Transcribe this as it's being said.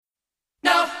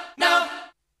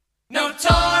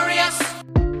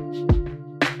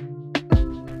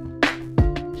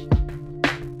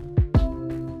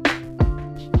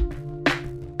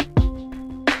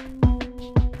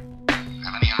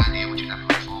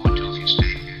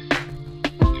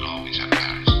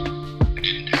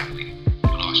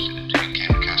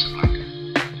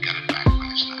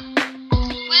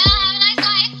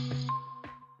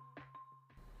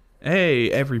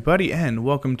everybody, and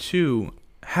welcome to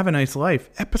Have a Nice Life,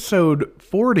 episode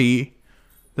 40,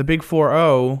 the big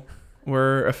 4-0.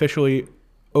 We're officially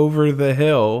over the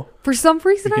hill. For some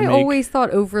reason, I always thought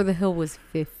over the hill was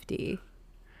 50.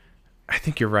 I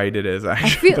think you're right, it is,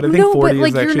 actually. But I think 40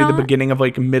 is actually the beginning of,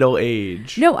 middle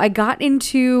age. No, I got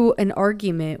into an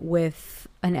argument with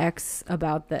an ex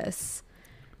about this,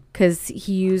 because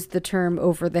he used the term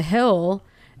over the hill.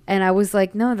 And I was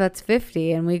like, no, that's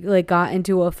 50. And we got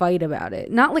into a fight about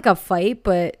it. Not like a fight,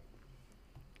 but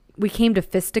we came to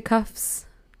fisticuffs.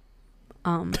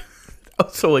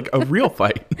 So like a real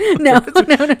fight. No.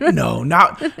 No,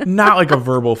 not like a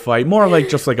verbal fight. More like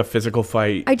just like a physical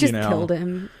fight. I just killed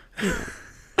him.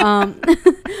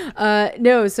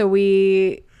 No, so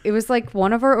it was like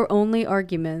one of our only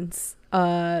arguments.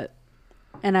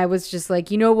 And I was just like,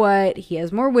 you know what? He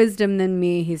has more wisdom than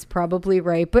me. He's probably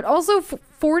right. But also,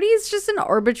 40 is just an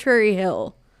arbitrary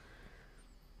hill.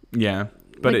 Yeah,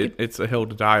 but it's a hill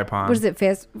to die upon. What is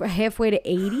it, halfway to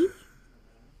 80?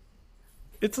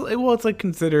 It's like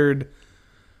considered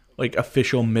like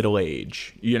official middle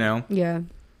age, you know? Yeah.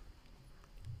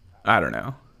 I don't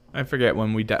know. I forget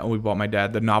when we bought my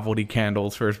dad the novelty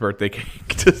candles for his birthday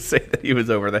cake to say that he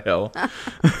was over the hill.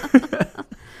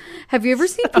 Have you ever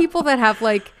seen people that have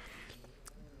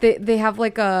they have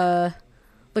a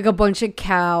bunch of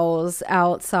cows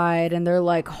outside and they're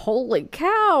like, holy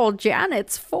cow,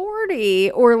 Janet's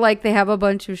 40, or like they have a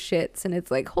bunch of shits and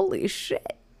it's like, holy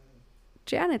shit,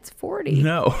 Janet's 40.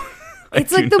 No.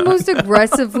 It's like the most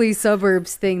aggressively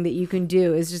suburbs thing that you can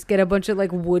do is just get a bunch of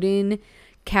like wooden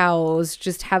cows,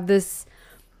 just have this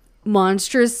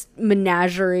monstrous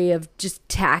menagerie of just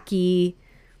tacky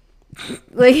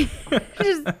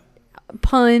just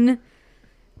pun,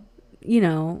 you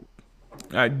know.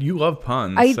 You love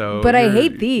puns, but I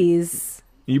hate these.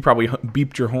 You probably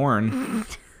beeped your horn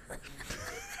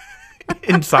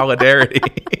in solidarity.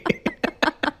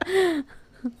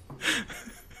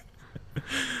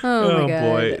 Oh my God.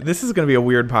 Boy, this is going to be a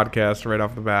weird podcast right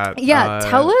off the bat. Yeah,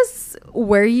 tell us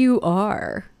where you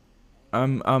are.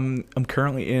 I'm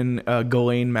currently in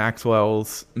Ghislaine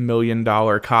Maxwell's $1 million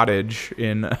cottage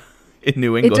in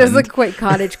New England. It does look quite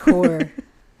cottagecore.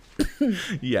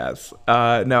 Yes.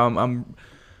 No, I'm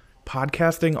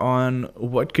podcasting on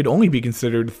what could only be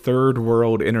considered third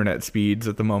world internet speeds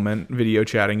at the moment, video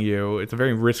chatting you. It's a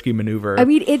very risky maneuver. I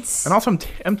mean, And also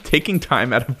I'm taking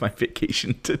time out of my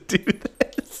vacation to do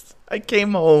this. I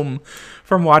came home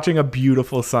from watching a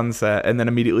beautiful sunset and then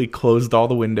immediately closed all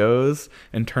the windows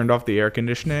and turned off the air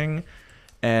conditioning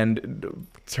and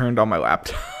turned on my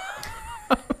laptop.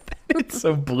 It's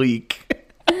so bleak.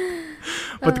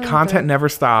 But the content never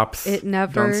stops. It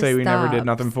never Don't say we never did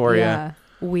nothing for you.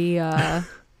 We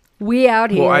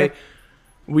out here. Well,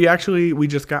 we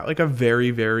just got like a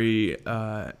very, very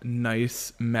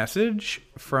nice message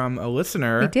from a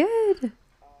listener. We did.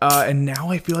 And now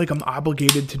I feel like I'm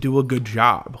obligated to do a good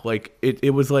job. Like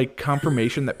it was like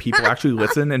confirmation that people actually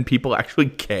listen and people actually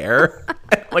care.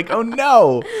 Like, oh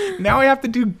no, now I have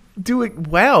to do it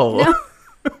well.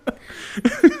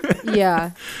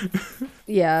 No.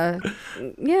 Yeah.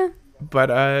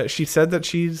 But she said that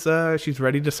she's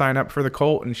ready to sign up for the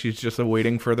cult and she's just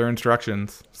awaiting further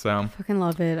instructions. So I fucking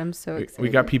love it. I'm so excited. We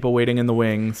got people waiting in the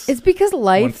wings. It's because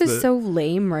life is so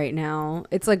lame right now.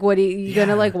 It's like, what are you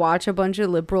gonna like watch a bunch of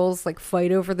liberals like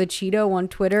fight over the Cheeto on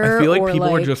Twitter? I feel like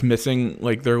people are just missing,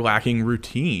 like they're lacking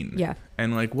routine. Yeah.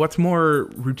 And like, what's more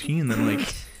routine than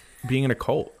like being in a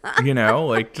cult, you know,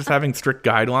 like just having strict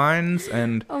guidelines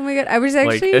and oh my God, I was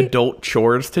actually like adult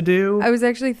chores to do. I was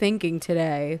actually thinking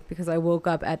today, because I woke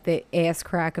up at the ass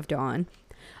crack of dawn,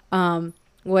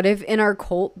 what if in our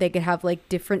cult they could have like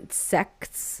different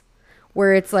sects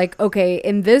where it's like, okay,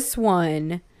 in this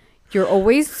one you're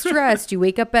always stressed, you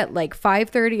wake up at like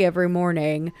 5:30 every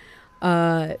morning,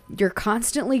 you're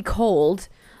constantly cold,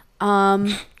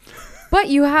 but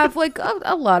you have like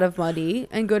a lot of money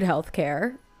and good health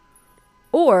care.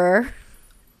 Or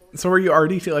so are you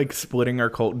already like splitting our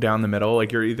cult down the middle?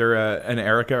 Like you're either an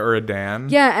Erica or a Dan?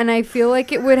 Yeah, and I feel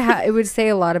like it would say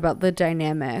a lot about the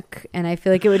dynamic, and I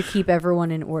feel like it would keep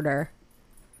everyone in order.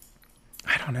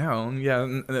 I don't know.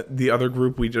 Yeah, the other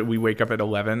group we wake up at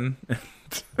 11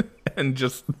 and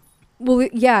just well,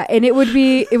 yeah, and it would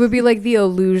be like the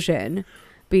illusion,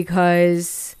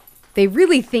 because they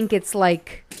really think it's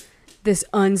like this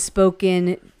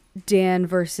unspoken Dan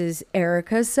versus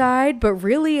Erica side, but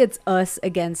really it's us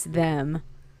against them.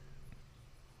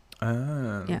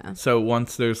 Yeah. So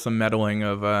once there's some meddling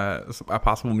of a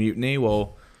possible mutiny,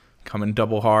 we'll come in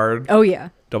double hard. Oh yeah.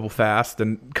 Double fast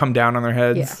and come down on their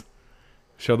heads. Yeah.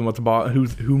 Show them what's boss.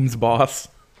 Whom's boss.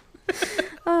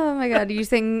 Oh my God! You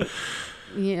think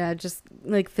Yeah, just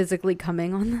like physically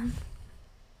coming on them.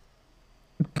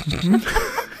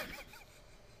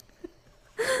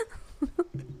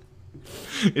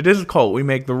 It is a cult. We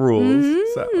make the rules.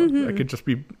 So that could just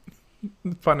be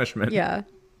punishment. Yeah.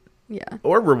 Yeah.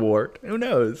 Or reward. Who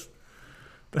knows?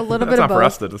 A little That's bit not of both. for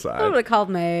us to A little decide. bit of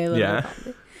column A, a little Yeah. bit of column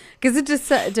B. Because it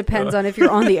just depends on if you're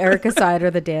on the Erica side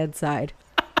or the dad side.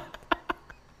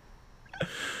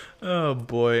 Oh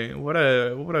boy. What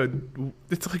a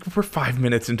it's like we're 5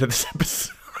 minutes into this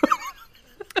episode.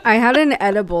 I had an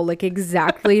edible like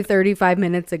exactly 35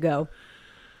 minutes ago.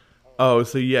 Oh,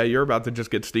 so yeah, you're about to just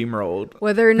get steamrolled.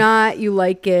 Whether or not you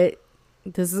like it,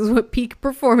 this is what peak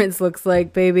performance looks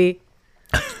like, baby.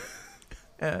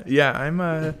 Yeah, I'm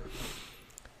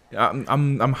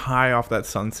high off that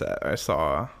sunset I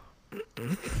saw.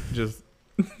 Just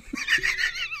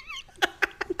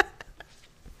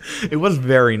it was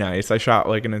very nice. I shot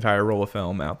like an entire roll of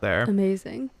film out there.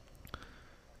 Amazing.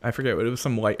 I forget what it was,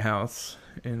 some lighthouse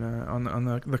in on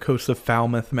the coast of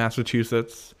Falmouth,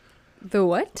 Massachusetts. The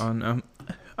what? On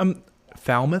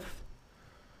Falmouth.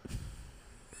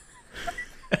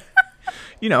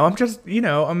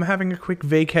 I'm having a quick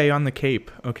vacay on the Cape,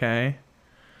 okay?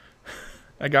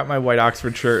 I got my white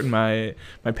Oxford shirt and my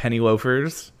penny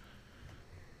loafers.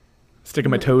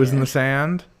 Sticking my toes in the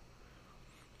sand.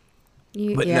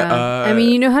 But yeah. I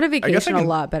mean, you know how to guess I vacation a can-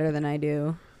 lot better than I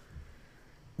do.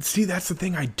 See, that's the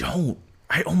thing. I don't.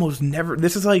 I almost never.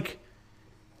 This is like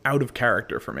out of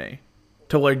character for me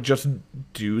to like just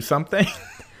do something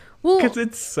Well, because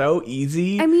it's so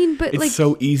easy. I mean, but it's like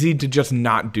so easy to just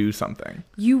not do something.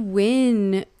 you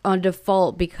win on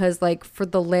default because like for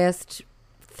the last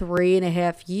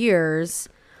 3.5 years,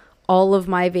 all of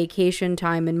my vacation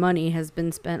time and money has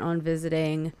been spent on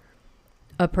visiting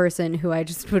a person who I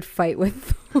just would fight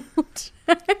with.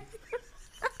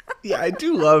 Yeah, I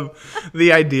do love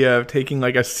the idea of taking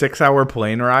like a 6-hour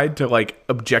plane ride to like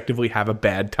objectively have a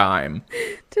bad time.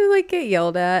 To like get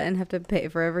yelled at and have to pay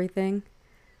for everything.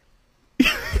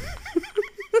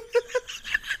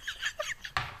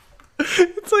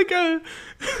 It's like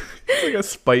a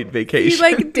spite vacation. See,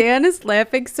 like Dan is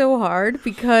laughing so hard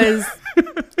because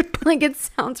like it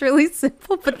sounds really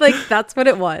simple, but like that's what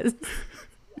it was.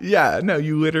 Yeah, no,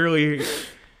 you literally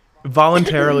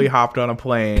voluntarily hopped on a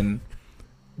plane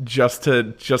just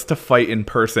to fight in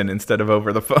person instead of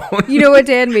over the phone. You know what,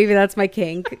 Dan? Maybe that's my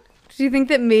kink. Do you think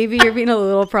that maybe you're being a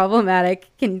little problematic,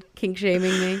 kink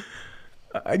shaming me?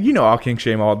 I'll kink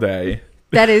shame all day.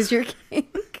 That is your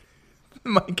kink.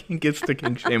 My kink is to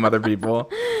kink shame other people.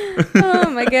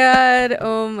 Oh my god.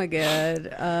 Oh my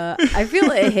god. I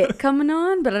feel a hit coming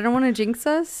on, but I don't want to jinx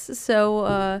us.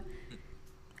 So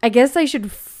I guess I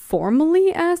should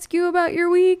formally ask you about your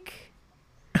week.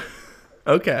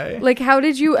 Okay. Like, how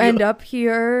did you end up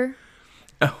here?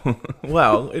 Oh,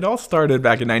 well, it all started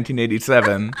back in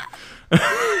 1987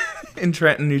 in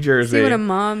Trenton, New Jersey. See what a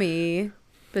mommy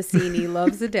Bassini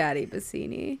loves a daddy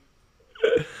Bassini.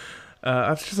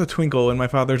 That's just a twinkle in my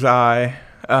father's eye.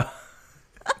 Oh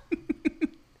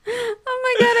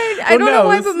my god, I don't know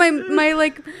why, but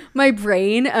my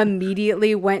brain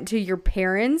immediately went to your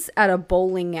parents at a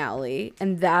bowling alley,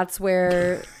 and that's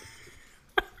where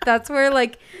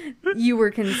like you were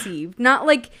conceived. Not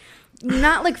like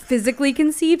physically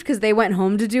conceived because they went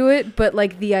home to do it, but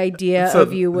like the idea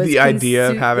of you was the idea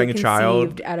of having a child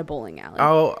conceived at a bowling alley.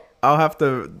 I'll have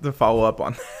to follow up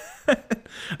on that.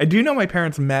 I do know my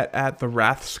parents met at the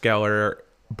Rathskeller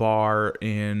bar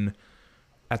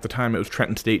at the time it was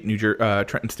Trenton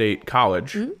State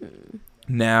College.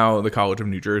 Now the College of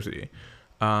New Jersey.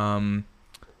 But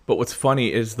what's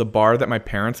funny is the bar that my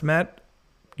parents met,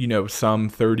 some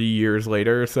 30 years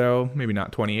later or so, maybe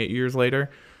not 28 years later,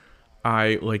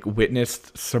 I like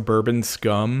witnessed Suburban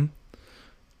Scum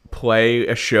play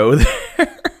a show there.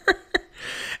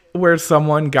 Where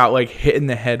someone got like hit in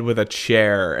the head with a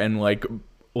chair and like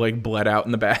bled out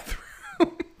in the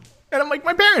bathroom. And I'm like,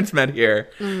 my parents met here.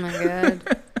 Oh my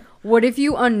god. What if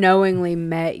you unknowingly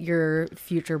met your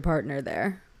future partner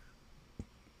there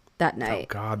that Oh night?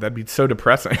 god, that'd be so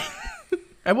depressing.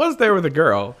 I was there with a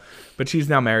girl, but she's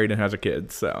now married and has a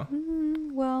kid, so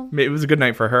Well, it was a good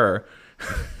night for her.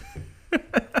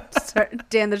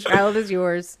 Dan, the child is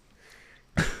yours.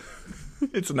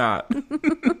 It's not.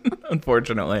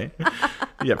 Unfortunately.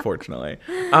 Yeah, fortunately.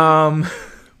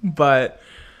 But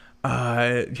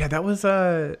yeah, that was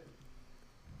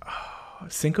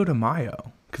Cinco de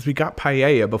Mayo, because we got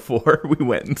paella before we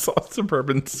went and saw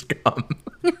Suburban Scum.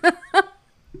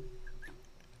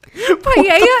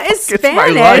 Paella is It's my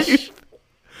Spanish. life.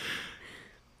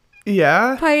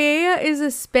 Yeah. Paella is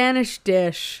a Spanish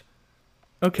dish.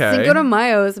 Okay. Cinco de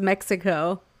Mayo is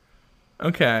Mexico.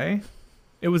 Okay.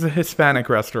 It was a Hispanic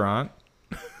restaurant.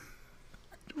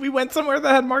 We went somewhere that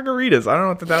had margaritas. I don't know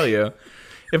what to tell you.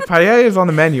 If paella is on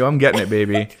the menu, I'm getting it,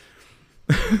 baby.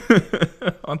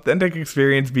 Authentic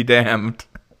experience be damned.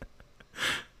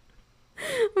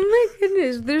 Oh my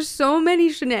goodness, there's so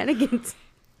many shenanigans.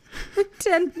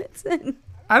 10 minutes in.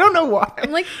 I don't know why.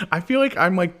 I'm like, I feel like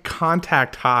I'm like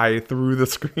contact high through the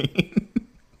screen.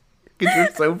 Because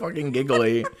you're so fucking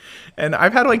giggly. And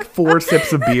I've had like 4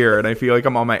 sips of beer and I feel like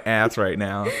I'm on my ass right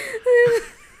now.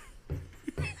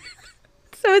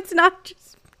 so it's not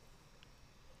just.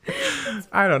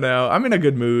 I don't know. I'm in a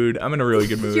good mood. I'm in a really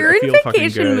good mood. You're I in feel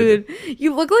vacation fucking good. mood.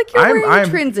 You look like you're wearing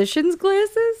transitions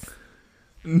glasses.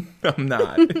 I'm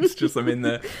not. It's just I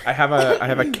have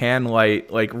a can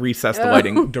light, like recessed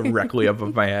lighting directly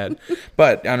above my head.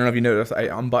 But I don't know if you noticed, I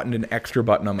unbuttoned an extra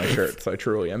button on my shirt, so I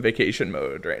truly am vacation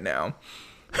mode right now.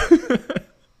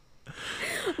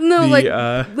 No,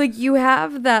 like you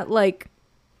have that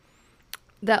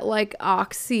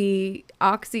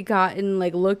oxycontin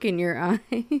like look in your eye.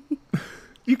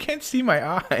 You can't see my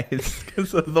eyes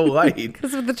because of the light.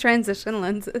 Because of the transition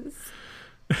lenses.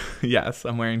 Yes,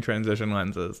 I'm wearing transition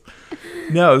lenses.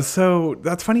 No, so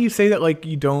that's funny you say that, like,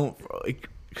 you don't, like,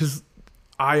 because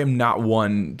I am not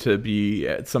one to be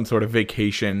at some sort of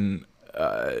vacation,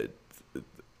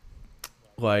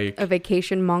 like... A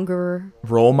vacation monger.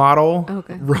 Role model.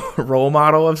 Okay. Role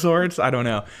model of sorts. I don't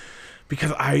know.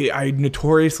 Because I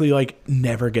notoriously, like,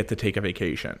 never get to take a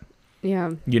vacation.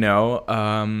 Yeah. You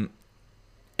know?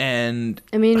 And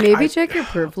I mean, maybe check your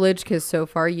privilege because so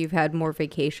far you've had more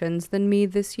vacations than me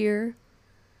this year.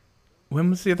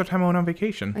 When was the other time I went on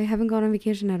vacation? I haven't gone on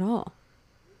vacation at all.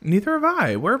 Neither have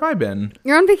I. Where have I been?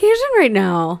 You're on vacation right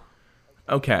now.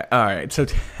 Okay. All right. So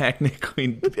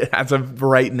technically, as of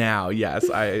right now, yes,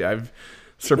 I've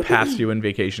surpassed you in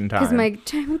vacation time. Because my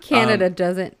time in Canada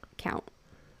doesn't count.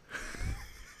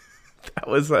 That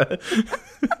was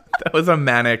a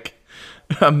manic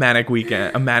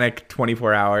weekend, a manic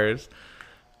 24 hours.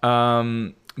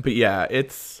 But yeah,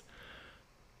 it's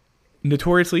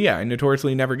notoriously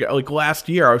never get, like, last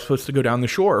year I was supposed to go down the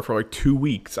shore for like 2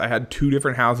 weeks. I had 2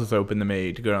 different houses open to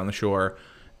me to go down the shore.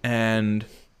 And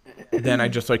then I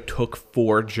just like took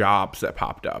 4 jobs that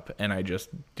popped up and I just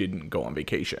didn't go on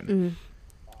vacation.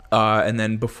 And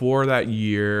then before that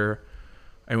year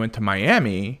I went to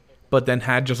Miami, but then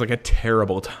had just like a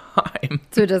terrible time.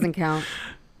 So it doesn't count.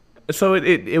 So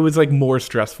it was like more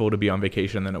stressful to be on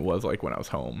vacation than it was like when I was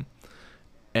home.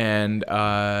 And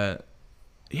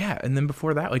yeah, and then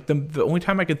before that, like the only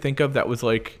time I could think of that was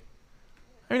like,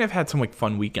 I mean, I've had some like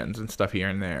fun weekends and stuff here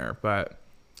and there, but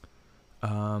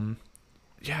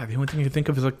yeah, the only thing I could think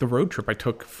of is like the road trip I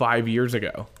took 5 years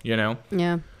ago, you know?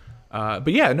 Yeah.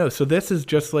 But yeah, no, so this is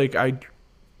just like I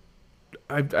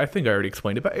think I already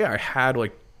explained it, but yeah, I had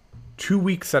like 2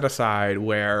 weeks set aside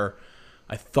where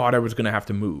I thought I was going to have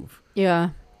to move. Yeah.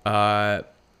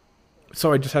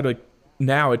 So I just had like,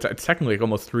 now it's technically like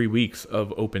almost 3 weeks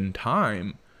of open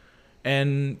time.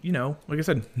 And, you know, like I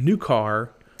said, new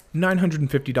car,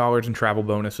 $950 in travel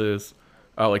bonuses,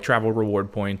 like travel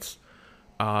reward points.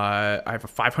 I have a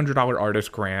 $500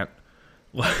 artist grant.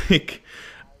 Like,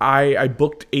 I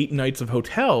booked 8 nights of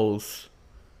hotels,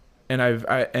 and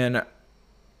and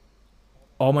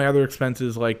all my other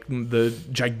expenses, like the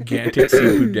gigantic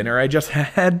seafood dinner I just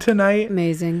had tonight.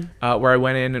 Amazing. Where I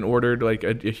went in and ordered like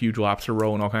a huge lobster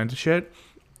roll and all kinds of shit.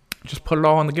 Just put it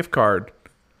all on the gift card.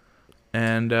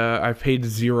 And I've paid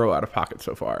 0 out of pocket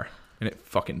so far. And it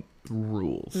fucking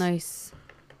rules. Nice.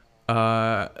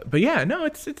 But yeah, no,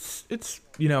 it's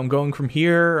you know, I'm going from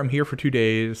here. I'm here for 2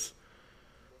 days.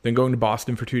 Then going to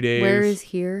Boston for 2 days. Where is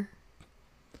here?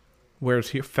 Where's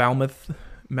here? Falmouth,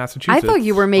 Massachusetts. I thought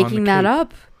you were making that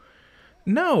up.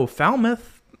 No,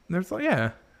 Falmouth. There's like,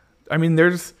 yeah. I mean,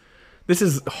 this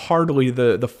is hardly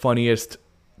the funniest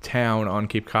town on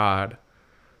Cape Cod.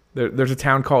 There's a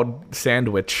town called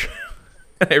Sandwich.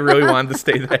 I really wanted to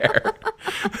stay there.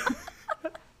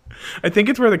 I think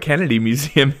it's where the Kennedy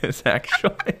Museum is,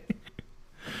 actually.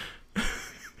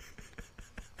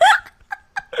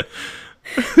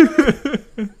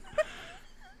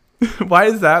 Why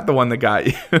is that the one that got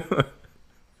you? I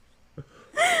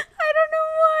don't know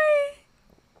why.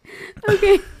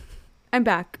 Okay. I'm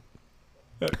back.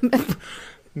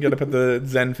 You gotta put the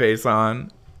Zen face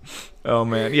on. Oh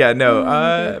man, yeah,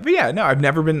 no, but yeah, no, I've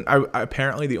never been. I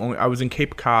apparently I was in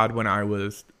Cape Cod when I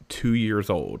was 2 years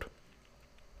old,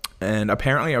 and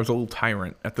apparently I was a little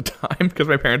tyrant at the time because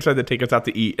my parents had to take us out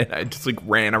to eat, and I just like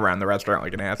ran around the restaurant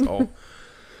like an asshole.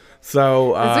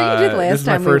 So that's what you did last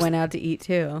time we went out to eat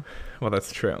too. Well,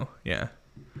 that's true. Yeah,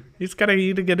 you just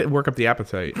gotta work up the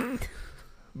appetite.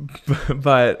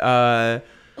 But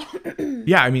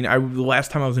yeah, I mean, the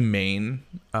last time I was in Maine,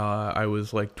 I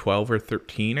was like 12 or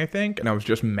 13, I think, and I was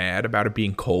just mad about it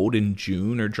being cold in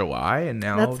June or July, and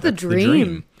now That's the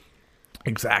dream.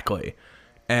 Exactly.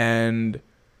 And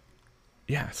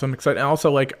yeah, so I'm excited. And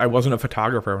also, like, I wasn't a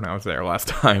photographer when I was there last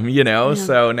time, Yeah.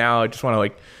 so now I just want to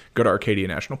like go to Arcadia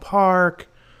National Park,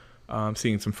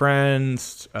 seeing some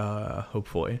friends,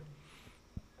 hopefully.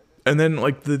 And then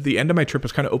like the end of my trip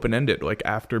is kind of open-ended. Like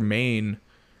after Maine,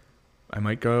 I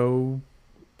might go,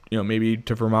 maybe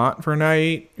to Vermont for a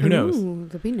night. Who knows? Ooh,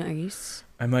 that'd be nice.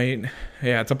 I might.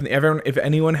 Yeah, it's something. Everyone, if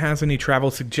anyone has any travel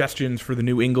suggestions for the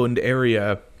New England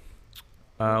area,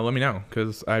 let me know,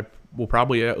 because I will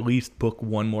probably at least book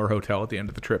one more hotel at the end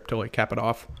of the trip to like cap it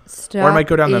off. Stop Or I might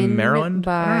go down to in Maryland.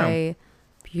 I don't know. by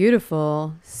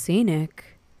beautiful,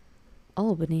 scenic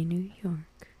Albany, New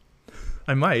York.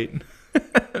 I might.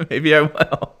 Maybe I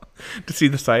will. To see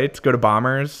the sights, go to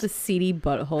Bombers. The seedy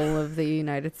butthole of the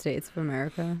United States of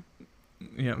America.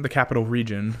 The capital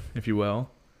region, if you will.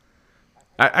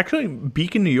 Actually,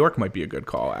 Beacon, New York might be a good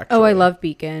call, actually. Oh, I love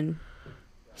Beacon.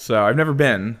 So I've never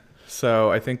been.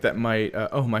 So I think that might...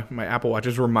 my Apple Watch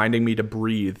is reminding me to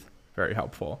breathe. Very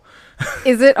helpful.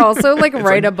 Is it also like It's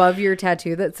right like- above your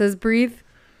tattoo that says breathe?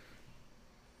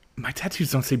 My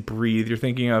tattoos don't say breathe. You're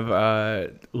thinking of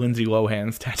Lindsay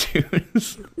Lohan's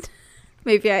tattoos.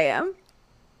 Maybe I am.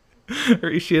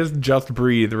 She has just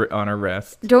breathe on her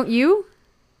wrist. Don't you?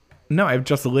 No, I have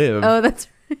just live. Oh, that's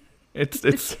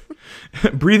It's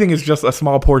breathing is just a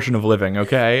small portion of living.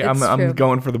 Okay, It's true. I'm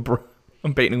going for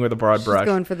I'm painting with a broad She's brush.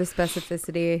 going for the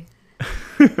specificity.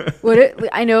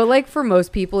 I know, like, for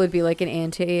most people it'd be like an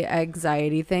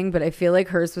anti-anxiety thing, but I feel like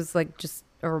hers was like just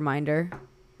a reminder.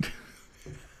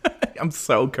 I'm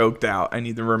so coked out. I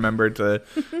need to remember to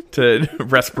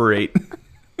respirate.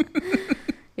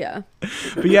 Yeah.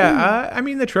 But yeah, I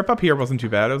mean, the trip up here wasn't too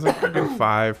bad. It was like a good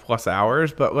 5+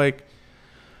 hours, but like,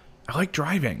 I like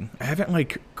driving. I haven't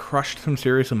like crushed some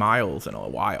serious miles in a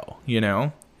while,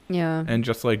 Yeah. and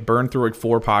just like burned through like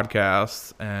 4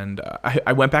 podcasts. And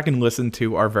I went back and listened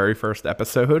to our very first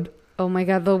episode. Oh my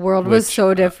God, the world was Which,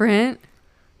 so different.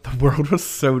 The world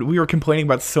was we were complaining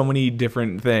about so many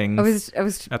different things. I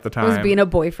was at the I was time. being a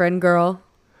boyfriend girl.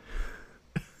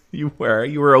 You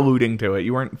were alluding to it.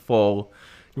 You weren't full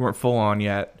on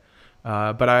yet.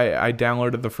 But I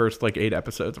downloaded the first like 8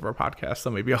 episodes of our podcast,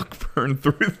 so maybe I'll burn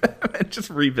through them and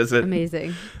just revisit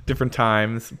Amazing. different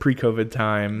times, pre-COVID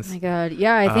times. Oh my God.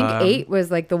 Yeah, I think 8 was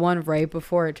like the one right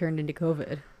before it turned into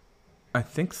COVID. I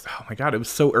think so. Oh my God, it was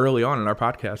so early on in our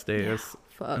podcast days.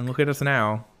 Fuck. And look at us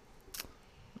now.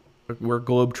 We're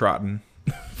globetrotting.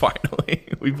 Finally,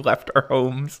 we've left our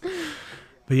homes.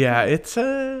 But yeah, it's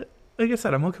like I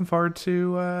said, I'm looking forward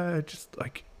to just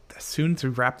like as soon as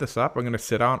we wrap this up, I'm gonna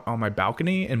sit on my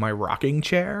balcony in my rocking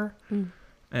chair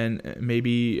and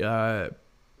maybe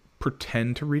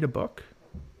pretend to read a book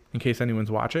in case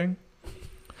anyone's watching.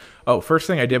 Oh, first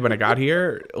thing I did when I got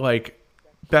here, like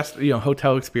best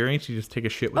hotel experience, you just take a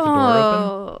shit with the door open.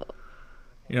 Oh,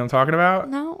 You know what I'm talking about?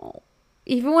 no.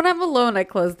 Even when I'm alone, I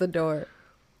close the door.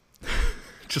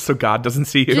 Just so God doesn't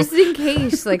see you. Just in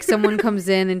case like someone comes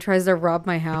in and tries to rob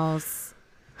my house.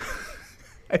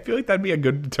 I feel like that'd be a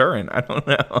good deterrent. I don't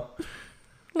know.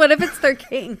 What if it's their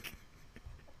kink?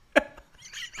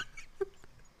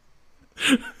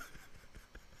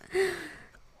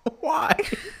 Why?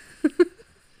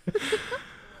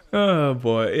 Oh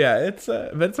boy, yeah,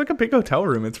 but it's like a big hotel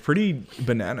room. It's pretty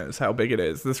bananas how big it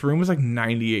is. This room was like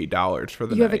 $98 for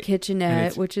the You night. have a And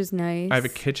kitchenette, which is nice. I have a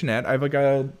kitchenette. I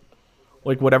have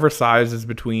like whatever size is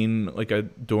between like a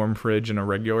dorm fridge and a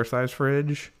regular size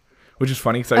fridge, which is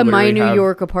funny because a My New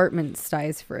York apartment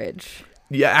size fridge.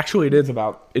 Yeah, actually, it is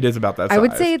about that size. I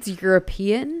would say it's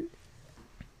European.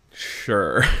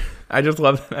 Sure. I just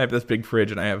love that I have this big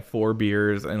fridge and I have 4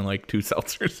 beers and like 2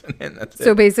 seltzers in it. That's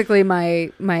So it. basically,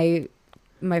 my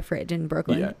fridge in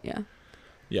Brooklyn. Yeah. Yeah.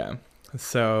 Yeah.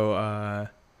 So,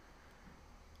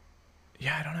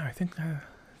 yeah, I don't know. I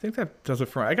think that does it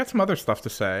for. I got some other stuff to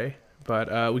say,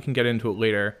 but we can get into it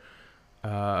later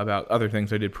about other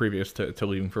things I did previous to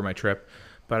leaving for my trip.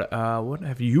 But what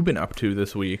have you been up to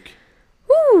this week?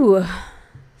 Woo!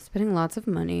 Spending lots of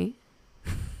money.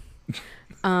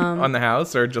 On the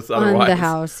house or just otherwise? On the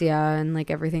house, yeah, and like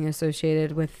everything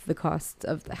associated with the cost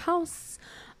of the house.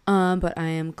 But I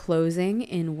am closing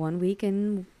in 1 week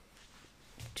and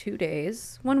 2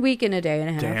 days. 1 week and a day and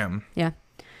a half. Damn. Yeah.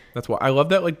 That's why I love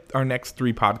that. Like our next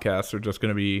 3 podcasts are just going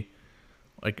to be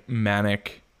like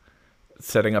manic,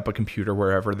 setting up a computer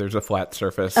wherever there's a flat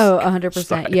surface. Oh, 100%.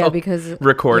 Yeah, style because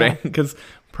recording, because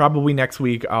probably next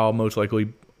week I'll most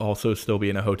likely also still be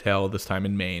in a hotel, this time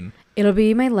in Maine. It'll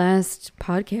be my last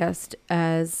podcast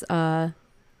as, well,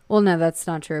 no, that's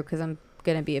not true because I'm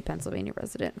going to be a Pennsylvania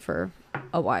resident for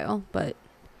a while, but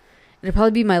it'll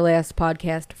probably be my last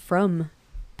podcast from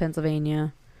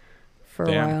Pennsylvania for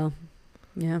a while.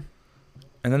 Yeah.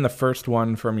 And then the first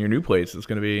one from your new place is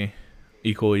going to be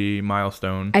equally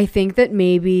milestone. I think that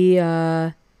maybe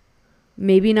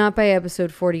not by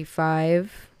episode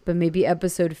 45, but maybe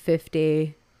episode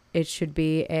 50, it should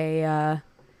be a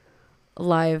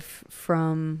live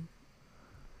from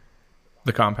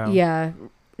the compound. Yeah,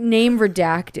 name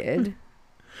redacted.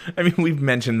 I mean, we've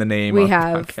mentioned the name. We on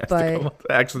have, the podcast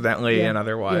but accidentally and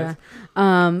otherwise.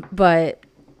 Yeah. But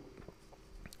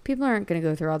people aren't going to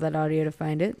go through all that audio to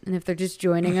find it, and if they're just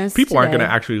joining us, people aren't going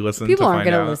to actually listen. People aren't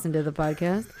going to listen to the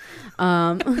podcast.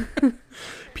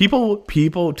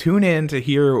 People tune in to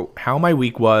hear how my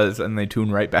week was, and they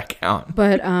tune right back out.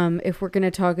 But if we're going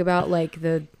to talk about like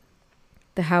the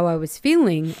how I was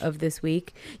feeling of this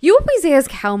week, you always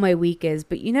ask how my week is,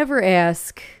 but you never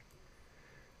ask,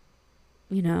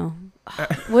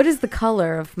 what is the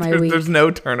color of my week? There's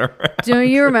no turnaround. Do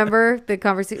you remember the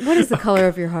conversation? What is the color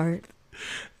of your heart?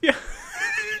 Yeah.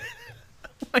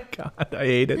 Oh my God, I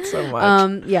hate it so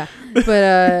much. Yeah,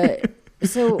 but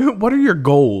so what are your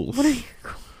goals? What are your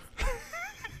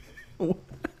goals?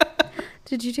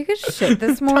 Did you take a shit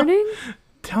this morning?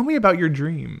 Tell me about your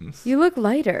dreams. You look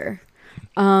lighter.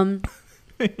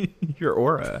 Your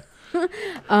aura.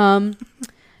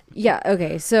 Yeah,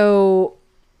 okay. So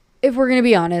if we're going to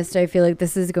be honest, I feel like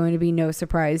this is going to be no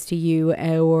surprise to you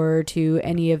or to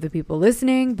any of the people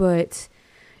listening, but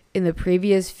in the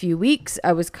previous few weeks,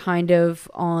 I was kind of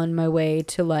on my way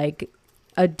to like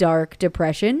a dark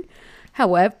depression.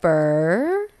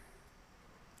 However,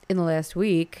 in the last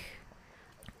week,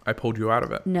 I pulled you out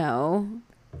of it. No.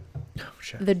 Oh,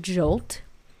 shit. The jolt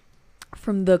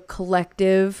from the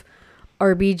collective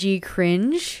RBG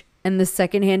cringe and the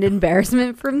secondhand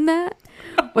embarrassment from that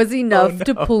was enough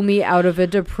to pull me out of a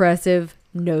depressive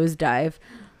nosedive.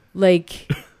 Like,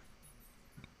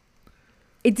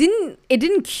 it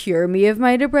didn't cure me of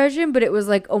my depression, but it was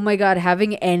like, oh my God,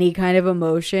 having any kind of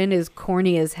emotion is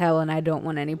corny as hell and I don't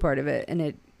want any part of it. And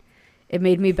it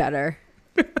made me better.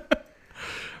 You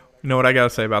know what I gotta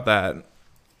say about that?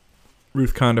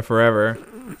 Ruth Conda forever.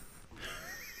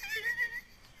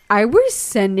 I was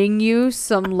sending you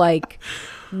some like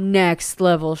next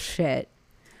level shit.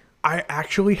 I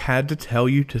actually had to tell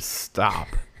you to stop.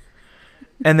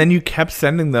 And then you kept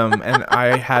sending them and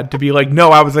I had to be like, no,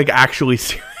 I was like actually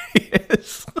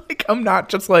serious. Like, I'm not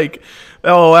just like,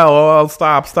 oh,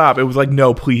 stop. It was like,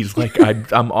 no, please. Like,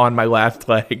 I'm on my last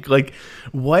leg. Like,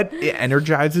 what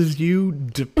energizes you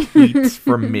depletes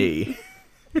from me.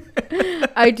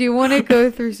 I do want to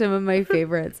go through some of my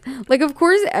favorites. Like, of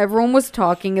course, everyone was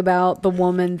talking about the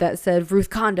woman that said Ruth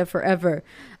Conda forever.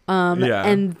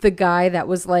 And the guy that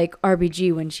was like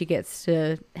RBG when she gets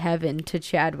to heaven to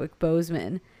Chadwick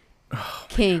Boseman. Oh,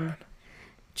 King. God.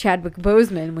 Chadwick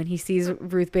Boseman when he sees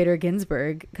Ruth Bader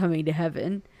Ginsburg coming to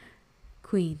heaven.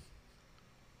 Queen.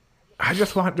 I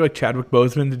just want like Chadwick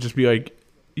Boseman to just be like,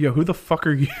 yo, who the fuck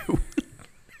are you?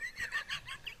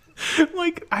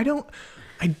 Like, I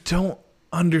don't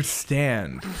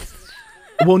understand.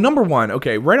 Well, number one,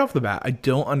 okay, right off the bat, I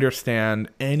don't understand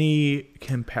any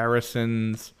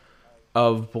comparisons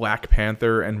of Black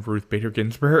Panther and Ruth Bader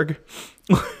Ginsburg.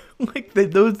 Like,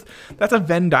 that's a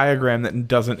Venn diagram that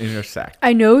doesn't intersect.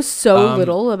 I know so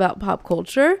little about pop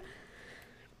culture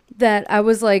that I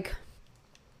was like,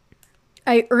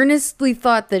 I earnestly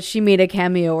thought that she made a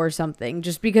cameo or something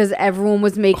just because everyone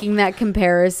was making that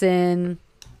comparison.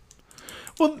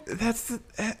 Well, that's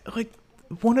like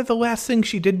one of the last things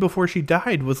she did before she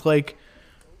died was like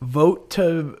vote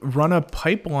to run a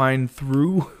pipeline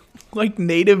through like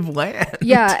native land.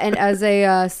 Yeah, and as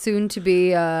a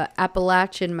soon-to-be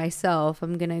Appalachian myself,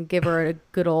 I'm gonna give her a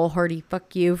good old hearty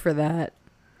fuck you for that.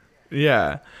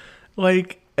 Yeah,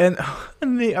 like, and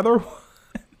the other one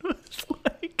was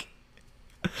like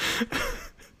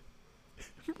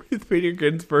Ruth Bader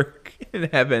Ginsburg in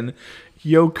heaven.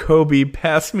 Yo, Kobe,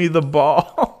 pass me the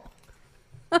ball.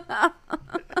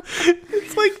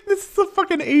 It's like, this is a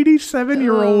fucking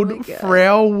 87-year-old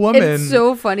frail woman. It's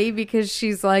so funny because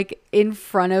she's like in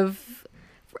front of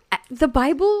the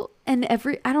Bible and I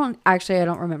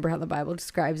don't remember how the Bible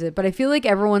describes it, but I feel like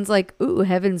everyone's like, ooh,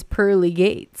 heaven's pearly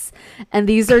gates. And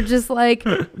these are just like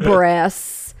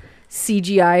brass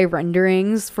CGI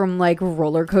renderings from like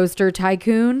Roller Coaster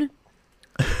Tycoon.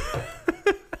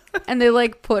 And they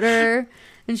like put her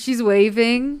and she's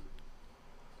waving.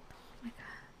 Oh my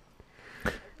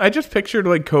God. I just pictured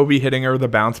like Kobe hitting her with a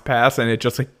bounce pass and it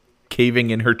just like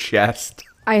caving in her chest.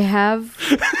 I have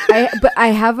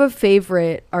a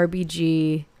favorite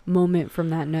RBG moment from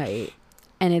that night,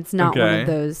 and it's not one of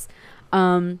those.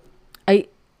 I'm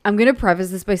gonna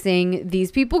preface this by saying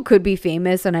these people could be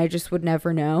famous, and I just would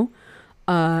never know.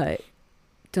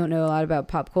 Don't know a lot about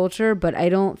pop culture, but I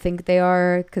don't think they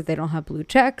are, because they don't have blue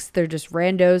checks. They're just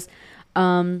randos.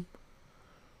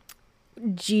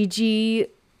 Gigi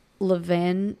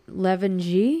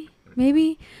Levangie,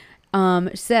 maybe,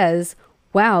 says,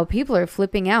 "Wow, people are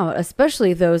flipping out,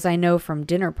 especially those I know from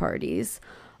dinner parties.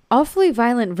 Awfully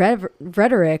violent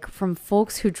rhetoric from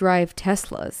folks who drive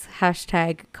Teslas.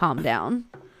 Hashtag calm down."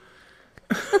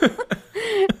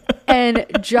 And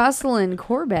Jocelyn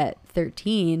Corbett,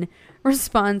 13,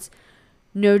 responds,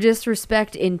 "No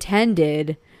disrespect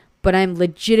intended, but I'm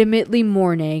legitimately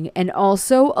mourning and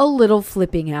also a little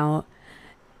flipping out.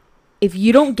 If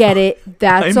you don't get it,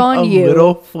 that's on you. I'm a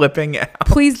little flipping out.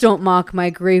 Please don't mock my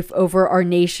grief over our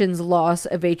nation's loss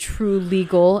of a true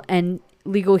legal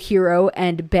hero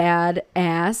and bad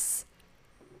ass."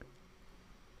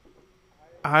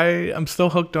 I am still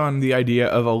hooked on the idea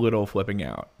of a little flipping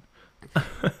out.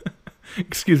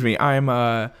 Excuse me, I'm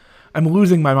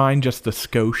losing my mind just a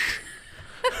skosh.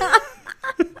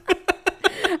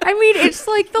 I mean, it's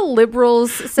like the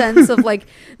liberals' sense of like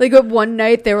one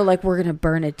night they were like, "We're gonna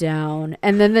burn it down,"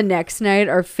 and then the next night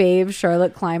our fave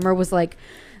Charlotte Clymer was like,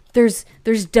 There's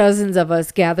dozens of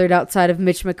us gathered outside of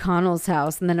Mitch McConnell's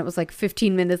house," and then it was like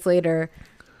 15 minutes later,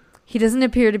 "He doesn't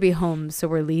appear to be home, so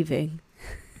we're leaving."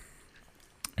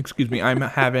 Excuse me, I'm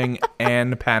having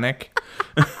an panic.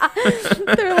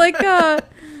 They're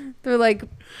like,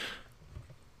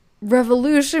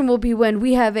 "Revolution will be when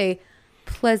we have a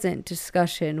pleasant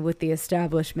discussion with the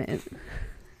establishment."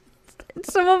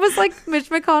 Someone was like, Mitch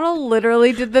McConnell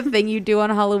literally did the thing you do on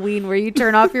Halloween where you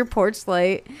turn off your porch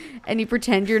light and you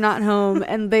pretend you're not home,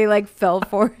 and they like fell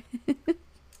for it.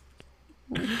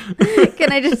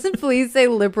 Can I just please say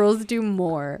liberals do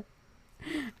more?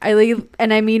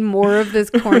 I mean more of this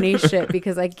corny shit,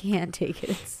 because I can't take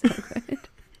it. It's so good.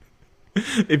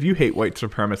 If you hate white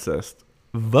supremacists,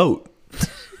 vote.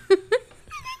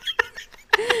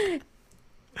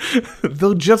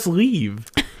 They'll just leave.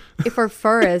 If our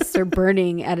forests are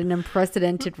burning at an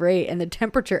unprecedented rate and the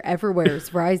temperature everywhere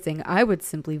is rising, I would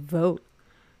simply vote.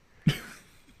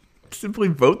 Simply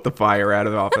vote the fire out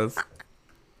of office.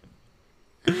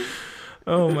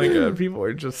 Oh my god, people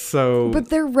are just so. But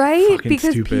they're right,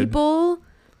 because stupid. People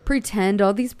pretend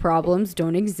all these problems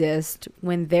don't exist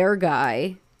when their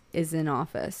guy is in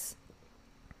office.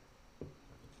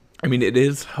 I mean, it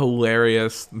is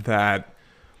hilarious that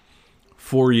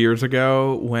 4 years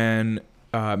ago, when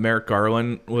Merrick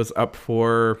Garland was up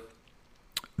for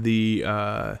the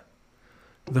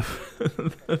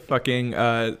fucking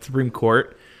Supreme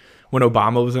Court, when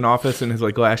Obama was in office in his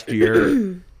like last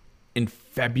year, in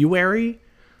February,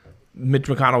 Mitch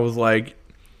McConnell was like,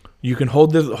 "You can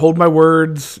hold my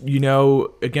words,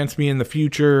 against me in the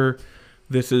future.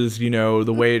 This is,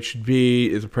 the way it should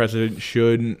be. Is a president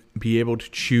shouldn't be able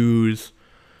to choose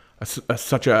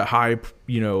such a high,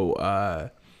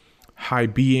 high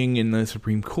being in the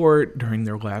Supreme Court during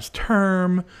their last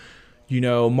term.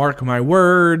 Mark my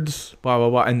words, blah, blah,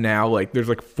 blah." And now, like, there's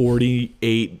like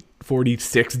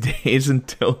 46 days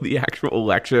until the actual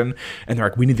election. And they're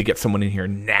like, "We need to get someone in here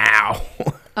now."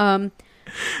 And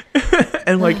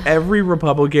like every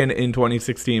Republican in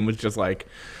 2016 was just like,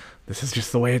 "This is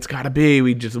just the way it's got to be.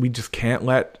 We just can't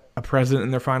let a president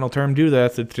in their final term do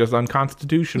this. It's just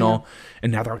unconstitutional." Yeah.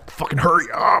 And now they're like, "Fucking hurry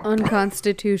up."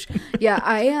 Unconstitutional. Yeah,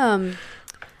 I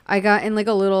got in like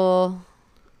a little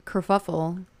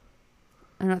kerfuffle.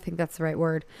 I don't think that's the right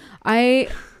word.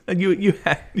 You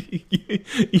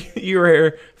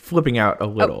were flipping out a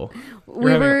little.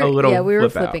 We were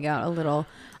flipping out a little.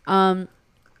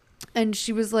 And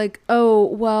she was like, "Oh,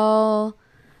 well,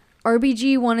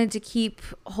 RBG wanted to keep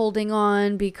holding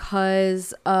on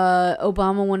because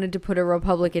Obama wanted to put a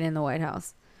Republican in the White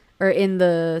House or in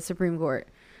the Supreme Court."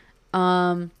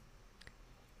 And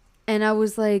I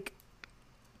was like,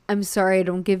 "I'm sorry, I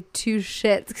don't give two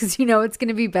shits, because it's going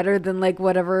to be better than like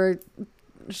whatever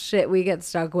shit we get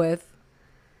stuck with."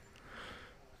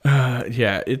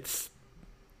 Yeah, it's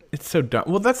so dumb.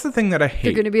 Well, that's the thing that I hate.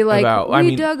 They're going to be like,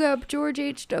 "We dug up George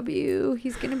H.W.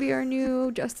 He's going to be our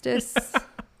new justice."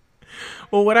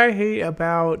 Well, what I hate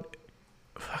about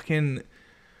fucking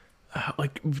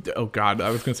oh god, I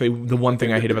was gonna say the one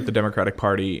thing I hate about the Democratic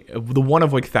Party, the one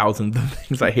of like thousands of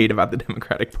things I hate about the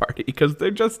Democratic Party, because they're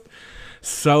just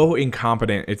so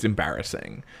incompetent. It's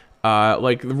embarrassing.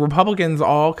 Like the Republicans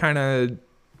all kind of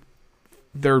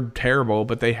they're terrible,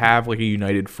 but they have like a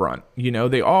united front. You know,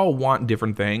 they all want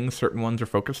different things. Certain ones are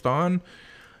focused on,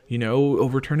 you know,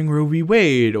 overturning Roe v.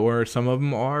 Wade, or some of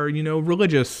them are, you know,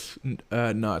 religious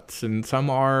nuts, and some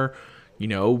are, you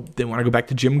know, they want to go back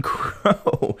to Jim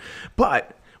Crow.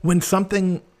 But when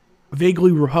something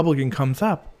vaguely Republican comes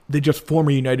up, they just form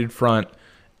a united front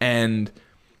and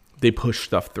they push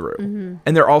stuff through. Mm-hmm.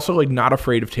 And they're also like not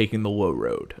afraid of taking the low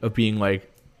road of being like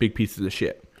big pieces of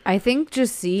shit. I think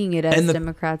just seeing it as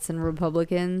Democrats and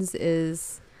Republicans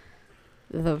is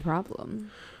the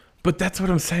problem. But that's what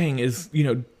I'm saying is, you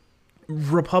know,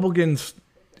 Republicans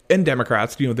and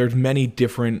Democrats, you know, there's many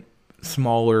different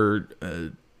smaller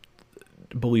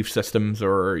belief systems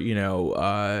or, you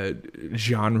know,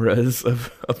 genres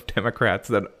of Democrats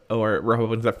that or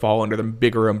Republicans that fall under the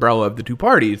bigger umbrella of the two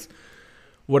parties.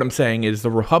 What I'm saying is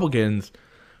the Republicans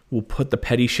will put the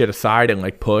petty shit aside and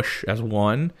like push as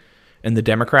one, and the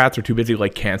Democrats are too busy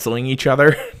like canceling each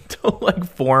other to like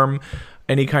form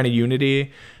any kind of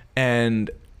unity.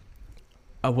 And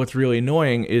what's really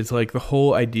annoying is like the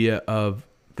whole idea of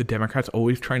the Democrats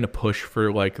always trying to push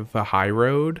for like the high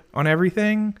road on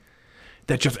everything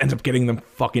that just ends up getting them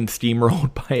fucking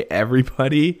steamrolled by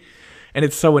everybody. And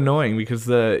it's so annoying because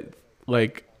the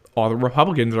like all the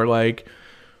Republicans are like,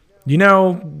 you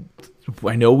know,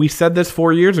 I know we said this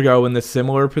 4 years ago when this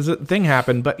similar thing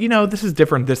happened, but, you know, this is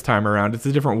different this time around. It's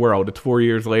a different world. It's 4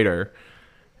 years later.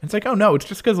 It's like, oh, no, it's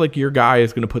just because, like, your guy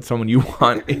is going to put someone you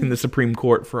want in the Supreme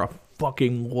Court for a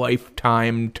fucking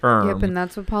lifetime term. Yep, and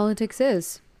that's what politics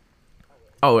is.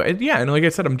 Oh, yeah, and like I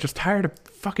said, I'm just tired of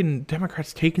fucking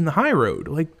Democrats taking the high road.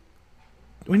 Like,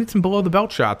 we need some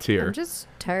below-the-belt shots here. I'm just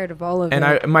tired of all of it.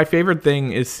 And my favorite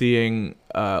thing is seeing,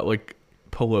 like,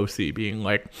 Pelosi being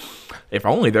like, if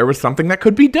only there was something that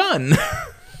could be done.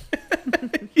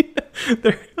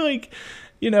 They're like,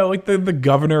 you know, like the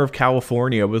governor of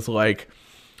California was like,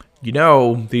 you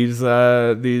know, these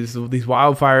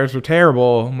wildfires are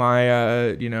terrible.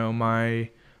 My you know, my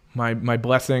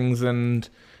blessings and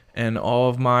all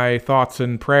of my thoughts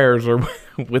and prayers are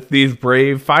with these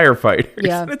brave firefighters.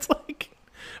 Yeah. And it's like,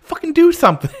 fucking do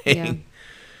something. Yeah.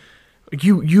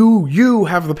 You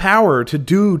have the power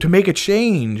to make a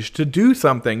change, to do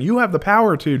something. You have the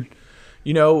power to,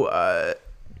 you know,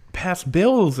 pass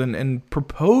bills and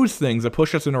propose things that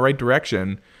push us in the right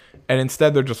direction. And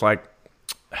instead they're just like,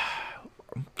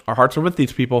 our hearts are with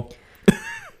these people.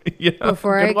 You know,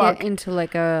 before I get into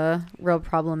like a real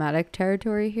problematic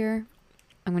territory here,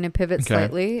 I'm going to pivot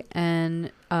slightly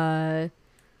and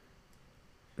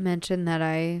mention that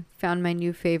I found my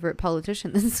new favorite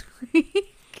politician this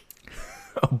week.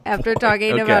 Oh, after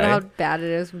talking about how bad it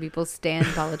is when people stand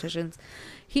politicians.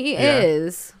 He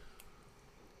is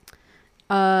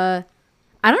I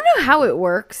don't know how it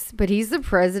works, but he's the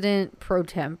president pro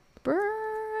tempore,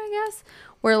 I guess,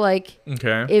 where like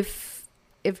if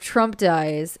Trump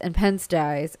dies and Pence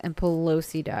dies and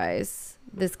Pelosi dies,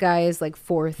 this guy is like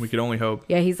fourth. We could only hope.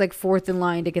 Yeah, he's like fourth in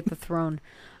line to get the throne.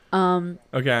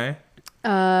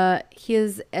 He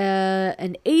is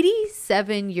an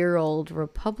 87-year-old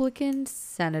Republican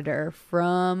senator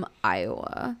from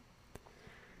Iowa.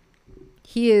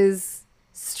 He is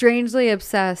strangely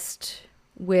obsessed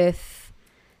with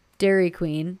Dairy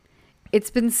Queen.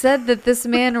 It's been said that this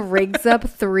man rigs up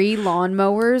 3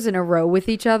 lawnmowers in a row with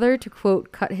each other to,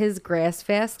 quote, cut his grass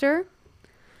faster.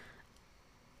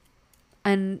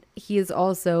 And he is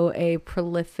also a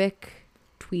prolific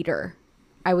tweeter.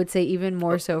 I would say even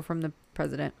more so from the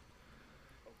president.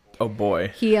 Oh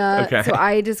boy. He so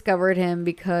I discovered him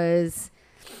because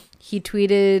he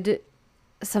tweeted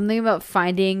something about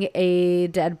finding a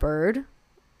dead bird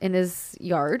in his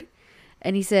yard,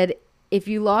 and he said, if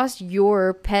you lost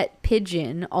your pet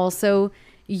pigeon, also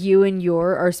you and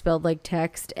your are spelled like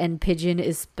text and pigeon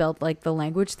is spelled like the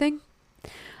language thing.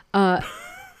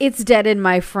 It's dead in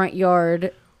my front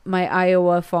yard, my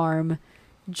Iowa farm.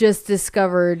 Just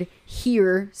discovered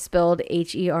here, spelled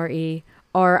HERE,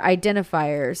 are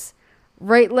identifiers.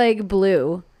 Right leg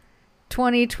blue,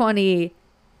 2020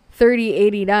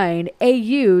 3089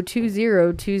 AU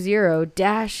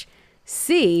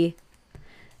 2020-C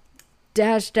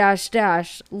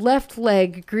 -- left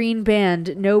leg green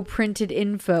band, no printed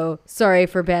info. Sorry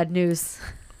for bad news.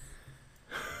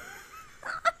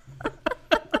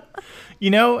 You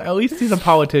know, at least he's a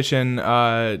politician,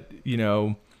 you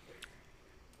know,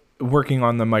 working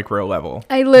on the micro level.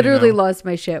 I literally lost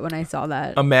my shit when I saw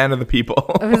that. A man of the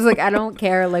people. I was like, I don't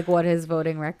care like what his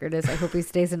voting record is. I hope he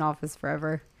stays in office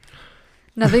forever.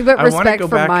 Nothing but respect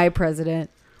for my president.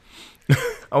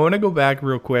 I want to go back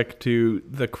real quick to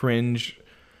the cringe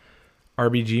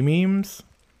RBG memes.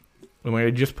 When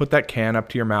I just put that can up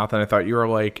to your mouth and I thought you were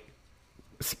like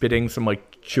spitting some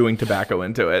like chewing tobacco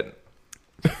into it.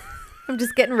 I'm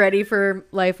just getting ready for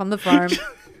life on the farm.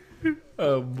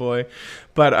 Oh boy.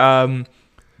 But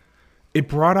it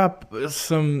brought up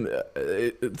some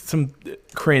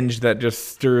cringe that just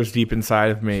stirs deep inside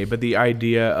of me. But the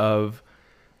idea of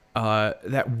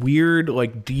that weird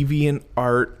like deviant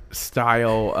art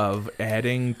style of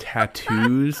adding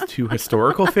tattoos to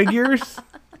historical figures.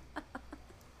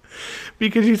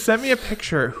 Because you sent me a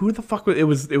picture. Who the fuck was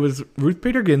it? Was Ruth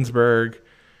Bader Ginsburg,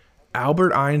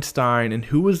 Albert Einstein, and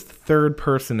who was the third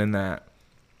person in that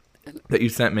you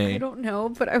sent me? I don't know,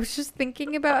 but I was just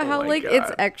thinking about how my like God.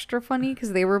 it's extra funny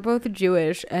because they were both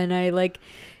Jewish, and I like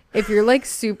if you're like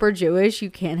super Jewish,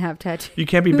 you can't have tattoos. You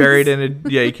can't be buried in a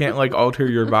you can't like alter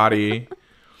your body.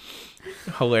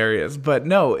 Hilarious. But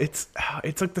no, it's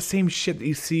like the same shit that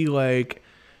you see like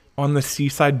on the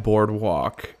seaside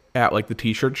boardwalk at like the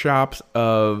t-shirt shops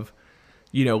of,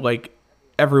 you know, like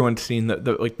everyone's seen the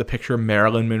like the picture of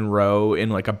Marilyn Monroe in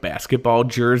like a basketball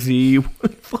jersey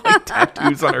with like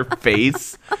tattoos on her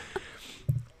face.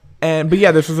 But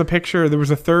yeah, this was a picture. There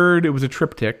was a third. It was a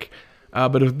triptych.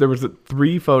 But there was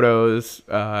 3 photos,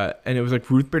 and it was like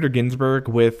Ruth Bader Ginsburg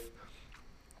with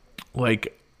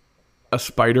like a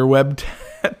spider web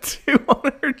tattoo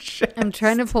on her chest. I'm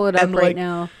trying to pull it up And, right like,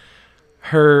 now.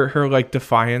 Her like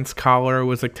Defiance collar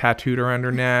was like tattooed around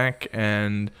her neck,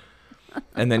 and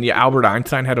then yeah, Albert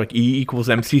Einstein had like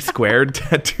E=mc²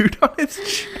 tattooed on his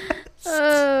chest.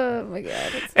 Oh my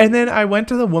God. And then I went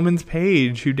to the woman's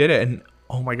page who did it, and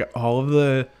oh my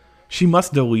God, she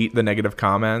must delete the negative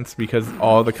comments because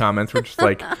all the comments were just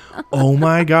like, oh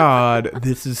my God,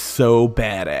 this is so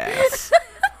badass.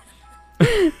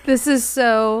 This is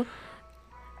so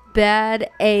bad.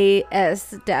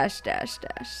 AS dash.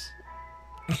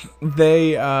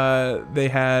 They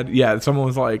had, yeah, someone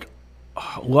was like,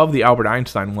 oh, love the Albert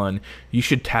Einstein one. You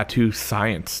should tattoo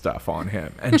science stuff on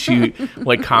him. And she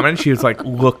like commented, she was like,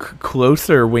 look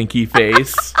closer, winky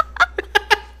face.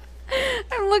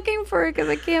 I'm looking for it because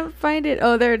I can't find it.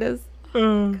 Oh, there it is.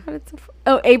 God, it's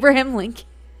Abraham Lincoln.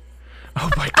 Oh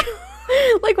my God.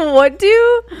 Like what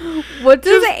does Just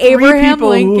 3 Abraham people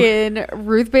Lincoln,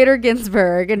 Ruth Bader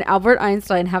Ginsburg, and Albert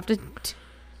Einstein have to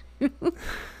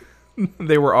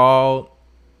They were all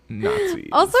Nazis.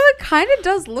 Also, it kind of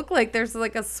does look like there's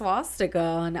like a swastika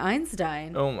on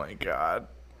Einstein. Oh my God.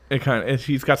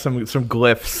 He's got some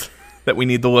glyphs that we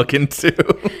need to look into.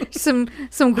 Some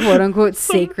quote unquote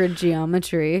sacred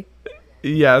geometry.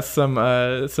 Yeah, some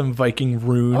Viking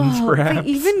runes, perhaps.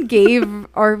 They even gave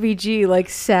RBG like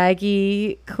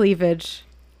saggy cleavage.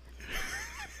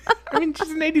 I mean,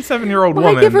 she's an 87-year-old Why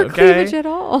woman. give her Okay, cleavage at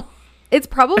all? It's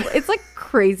like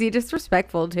crazy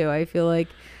disrespectful too. I feel like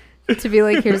to be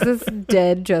like, here's this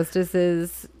dead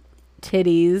justice's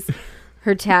titties,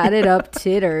 her tatted up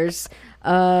titters,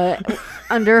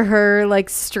 under her like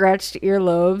stretched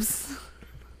earlobes.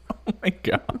 Oh my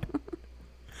God.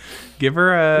 Give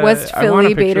her a West I want a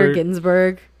Philly Bader picture-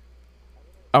 Ginsburg.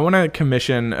 I want to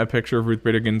commission a picture of Ruth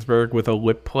Bader Ginsburg with a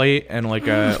lip plate and like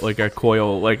a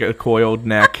coiled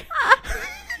neck.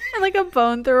 And like a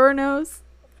bone through her nose.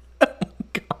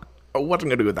 God, I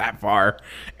wasn't gonna go that far,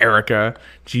 Erica.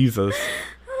 Jesus.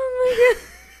 Oh my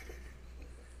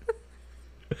God.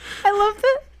 I love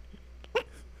that.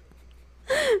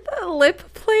 The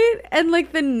lip plate and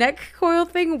like the neck coil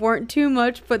thing weren't too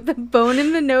much, but the bone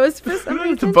in the nose for some The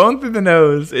reason. bone through the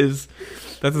nose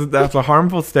that's a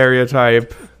harmful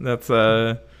stereotype. That's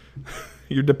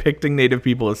you're depicting Native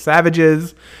people as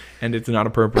savages, and it's not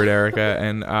appropriate, Erica.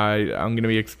 And I'm gonna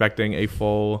be expecting a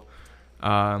full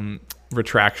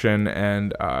retraction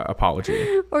and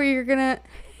apology. Or you're gonna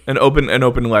An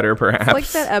open letter, perhaps. like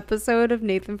that episode of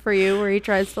Nathan For You where he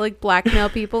tries to like blackmail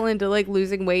people into like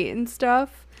losing weight and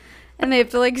stuff, and they have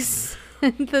to like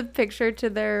send the picture to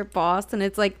their boss, and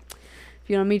it's like, if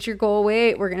you don't meet your goal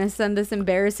weight, we're gonna send this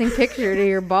embarrassing picture to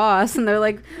your boss, and they're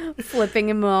like flipping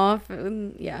him off.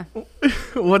 And yeah.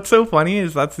 What's so funny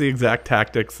is that's the exact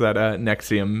tactics that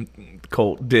NXIVM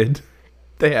cult did.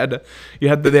 They had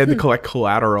to collect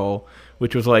collateral,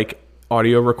 which was like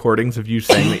audio recordings of you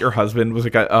saying that your husband was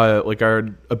like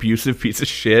a abusive piece of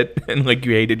shit and like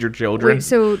you hated your children. Wait,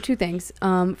 so 2 things.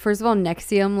 First of all,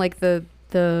 Nexium, like the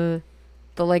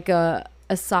like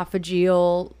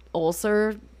esophageal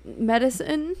ulcer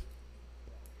medicine.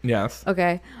 Yes.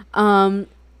 Okay. And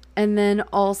then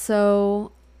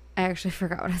also, I actually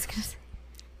forgot what I was gonna say.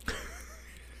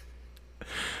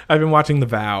 I've been watching The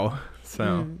Vow,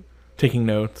 so taking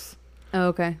notes. Oh,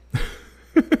 okay.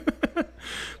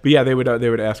 But yeah, they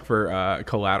would ask for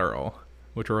collateral,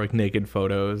 which were like naked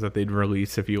photos that they'd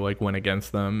release if you like went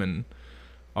against them, and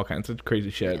all kinds of crazy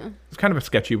shit. Yeah. It's kind of a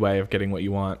sketchy way of getting what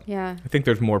you want. Yeah. I think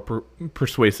there's more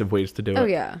persuasive ways to do it. Oh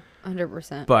yeah,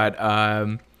 100%. But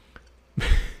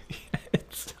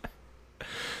it's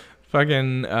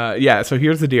fucking yeah. So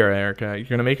here's the deal, Erica. You're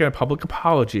gonna make a public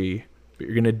apology, but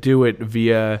you're gonna do it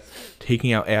via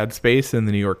taking out ad space in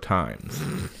the New York Times.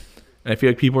 And I feel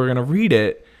like people are gonna read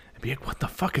it and be like, "What the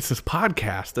fuck is this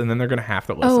podcast?" And then they're gonna have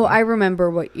to listen. Oh, I remember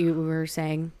what you were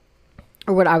saying,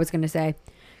 or what I was gonna say,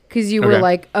 because you were Okay.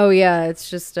 like, "Oh yeah, it's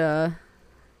just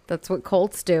that's what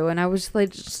cults do," and I was like,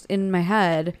 just in my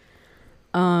head,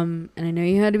 and I know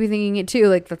you had to be thinking it too.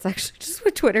 Like that's actually just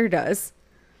what Twitter does.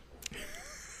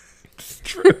 It's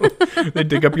true. They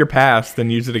dig up your past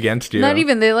and use it against you. Not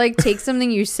even they like take something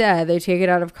you said, they take it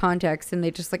out of context, and they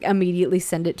just like immediately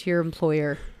send it to your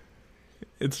employer.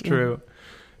 It's true.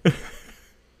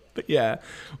 But yeah,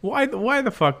 why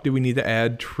the fuck do we need to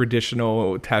add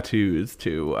traditional tattoos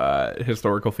to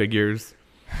historical figures?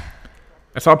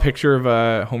 I saw a picture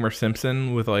of Homer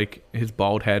Simpson with like his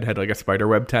bald head had like a spider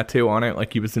web tattoo on it,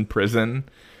 like he was in prison.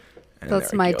 And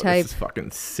That's they're my like, "Yo, type." This is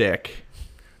fucking sick.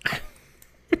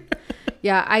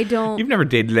 Yeah, I don't. You've never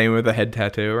dated anyone with a head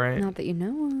tattoo, right? Not that you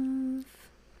know of.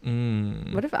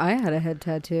 Mm. What if I had a head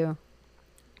tattoo?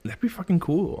 That'd be fucking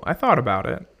cool. I thought about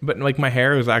it, but like my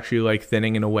hair was actually like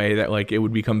thinning in a way that like it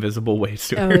would become visible way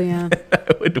sooner. Oh yeah. than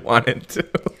I would want it to.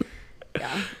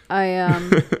 Yeah.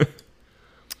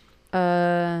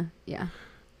 Yeah.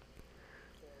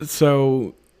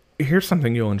 So here's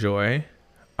something you'll enjoy.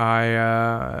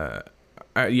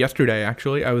 Yesterday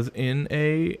actually I was in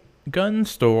a gun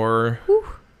store.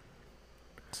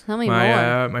 Tell me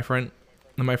more. My friend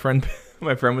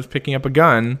was picking up a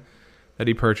gun that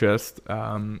he purchased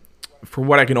for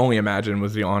what I can only imagine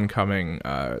was the oncoming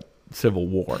Civil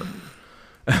War.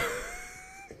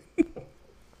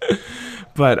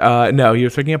 But no, he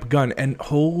was picking up a gun, and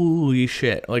holy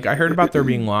shit. Like, I heard about there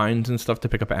being lines and stuff to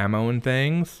pick up ammo and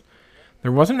things.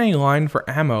 There wasn't any line for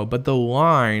ammo, but the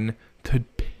line to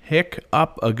pick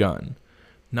up a gun.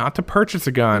 Not to purchase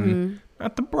a gun,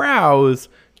 not to browse,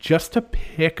 just to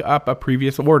pick up a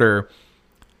previous order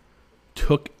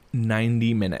took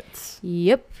 90 minutes.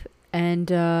 Yep. And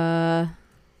that's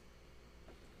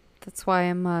why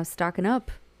I'm stocking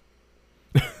up.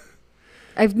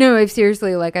 I've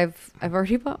seriously, like, I've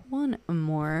already bought one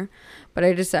more, but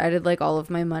I decided, like, all of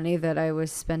my money that I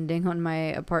was spending on my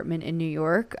apartment in New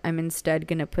York, I'm instead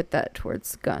gonna put that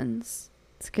towards guns.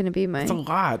 It's gonna be my. That's a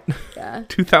lot. Yeah.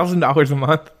 $2,000 a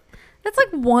month. That's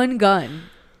like one gun.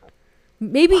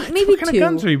 Maybe What two. kind of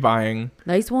guns are you buying?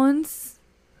 Nice ones.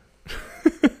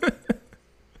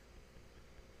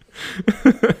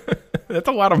 That's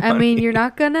a lot of money. I mean, you're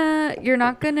not gonna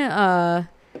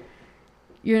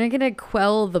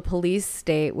quell the police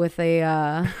state with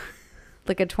a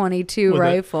like a 22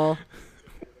 rifle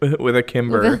with a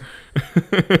Kimber.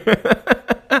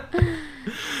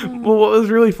 Well, what was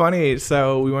really funny,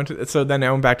 so then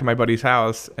I went back to my buddy's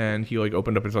house, and he like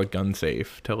opened up his like gun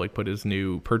safe to like put his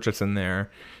new purchase in there,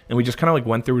 and we just kind of like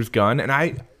went through his gun, and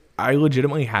I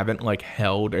legitimately haven't like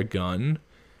held a gun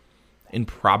in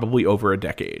probably over a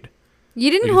decade. You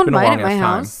didn't Like, hold it's been a mine at long my ass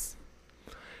time. house.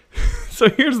 So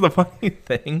here's the funny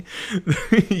thing.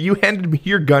 You handed me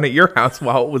your gun at your house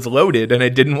while it was loaded, and I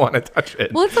didn't want to touch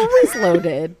it. Well, it's always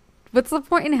loaded. What's the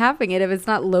point in having it if it's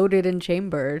not loaded and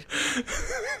chambered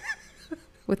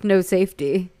with no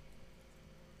safety?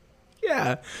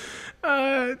 Yeah.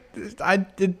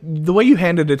 The way you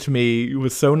handed it to me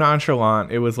was so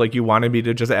nonchalant. It was like you wanted me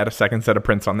to just add a second set of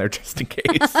prints on there just in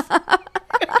case.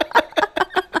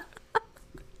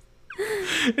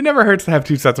 It never hurts to have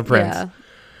two sets of prints. Yeah.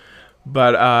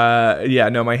 But yeah,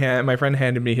 no, my friend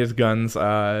handed me his guns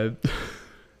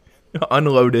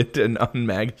unloaded and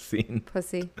unmagazined.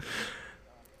 Pussy.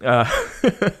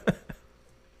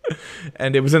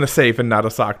 And it was in a safe and not a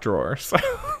sock drawer. So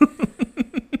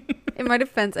In my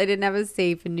defense, I didn't have a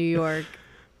safe in New York.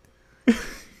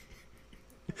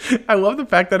 I love the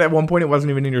fact that at one point it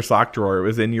wasn't even in your sock drawer. It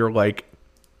was in your like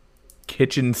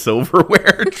kitchen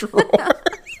silverware drawer.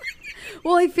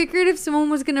 Well, I figured if someone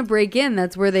was going to break in,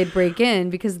 that's where they'd break in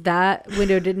because that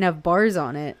window didn't have bars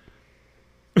on it.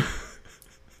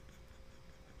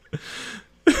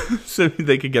 So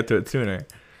they could get to it sooner.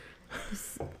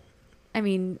 I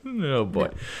mean, Oh boy.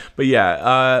 No. But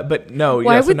yeah, but no.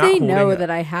 why yeah, so would not they know holding- that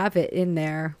I have it in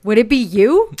there? Would it be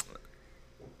you?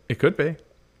 It could be.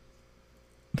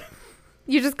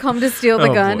 You just come to steal the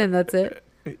Oh, gun boy. and that's it?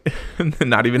 And then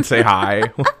not even say hi.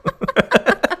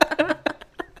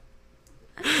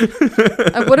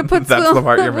 I would have put That's some, the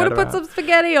part I you're would have mad put some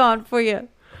spaghetti on for you.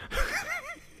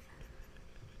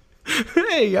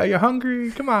 Hey, are you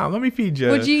hungry? Come on, let me feed you.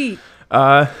 What'd you eat?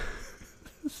 Uh,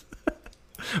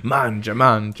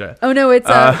 manja. Oh no, it's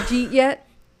Jeet yet.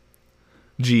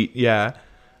 Jeet, yeah.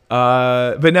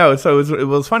 But no, so it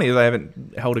was funny is I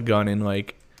haven't held a gun in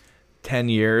like 10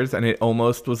 years, and it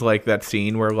almost was like that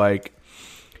scene where like,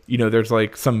 you know, there's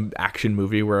like some action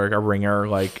movie where like, a ringer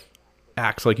like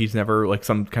acts like he's never like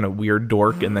some kind of weird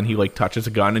dork, and then he like touches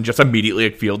a gun and just immediately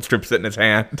like field strips it in his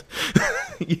hand.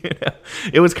 You know,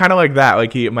 it was kind of like that.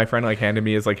 Like my friend like handed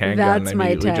me his like handgun, and I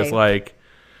immediately just like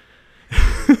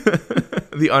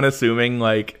the unassuming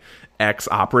like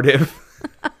ex-operative.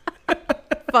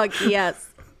 Fuck yes.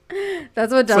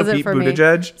 That's what does So it Pete for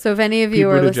Buttigieg? me. So if any of Pete you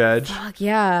are Buttigieg. listening, fuck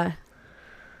yeah.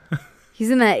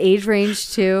 He's in that age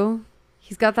range too.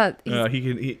 He's got that.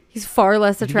 He's far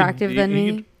less attractive than me.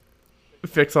 He could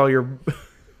fix all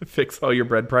your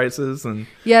bread prices, and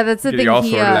Yeah, that's the get thing. you all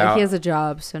He sorted out. has a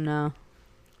job, so no.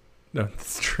 No,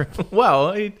 that's true.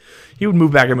 Well, he would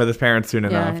move back in with his parents soon Yeah,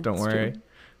 enough. Don't it's worry.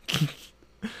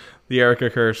 The Erica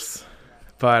curse,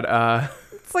 but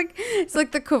It's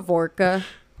like the Kavorka.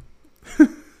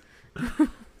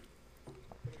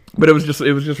 but it was just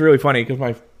really funny because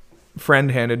my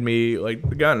friend handed me like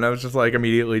the gun, and I was just like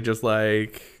immediately just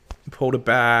like pulled it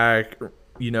back,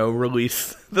 you know,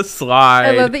 released the slide.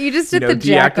 I love that you just did the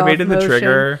jack off deactivated the motion.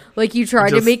 trigger. Like you tried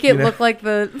to Just, make it you know. look like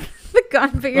the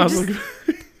gun, but I you're was just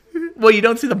like, well, you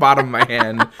don't see the bottom of my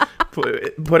hand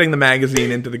putting the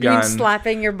magazine into the gun.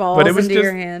 slapping your balls But it was into just-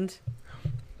 your hand.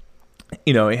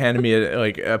 You know, he handed me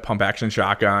a pump action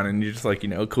shotgun, and you're just like, you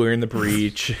know, clearing the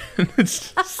breach.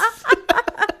 It's just...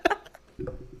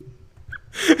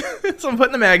 So I'm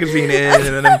putting the magazine in, and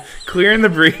then I'm clearing the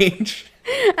breach.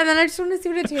 And then I just want to see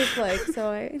what it tastes like.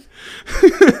 So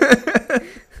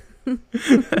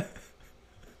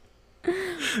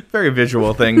Very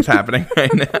visual things happening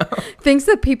right now. things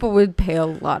that people would pay a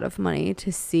lot of money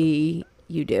to see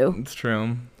you do. It's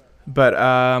true. But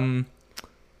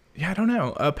yeah, I don't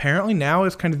know. Apparently now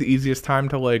is kind of the easiest time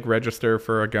to like register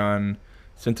for a gun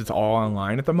since it's all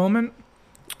online at the moment.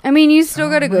 I mean, you still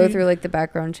got to go Right. through like the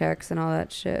background checks and all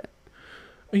that shit.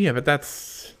 Yeah, but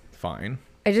that's fine.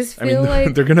 I just I feel mean,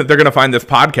 like they're gonna find this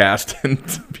podcast and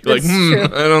be like, That's true.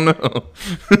 I don't know.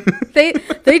 they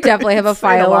definitely have a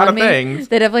Saying a file lot on of me. things.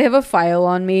 They definitely have a file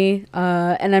on me,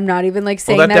 and I'm not even like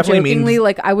saying that that definitely jokingly. means-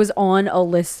 Like I was on a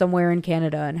list somewhere in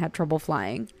Canada and had trouble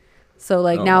flying. So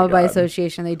like Oh now my by God.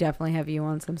 association, they definitely have you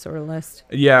on some sort of list.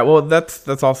 Yeah, well, that's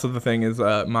also the thing is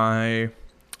my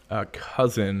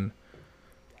cousin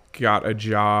got a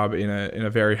job in a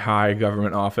very high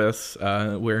government office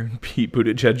where Pete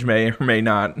Buttigieg may or may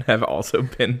not have also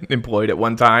been employed at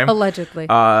one time. Allegedly.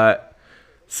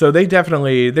 So they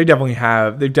definitely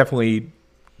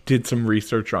did some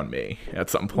research on me at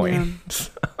some point.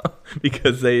 So,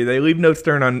 because they leave no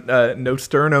stone unturned. no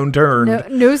sterno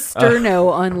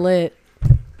unlit.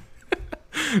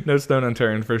 No stone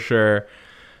unturned for sure.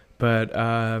 But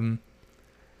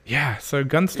yeah, so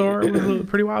gun store was a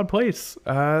pretty wild place.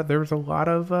 There was a lot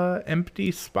of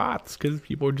empty spots because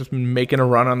people were just making a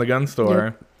run on the gun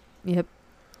store. Yep.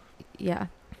 Yeah.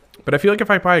 But I feel like if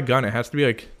I buy a gun, it has to be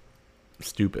like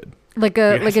stupid. Like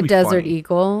It a has to be Desert funny.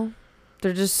 Eagle.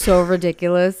 They're just so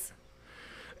ridiculous.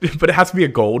 But it has to be a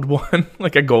gold one,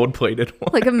 like a gold plated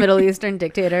one. Like a Middle Eastern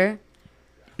dictator.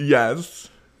 Yes.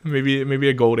 Maybe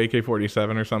a gold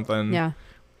AK-47 or something. Yeah.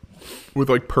 With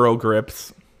like pearl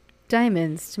grips.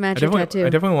 Diamonds to match your tattoo. I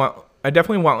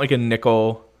definitely want like a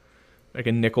nickel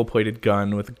plated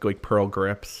gun with like pearl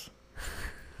grips.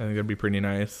 I think that'd be pretty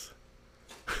nice.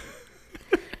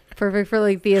 Perfect for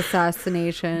like the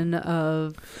assassination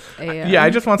of a Yeah,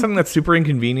 I just want something that's super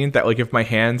inconvenient that like if my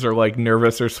hands are like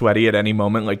nervous or sweaty at any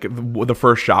moment, like the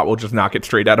first shot will just knock it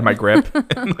straight out of my grip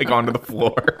and like onto the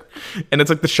floor. And it's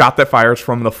like the shot that fires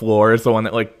from the floor is the one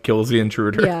that like kills the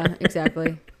intruder. Yeah,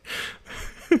 exactly.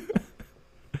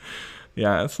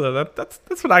 Yeah, so that's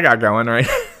what I got going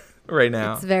right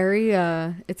now. It's very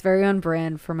on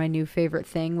brand for my new favorite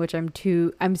thing, which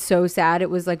I'm so sad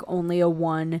it was like only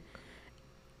a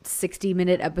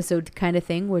 60-minute episode kind of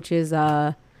thing, which is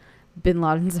Bin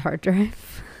Laden's hard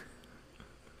drive.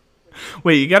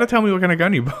 Wait, you got to tell me what kind of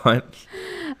gun you bought.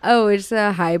 Oh, it's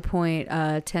a High Point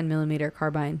 10mm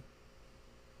carbine.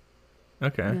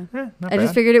 Okay. Yeah. Not I just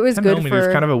bad. figured it was 10 good millimeters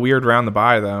for kind of a weird round to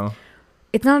buy though.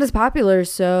 It's not as popular,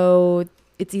 so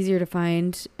it's easier to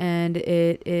find, and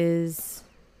it is,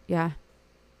 yeah.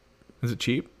 Is it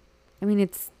cheap? I mean,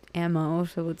 it's ammo,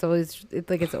 so it's always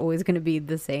going to be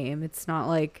the same. It's not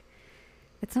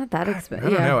that I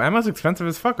expensive. don't know. Ammo's expensive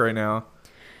as fuck right now.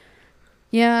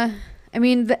 Yeah. I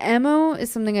mean, the ammo is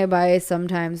something I buy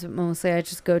sometimes, but mostly I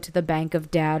just go to the Bank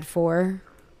of Dad for.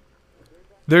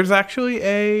 There's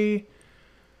actually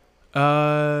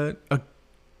We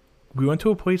went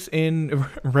to a place in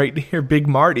right near Big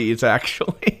Marty's,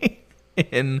 actually,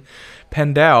 in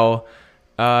Pendel,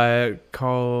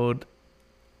 called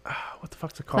what the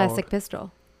fuck's it called? Classic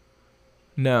Pistol.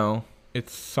 No,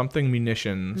 it's something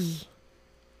munitions.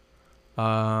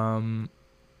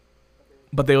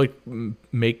 But they like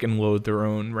make and load their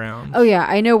own rounds. Oh yeah,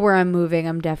 I know where I'm moving.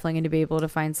 I'm definitely going to be able to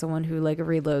find someone who like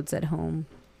reloads at home.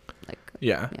 Like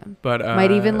yeah. yeah. But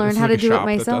might even learn it's how like to a do it shop that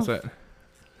myself. does it.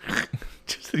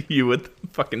 Just you with the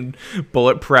fucking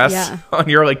bullet press Yeah. on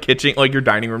your like kitchen, like your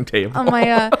dining room table. On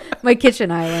my my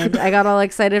kitchen island. I got all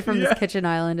excited from this kitchen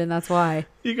island, and that's why.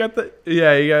 You got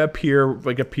a Pier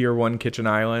 1 kitchen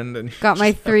island, and Got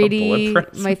my just have a bullet 3D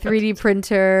press. my 3D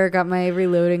printer. Got my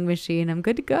reloading machine. I'm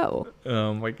good to go.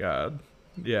 Oh my god,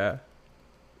 yeah.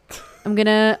 I'm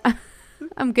gonna.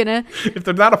 If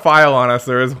there's not a file on us,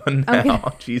 there is one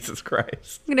now. Jesus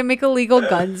Christ. I'm gonna make illegal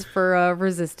guns for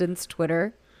resistance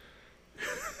Twitter.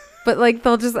 But like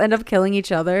they'll just end up killing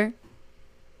each other.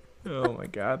 Oh my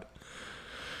god.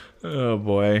 Oh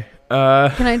boy.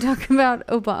 Can I talk about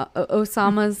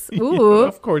Osama's? Ooh. Yeah,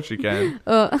 of course you can.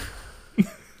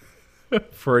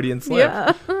 Freudian slip.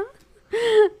 Yeah.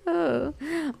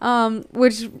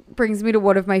 Which brings me to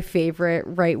one of my favorite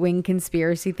right-wing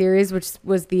conspiracy theories, which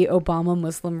was the Obama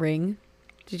Muslim ring.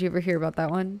 Did you ever hear about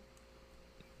that one?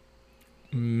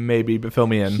 Maybe, but fill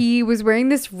me in. He was wearing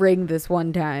this ring this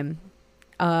one time.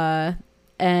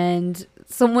 And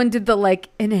someone did the like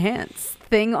enhance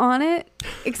thing on it,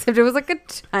 except it was like a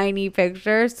tiny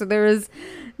picture. So there was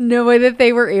no way that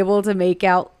they were able to make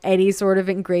out any sort of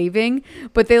engraving,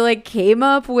 but they like came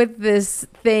up with this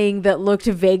thing that looked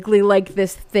vaguely like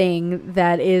this thing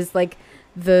that is like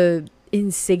the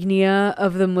insignia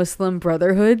of the Muslim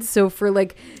Brotherhood. So for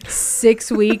like 6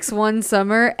 weeks one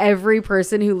summer, every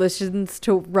person who listens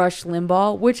to Rush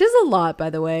Limbaugh, which is a lot by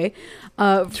the way,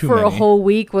 for a whole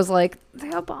week was like the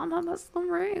Obama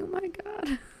Muslim ring. Oh my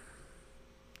god.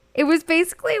 It was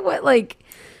basically what like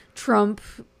Trump,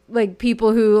 like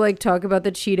people who like talk about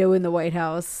the Cheeto in the White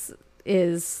House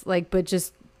is like, but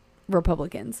just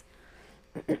Republicans.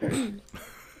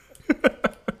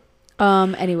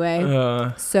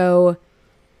 Anyway, so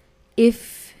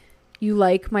if you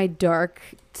like my dark,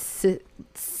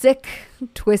 sick,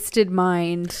 twisted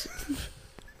mind,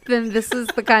 then this is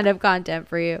the kind of content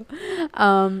for you.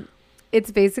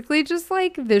 It's basically just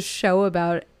like this show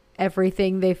about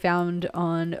everything they found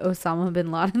on Osama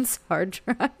bin Laden's hard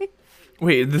drive.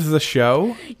 Wait, this is a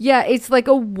show? Yeah, it's like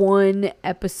a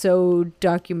 1-episode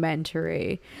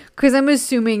documentary. Because I'm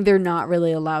assuming they're not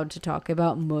really allowed to talk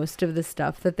about most of the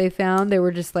stuff that they found. They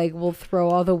were just like, we'll throw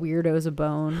all the weirdos a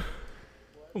bone.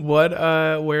 What,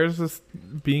 where's this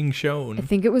being I shown?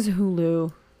 think it was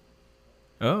Hulu.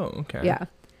 Oh, okay. Yeah.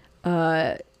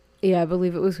 Yeah, I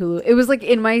believe it was Hulu. It was like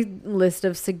in my list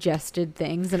of suggested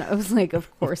things, and I was like, of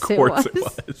course it was.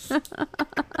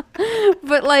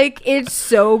 But like, it's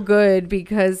so good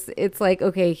because it's like,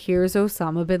 okay, here's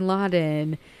Osama bin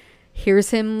Laden.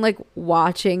 Here's him like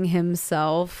watching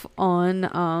himself on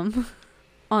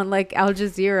like Al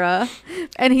Jazeera,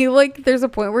 and he like, there's a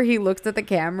point where he looks at the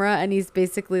camera and he's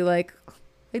basically like,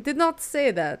 I did not say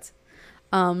that.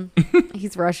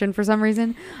 He's Russian for some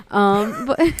reason.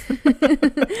 But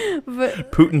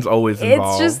Putin's always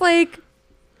involved. It's just like,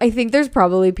 I think there's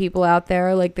probably people out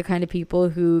there, like the kind of people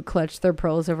who clutch their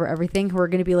pearls over everything, who are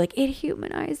going to be like, it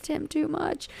humanized him too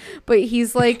much. But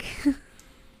he's like,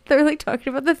 they're like talking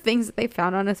about the things that they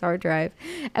found on his hard drive.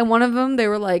 And one of them, they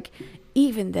were like,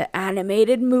 even the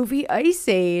animated movie Ice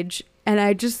Age. And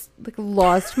I just like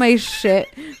lost my shit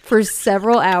for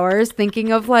several hours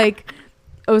thinking of like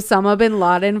Osama bin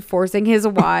Laden forcing his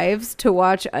wives to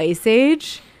watch Ice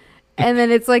Age. And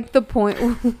then it's like the point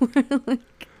where like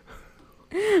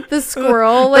the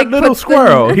squirrel like that little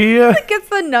squirrel he gets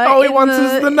the nut. All he wants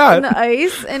is the nut in the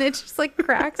ice, and it just like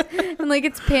cracks and like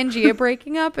it's Pangea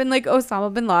breaking up, and like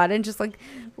Osama bin Laden just like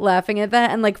laughing at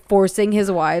that and like forcing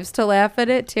his wives to laugh at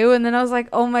it too. And then I was like,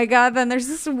 oh my god, then there's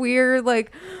this weird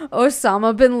like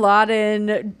Osama bin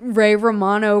Laden Ray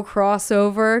Romano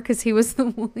crossover because he was the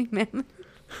woolly mammoth.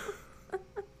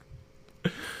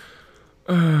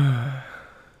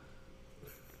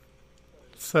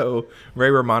 So Ray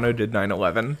Romano did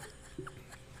 9/11.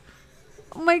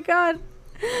 Oh my god.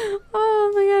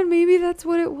 Oh my god, maybe that's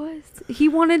what it was. He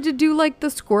wanted to do like the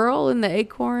squirrel and the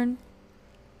acorn.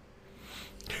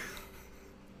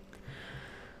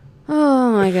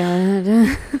 Oh my god.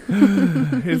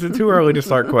 Is it too early to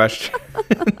start questions?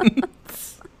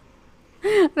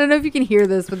 I don't know if you can hear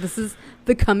this, but this is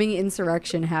the coming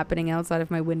insurrection happening outside of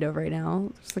my window right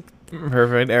now. There's like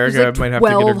Perfect. Erica like might have to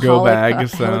get her go bag.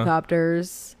 So.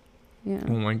 helicopters. Yeah.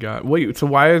 Oh my god. Wait, so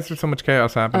why is there so much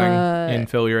chaos happening in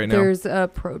Philly right now? There's a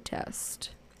protest.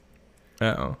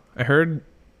 Oh. I heard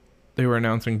they were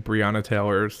announcing Breonna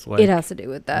Taylor's It has to do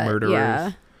with that. murderers.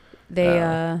 Yeah.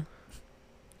 They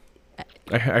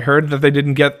I heard that they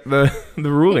didn't get the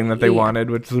ruling that they wanted,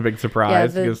 which is a big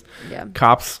surprise because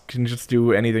cops can just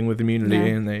do anything with immunity,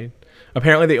 and they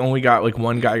only got like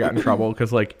one guy got in trouble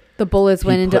because like the bullets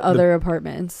went into other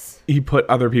apartments. He put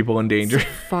other people in danger. So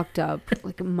fucked up.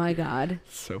 Like, my God.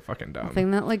 So fucking dumb. I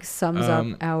think that like sums up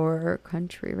our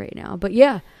country right now. But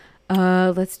yeah,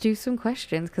 let's do some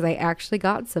questions because I actually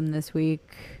got some this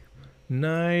week.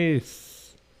 Nice.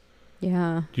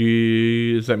 Yeah.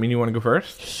 Does that mean you want to go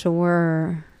first?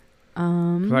 Sure.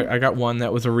 I got one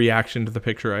that was a reaction to the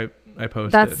picture I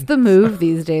posted. That's the move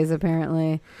these days,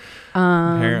 apparently.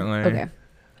 Apparently. Okay.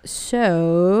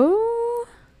 So,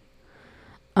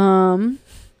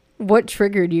 what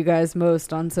triggered you guys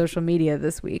most on social media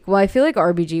this week? Well, I feel like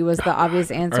RBG was the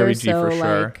obvious answer. RBG so, for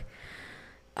sure. like,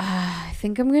 I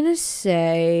think I'm gonna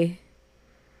say,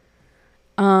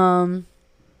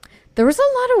 there was a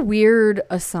lot of weird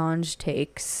Assange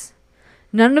takes.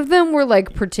 None of them were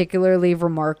like particularly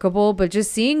remarkable, but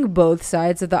just seeing both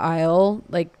sides of the aisle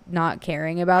like not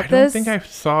caring about this. I don't think I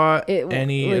saw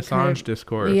any Assange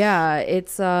discourse. Yeah,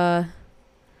 it's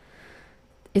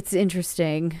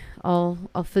interesting. I'll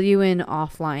fill you in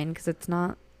offline because it's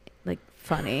not like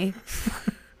funny.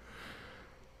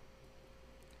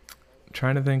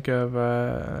 Trying to think of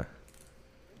I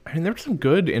mean there was some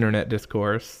good internet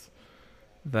discourse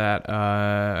that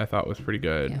I thought was pretty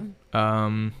good.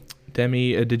 Yeah.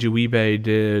 Demi Adejuyigbe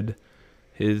did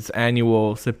his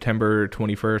annual September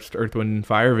 21st Earth, Wind, and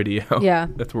Fire video. Yeah.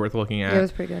 That's worth looking at. Yeah, it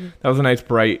was pretty good. That was a nice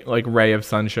bright like ray of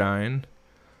sunshine.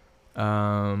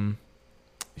 I'm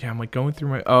like going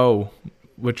through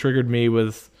what triggered me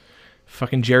was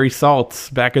fucking Jerry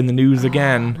Saltz back in the news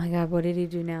again. Oh my God, what did he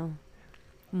do now?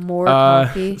 More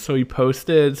coffee? So he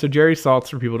posted, Jerry Saltz,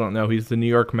 for people who don't know, he's the New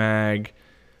York Mag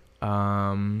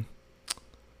art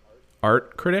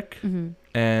critic. Mm-hmm.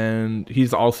 And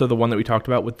he's also the one that we talked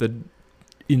about with the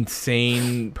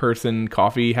insane person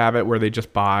coffee habit where they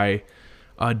just buy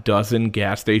a dozen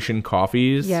gas station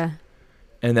coffees. Yeah.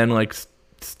 And then like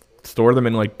store them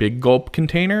in like big gulp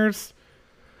containers.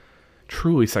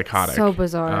 Truly psychotic. So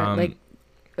bizarre. Like,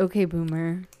 okay,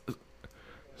 boomer.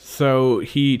 So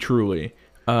he truly,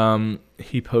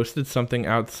 he posted something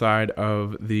outside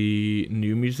of the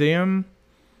new museum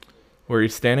where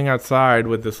he's standing outside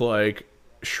with this like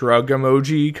shrug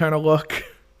emoji kind of look,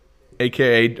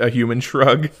 aka a human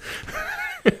shrug.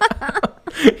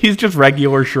 He's just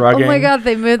regular shrugging. Oh my God,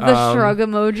 they made the shrug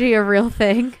emoji a real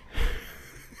thing.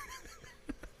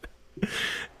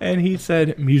 And he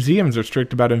said, museums are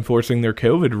strict about enforcing their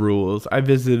COVID rules. I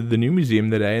visited the new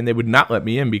museum today and they would not let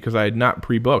me in because I had not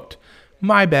pre-booked.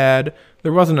 My bad.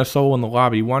 There wasn't a soul in the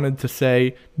lobby. Wanted to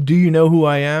say, do you know who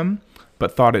I am?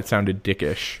 But thought it sounded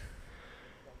dickish.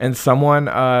 And someone,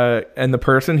 and the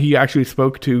person he actually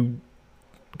spoke to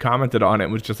commented on it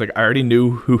and was just like, I already knew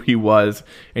who he was,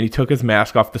 and he took his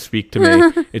mask off to speak to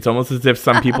me. It's almost as if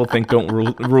some people think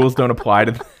rules don't apply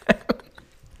to them.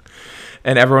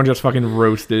 And everyone just fucking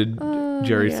roasted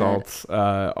Jerry Saltz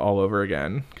all over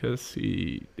again because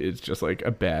he is just like a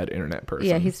bad internet person.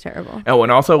 Yeah, he's terrible. Oh,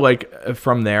 and also like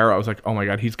from there, I was like, oh my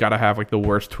God, he's got to have like the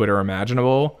worst Twitter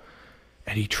imaginable.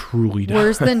 And he truly does.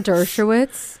 Worse than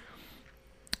Dershowitz?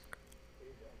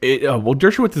 Well,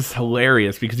 Dershowitz is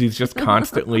hilarious because he's just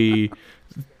constantly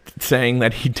saying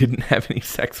that he didn't have any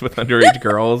sex with underage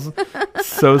girls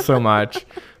so much.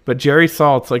 But Jerry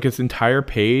Saltz, like his entire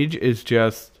page is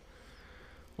just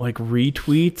like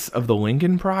retweets of the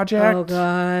Lincoln Project. Oh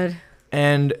God.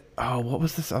 And what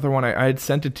was this other one? I had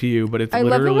sent it to you, but it's I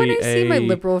literally love it when I see my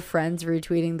liberal friends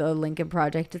retweeting the Lincoln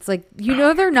Project. It's like,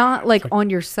 they're not like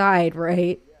on your side,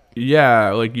 right?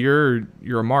 Yeah, like you're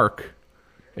a mark.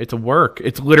 It's a work.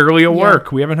 It's literally a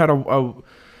work. We haven't had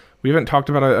we haven't talked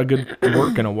about a good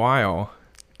work in a while.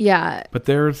 Yeah. But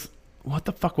what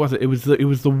the fuck was it? It was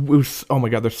oh my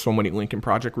God, there's so many Lincoln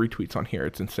Project retweets on here.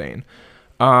 It's insane.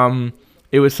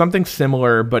 It was something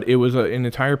similar, but it was an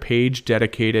entire page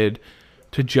dedicated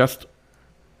to just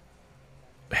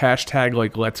hashtag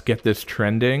like let's get this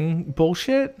trending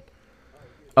bullshit.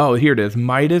 Oh, here it is.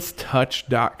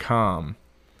 MidasTouch.com.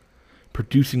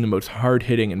 Producing the most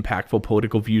hard-hitting, impactful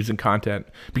political views and content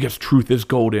because truth is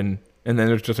golden. And then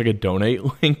there's just like a donate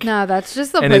link. No, that's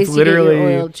just the place you get your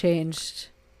oil changed.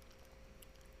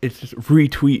 It's just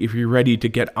retweet if you're ready to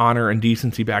get honor and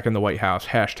decency back in the White House.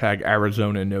 Hashtag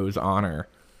Arizona knows honor.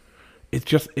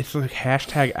 It's like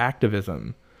hashtag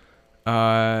activism. What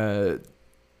other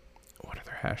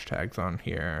hashtags on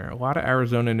here? A lot of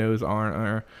Arizona knows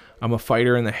are I'm a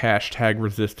fighter in the hashtag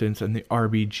resistance and the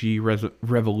RBG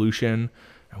revolution.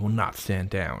 I will not stand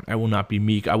down. I will not be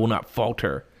meek. I will not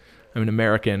falter. I'm an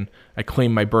American. I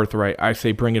claim my birthright. I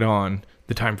say bring it on.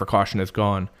 The time for caution is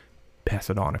gone. Pass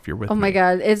it on if you're with me. Oh my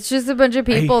God. It's just a bunch of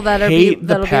people I that'll hate be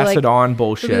the pass like, it on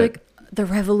bullshit. they'll be like, the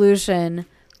revolution.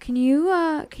 Can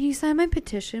you sign my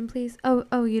petition, please?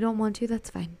 Oh, you don't want to? That's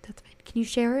fine. That's fine. Can you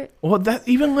share it? Well, that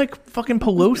even like fucking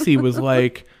Pelosi was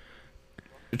like,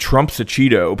 Trump's a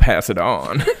Cheeto, pass it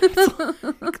on.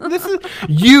 This is,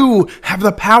 you have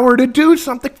the power to do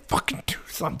something. Fucking do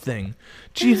something.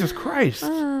 Jesus Christ.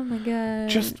 Oh my God.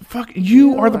 Just fuck.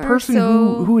 You are the are person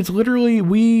so- who is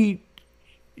literally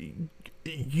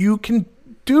you can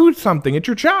do something. It's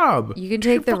your job. You can It's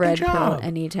your take the fucking red pill job.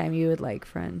 anytime you would like,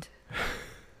 friend.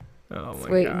 Oh It's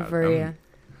my waiting God. for you.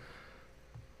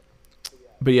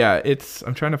 But yeah,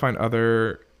 I'm trying to find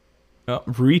other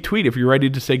retweet if you're ready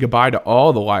to say goodbye to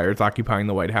all the liars occupying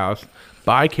the White House.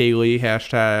 Bye, Kaylee.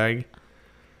 Hashtag.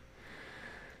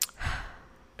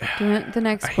 Do you want the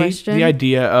next I question? hate the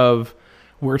idea of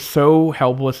we're so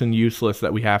helpless and useless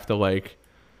that we have to like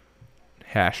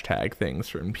hashtag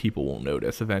things and people will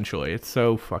notice eventually. It's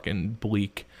so fucking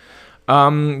bleak.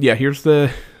 Yeah, here's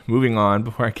the moving on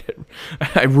before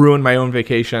I ruined my own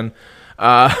vacation.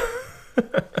 But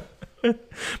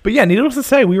yeah, needless to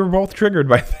say, we were both triggered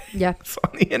by things Yeah.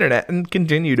 on the internet and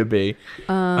continue to be.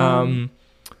 So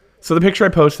the picture I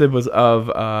posted was of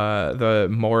the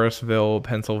Morrisville,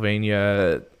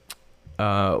 Pennsylvania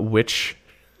witch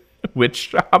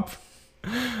shop.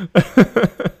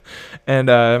 And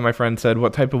my friend said,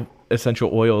 what type of essential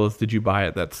oils did you buy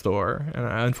at that store? And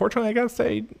unfortunately, I gotta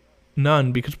say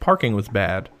none, because parking was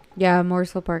bad. Yeah,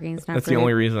 Morsel parking's not That's great. the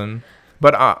only reason.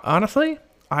 But honestly,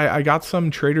 I got some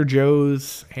Trader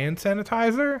Joe's hand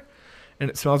sanitizer, and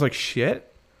it smells like shit.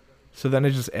 So then I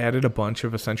just added a bunch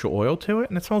of essential oil to it,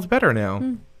 and it smells better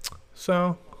now. So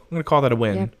I'm going to call that a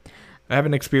win. Yeah. I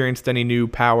haven't experienced any new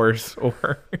powers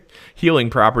or healing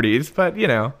properties, but, you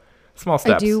know, small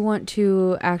steps. I do want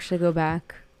to actually go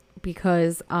back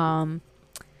because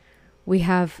we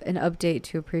have an update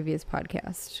to a previous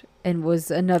podcast and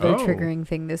was another triggering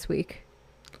thing this week.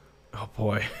 Oh,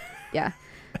 boy. Yeah.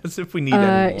 As if we need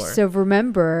any more. So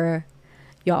remember,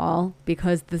 y'all,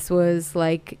 because this was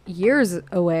like years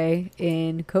away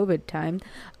in COVID time,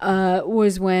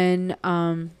 was when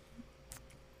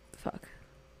fuck.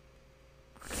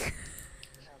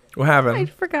 What happened? I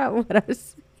forgot what I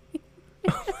was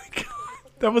Oh, my God.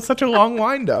 That was such a long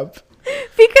wind-up.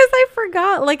 because I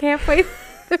forgot like halfway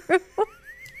through.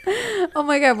 Oh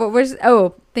my God, what was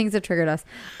things that triggered us.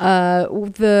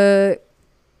 The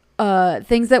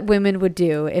things that women would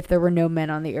do if there were no men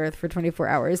on the earth for 24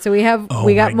 hours. So we got Oh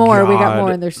more, my we got God.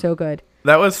 more, and they're so good.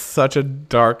 That was such a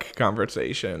dark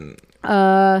conversation.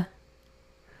 You're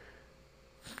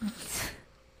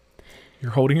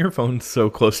holding your phone so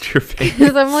close to your face.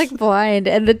 Because I'm like blind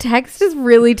and the text is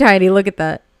really tiny. Look at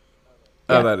that.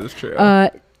 Oh, Yeah. that is true.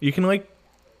 You can like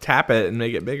tap it and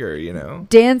make it bigger, you know?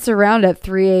 Dance around at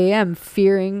 3 a.m.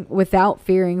 without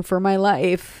fearing for my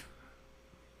life.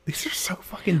 These are so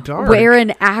fucking dark. Wear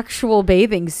an actual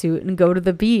bathing suit and go to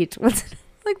the beach. What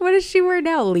does she wear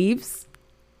now? Leaves?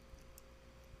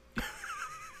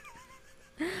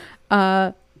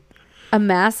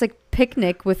 Amass a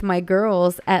picnic with my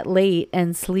girls at late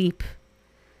and sleep.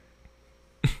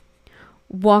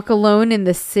 Walk alone in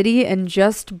the city and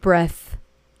just breath.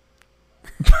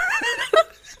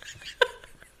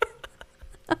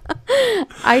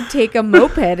 I'd take a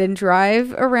moped and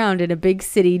drive around in a big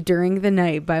city during the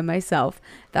night by myself.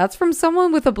 That's from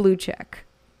someone with a blue check.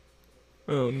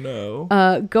 Oh,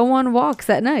 no. Go on walks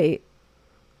at night.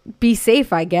 Be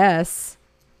safe, I guess.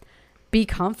 Be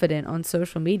confident on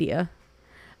social media.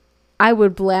 I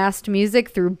would blast music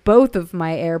through both of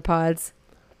my AirPods.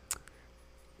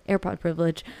 AirPod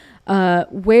privilege.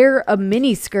 Wear a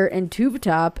mini skirt and tube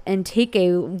top and take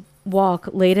a walk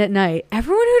late at night.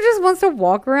 Everyone who just wants to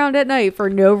walk around at night for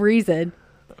no reason.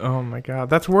 Oh, my God.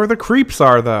 That's where the creeps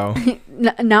are, though.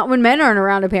 Not when men aren't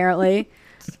around, apparently.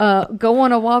 Go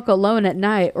on a walk alone at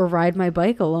night or ride my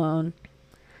bike alone.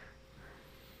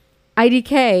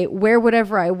 IDK, wear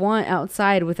whatever I want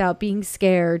outside without being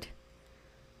scared.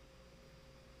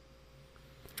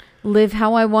 Live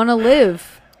how I want to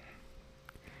live.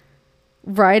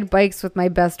 Ride bikes with my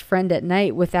best friend at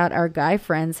night without our guy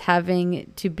friends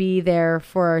having to be there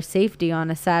for our safety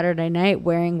on a Saturday night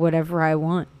wearing whatever I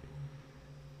want.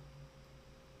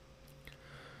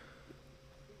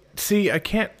 See, I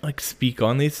can't like speak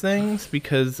on these things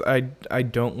because I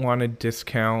don't want to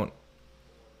discount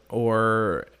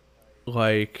or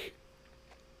like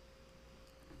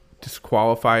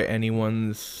disqualify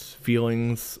anyone's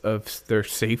feelings of their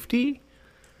safety.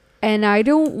 And I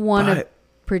don't want to But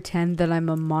pretend that I'm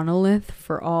a monolith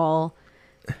for all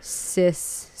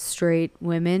cis straight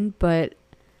women, but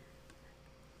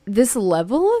this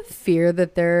level of fear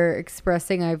that they're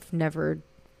expressing, I've never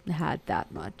had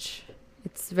that much.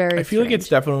 It's very I feel like it's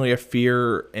strange. definitely a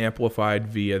fear amplified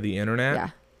via the internet. Yeah.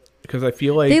 Because I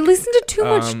feel like They listen to too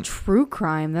much true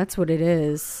crime. That's what it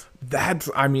is.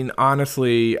 I mean,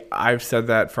 honestly, I've said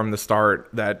that from the start,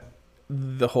 that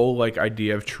the whole like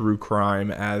idea of true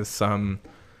crime as some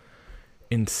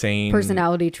insane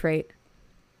Personality trait.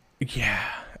 Yeah.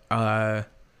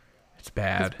 It's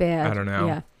bad. It's bad. I don't know.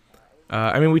 Yeah.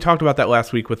 I mean, we talked about that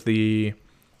last week with the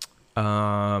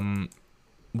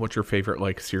what's your favorite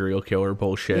like serial killer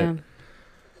bullshit. Yeah.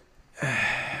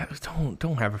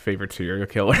 Don't have a favorite serial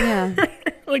killer. Yeah.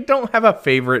 Like, don't have a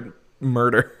favorite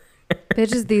murder.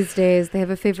 Bitches these days, they have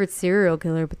a favorite serial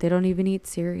killer, but they don't even eat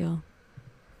cereal.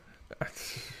 I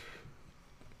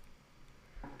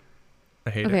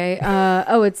hate it. Okay.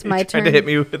 It's my You tried turn. to hit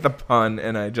me with a pun,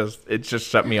 and it just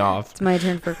shut me off. It's my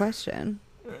turn for a question.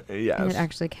 Yes. And it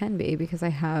actually can be because I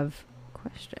have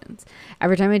questions.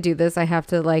 Every time I do this, I have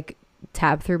to like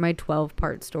tab through my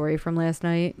 12-part story from last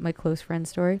night, my close friend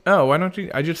story. Oh, why don't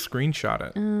you? I just screenshot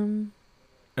it, and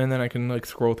then I can like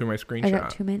scroll through my screenshot. I got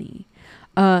too many.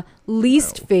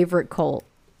 Least favorite cult,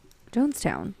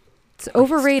 Jonestown. It's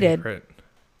overrated. Favorite.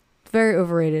 Very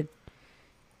overrated.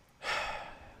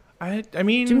 I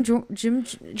mean,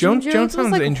 Jonestown Jonestown was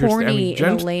is like interesting. I horny mean, in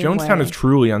a lame Jonestown way. is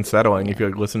truly unsettling if you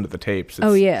like listen to the tapes. It's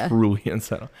Oh, yeah. truly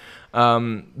unsettling.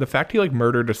 The fact he like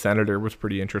murdered a senator was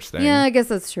pretty interesting. Yeah, I guess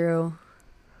that's true.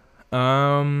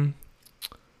 What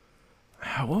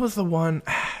was the one?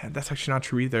 That's actually not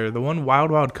true either. The one Wild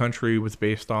Wild Country was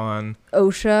based on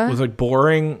OSHA. was like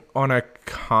boring on a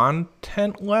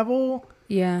content level.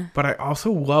 Yeah. But I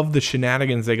also love the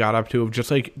shenanigans they got up to of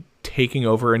just like taking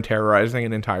over and terrorizing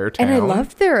an entire town. And I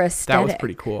loved their aesthetic. That was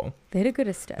pretty cool. They had a good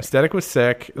aesthetic. Aesthetic was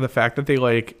sick. The fact that they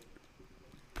like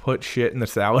put shit in the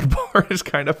salad bar is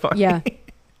kind of funny. Yeah.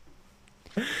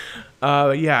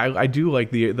 I do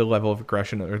like the level of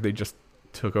aggression where they just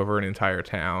took over an entire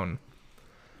town.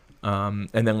 And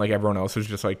then like everyone else was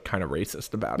just like kind of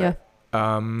racist about it.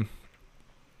 Yeah,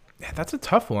 that's a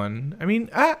tough one. I mean,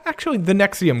 actually the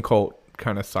NXIVM cult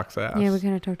kind of sucks ass. Yeah, we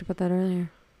kind of talked about that earlier.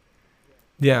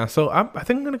 Yeah, so I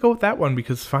think I'm gonna go with that one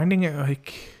because finding it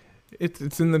like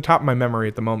it's in the top of my memory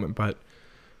at the moment, but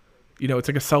you know, it's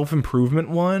like a self-improvement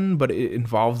one, but it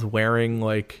involves wearing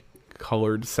like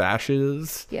colored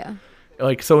sashes. Yeah.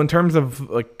 Like, so in terms of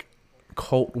like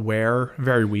cult wear,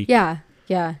 very weak. Yeah.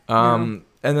 Yeah. No.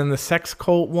 And then the sex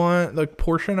cult one, like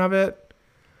portion of it,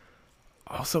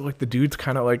 also like the dude's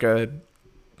kind of like a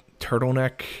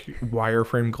turtleneck,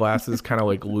 wireframe glasses, kind of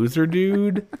like loser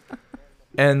dude.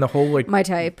 And the whole like My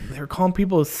type. they're calling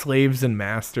people slaves and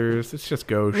masters. It's just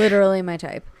gauche. Literally my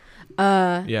type.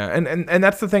 Yeah, and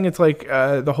that's the thing. It's like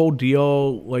the whole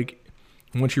deal. Like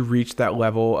once you reach that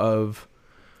level of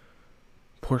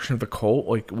portion of the cult,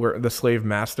 like where the slave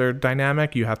master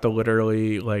dynamic, you have to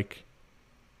literally like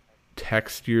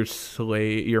text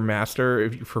your master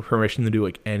for permission to do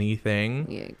like anything.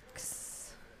 Yikes.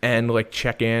 And like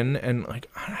check in, and like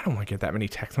I don't want to get that many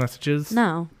text messages.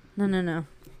 No.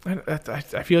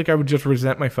 I feel like I would just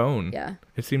resent my phone. Yeah.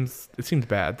 It seems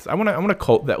bad. I want a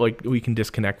cult that like we can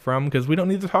disconnect from because we don't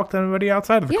need to talk to anybody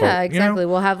outside of the cult. Yeah, exactly. You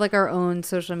know? We'll have like our own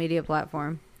social media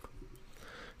platform.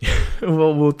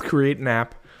 we'll create an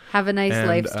app. Have a nice And,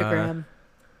 Lifestagram.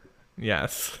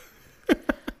 Yes.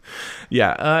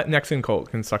 Yeah. NXIVM cult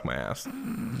can suck my ass.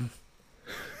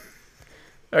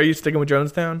 Are you sticking with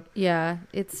Jonestown? Yeah,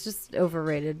 it's just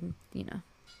overrated, you know.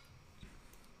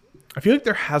 I feel like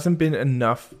there hasn't been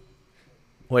enough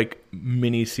like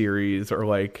mini series or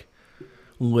like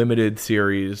limited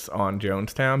series on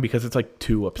Jonestown because it's like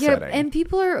too upsetting. Yeah, and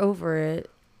people are over it.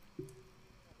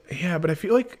 Yeah, but I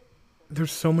feel like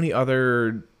there's so many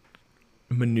other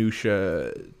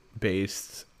minutia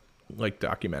based like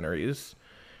documentaries,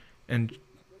 and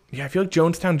yeah, I feel like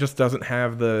Jonestown just doesn't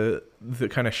have the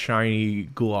kind of shiny,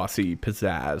 glossy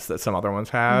pizzazz that some other ones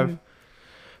have. Mm.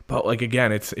 But like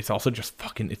again, it's also just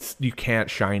fucking you can't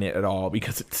shine it at all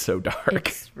because it's so dark.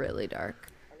 It's really dark.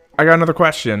 I got another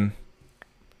question.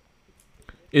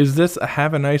 Is this a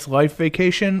have a nice life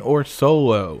vacation or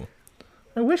solo?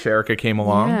 I wish Erica came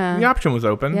along. Yeah. The option was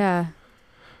open. Yeah.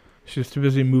 She's too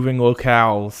busy moving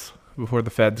locales before the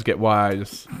feds get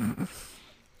wise.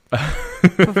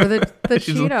 Before the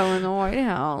Cheeto in the White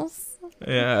House.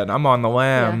 Yeah, and I'm on the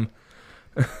lam.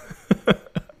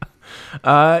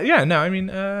 Yeah. I mean,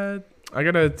 I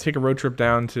gotta take a road trip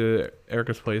down to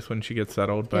Erica's place when she gets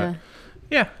settled. But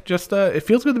Yeah. just it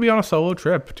feels good to be on a solo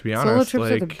trip. To be honest, Solo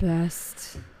trips are like the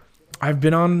best. I've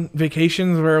been on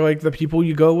vacations where like the people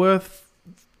you go with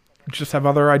just have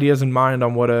other ideas in mind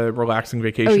on what a relaxing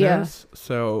vacation is.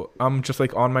 So I'm just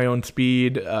like on my own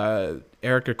speed.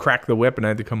 Erica cracked the whip and I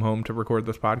had to come home to record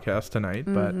this podcast tonight.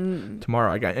 But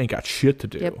tomorrow I ain't got shit to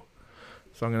do. Yep.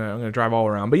 So I'm gonna drive all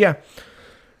around. But yeah,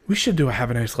 we should do a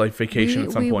Have a Nice Life vacation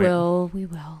at some point. We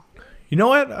will. You know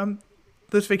what?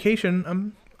 This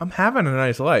vacation, I'm having a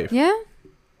nice life. Yeah.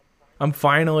 I'm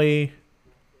finally,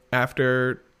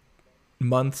 after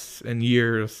months and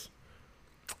years,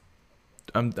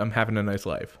 I'm having a nice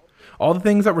life. All the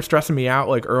things that were stressing me out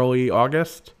like early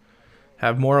August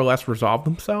have more or less resolved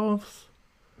themselves.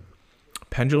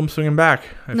 Pendulum swinging back.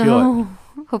 I feel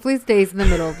it. Hopefully it stays in the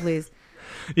middle, please.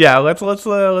 Yeah, let's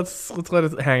let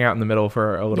it hang out in the middle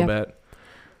for a little bit.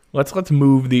 Let's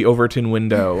move the Overton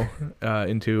window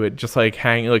into it, just like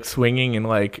swinging and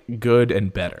like good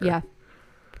and better. Yeah.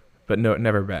 But no,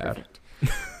 never bad.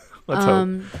 Let's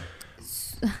hope.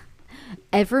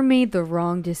 Ever made the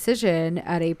wrong decision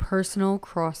at a personal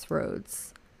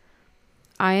crossroads?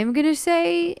 I am going to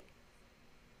say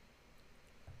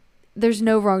there's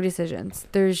no wrong decisions.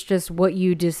 There's just what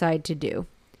you decide to do.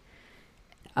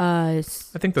 I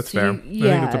think that's fair. I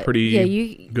think it's a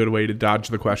pretty good way to dodge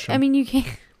the question. I mean, you can't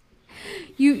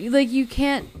you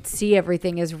can't see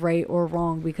everything as right or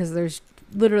wrong because there's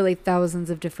literally thousands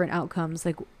of different outcomes.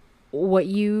 Like what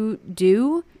you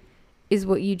do is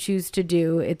what you choose to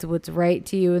do. It's what's right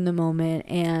to you in the moment.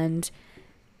 And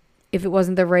if it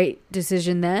wasn't the right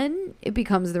decision then, it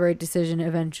becomes the right decision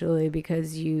eventually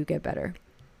because you get better.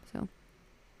 So.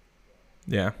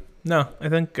 Yeah. No, I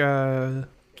think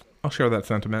I'll share that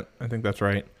sentiment. I think that's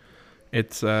right.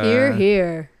 It's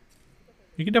here.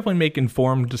 You can definitely make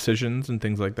informed decisions and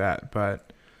things like that,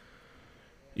 but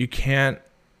you can't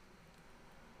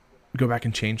go back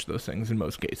and change those things in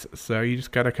most cases. So you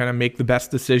just got to kind of make the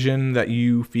best decision that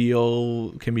you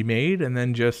feel can be made and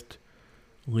then just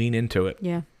lean into it.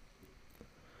 Yeah.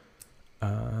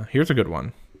 Here's a good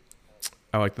one.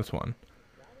 I like this one.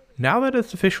 Now that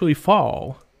it's officially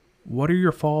fall, what are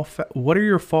your fall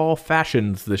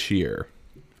fashions this year?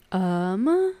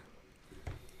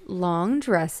 Long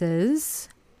dresses,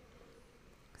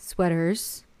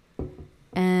 sweaters,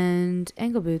 and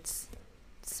ankle boots.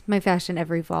 It's my fashion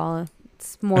every fall.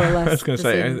 It's more or less. I was gonna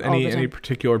say any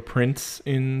particular prints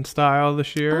in style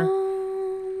this year?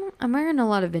 I'm wearing a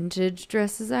lot of vintage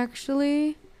dresses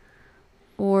actually,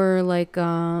 or like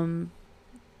yeah,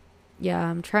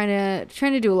 I'm trying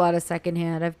to do a lot of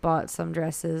secondhand. I've bought some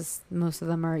dresses. Most of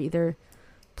them are either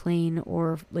plain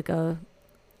or like a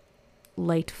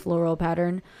light floral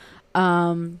pattern.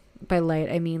 By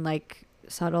light I mean like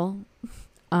subtle.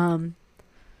 But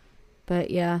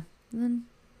yeah, then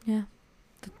yeah,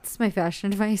 that's my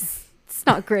fashion advice. It's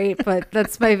not great, but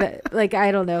that's my like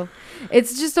I don't know.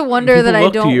 It's just a wonder People that I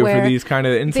look don't to you wear for these kind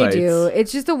of insights. They do.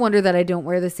 It's just a wonder that I don't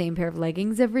wear the same pair of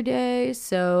leggings every day.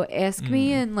 So ask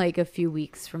me in like a few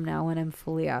weeks from now when I'm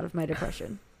fully out of my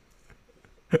depression.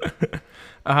 Yeah,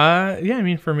 I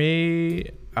mean for me,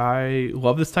 I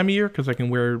love this time of year because I can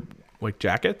wear like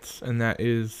jackets, and that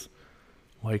is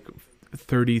like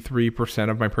 33%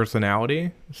 of my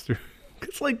personality.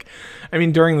 It's like, I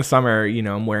mean, during the summer, you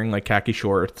know, I'm wearing like khaki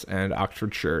shorts and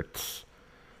Oxford shirts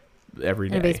every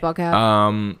day. And a baseball cap.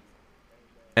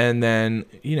 And then,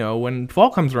 you know, when fall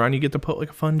comes around, you get to put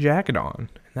like a fun jacket on,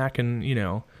 and that can, you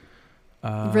know,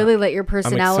 really let your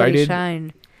personality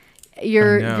shine.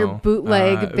 Your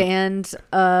bootleg band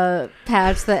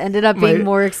patch that ended up being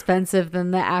more expensive than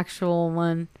the actual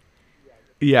one.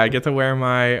 Yeah, I get to wear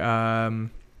my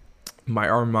my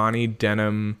Armani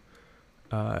denim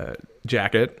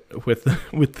jacket with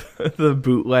the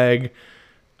bootleg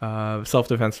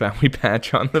self-defense family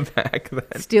patch on the back.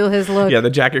 Steal his look. Yeah, the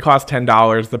jacket cost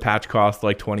 $10. The patch cost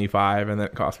like $25, and then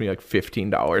it cost me like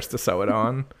 $15 to sew it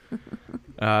on.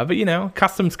 But you know,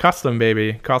 custom's custom,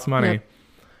 baby. Costs money. Yep.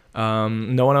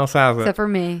 No one else has it except for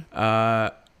me.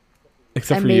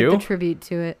 Except for you. I made the tribute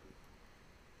to it.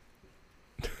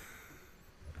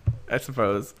 I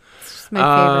suppose. It's just my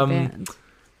favorite band.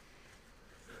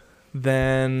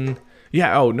 Then,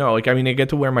 yeah. Oh no, like I mean, I get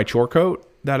to wear my chore coat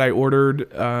that I ordered.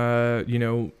 You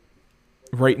know,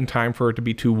 right in time for it to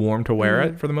be too warm to wear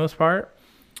it for the most part.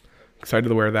 Excited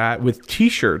to wear that with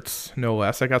t-shirts, no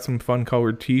less. I got some fun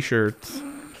colored t-shirts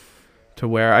to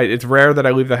wear. It's rare that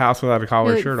I leave the house without a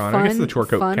collared shirt on. I guess the chore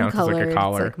coat counts as like a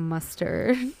collar. It's like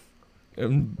mustard.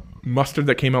 Mustard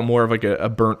that came out more of like a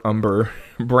burnt umber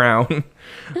brown.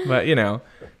 But you know,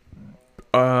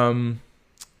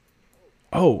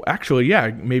 Oh, actually, yeah.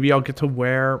 Maybe I'll get to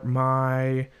wear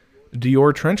my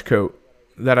Dior trench coat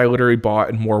that I literally bought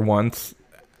and wore once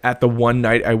at the one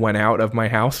night I went out of my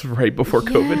house right before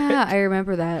COVID Yeah, hit. I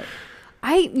remember that.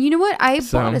 You know what? I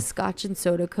So- bought a Scotch and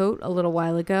soda coat a little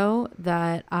while ago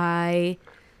that I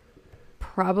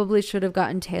probably should have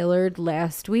gotten tailored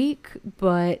last week,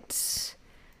 but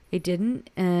I didn't.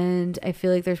 And I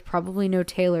feel like there's probably no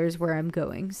tailors where I'm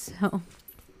going. So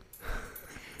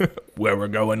Where we're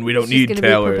going, we don't it's need just going to be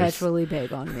tailors. perpetually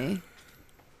big on me.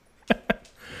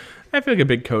 I feel like a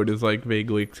big coat is like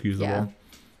vaguely excusable.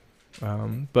 Yeah.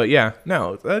 But yeah,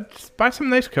 no, just buy some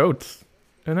nice coats.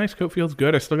 A nice coat feels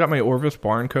good. I still got my Orvis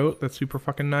Barn coat. That's super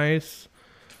fucking nice.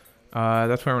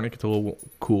 That's why when it gets a little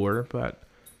cooler. But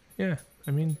yeah,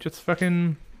 I mean, just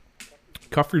fucking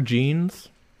cuff your jeans.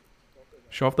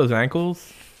 Show off those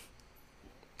ankles.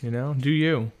 You know, do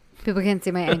you. People can't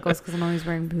see my ankles because I'm always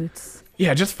wearing boots.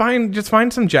 Yeah, just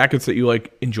find some jackets that you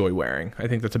like enjoy wearing. I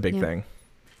think that's a big thing.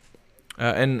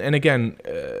 And again,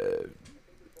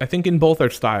 I think in both our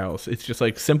styles, it's just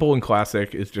like simple and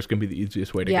classic is just gonna be the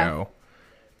easiest way to go.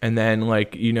 And then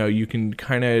like, you know, you can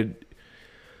kind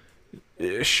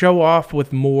of show off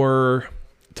with more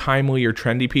timely or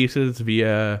trendy pieces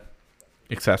via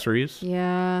accessories.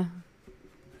 Yeah.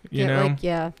 You know,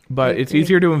 I but it's agree.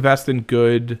 easier to invest in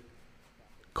good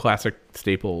classic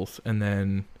staples, and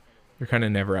then you're kind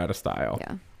of never out of style.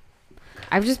 Yeah.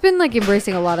 I've just been like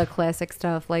embracing a lot of classic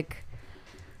stuff. Like,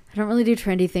 I don't really do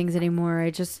trendy things anymore.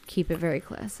 I just keep it very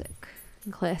classic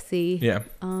and classy. Yeah.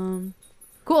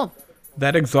 Cool.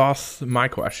 That exhausts my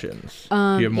questions.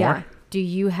 Do you have more? Yeah. Do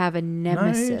you have a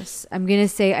nemesis? I'm going to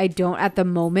say I don't at the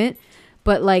moment,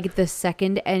 but like the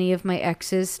second any of my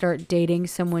exes start dating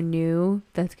someone new,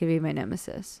 that's going to be my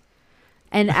nemesis.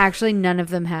 And actually none of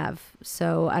them have.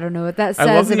 So I don't know what that says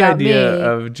I love the about idea me.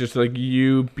 of just like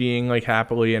you being like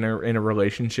happily in a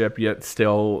relationship, yet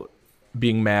still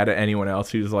being mad at anyone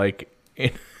else who's like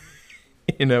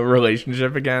in a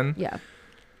relationship again. Yeah.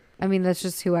 I mean, that's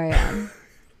just who I am.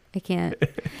 I can't.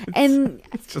 And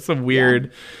It's just a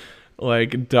weird,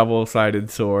 like double-sided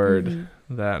sword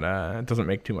that doesn't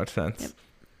make too much sense.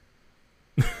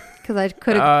 because I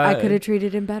could have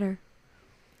treated him better.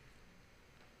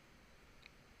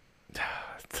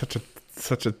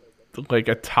 Such a like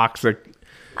a toxic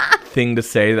thing to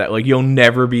say that like you'll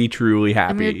never be truly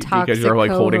happy because you're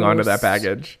like holding on to that co-host.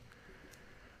 baggage.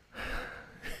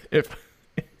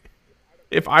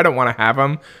 If I don't want to have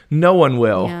them, no one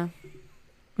will. Yeah.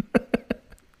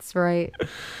 That's right.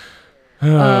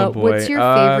 Oh boy. What's your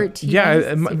favorite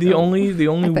TV the only I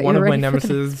bet one you're of my ready for this.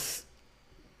 nemesis.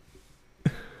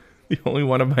 The only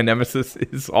one of my nemesis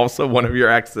is also one of your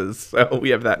exes, so we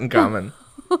have that in common.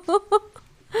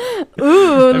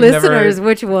 Ooh, I've listeners, never-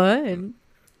 which one?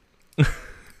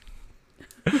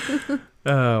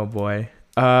 Oh boy.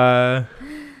 I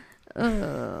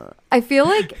feel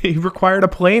like He required a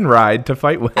plane ride to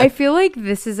fight with. I feel like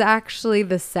this is actually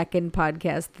the second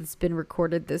podcast that's been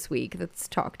recorded this week that's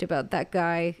talked about that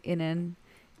guy in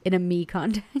a me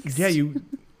context. Yeah, you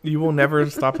will never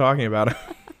stop talking about it.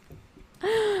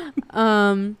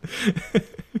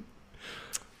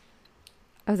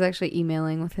 I was actually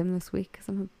emailing with him this week because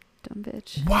I'm a dumb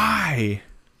bitch. Why?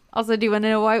 Also, do you want to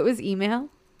know why it was email?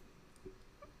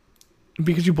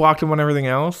 Because you blocked him on everything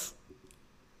else?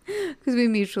 Because we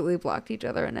mutually blocked each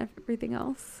other and everything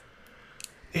else.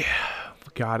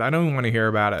 God, I don't even want to hear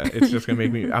about it. It's just going to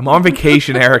make me... I'm on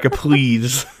vacation, Erica,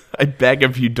 please. I beg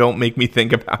of you, don't make me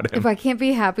think about him. If I can't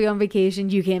be happy on vacation,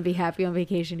 you can't be happy on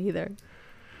vacation either.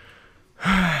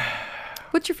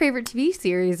 What's your favorite TV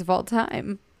series of all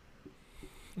time?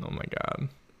 Oh my God.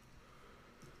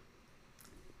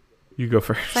 You go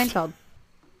first. Seinfeld.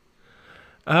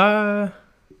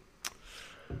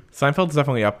 Seinfeld's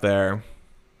definitely up there.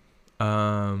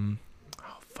 Oh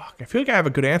fuck. I feel like I have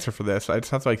a good answer for this. I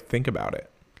just have to like think about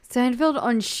it. Seinfeld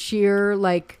on sheer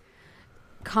like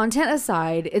content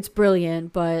aside, it's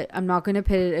brilliant, but I'm not going to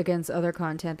pit it against other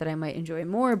content that I might enjoy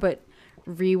more, but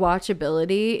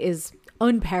rewatchability is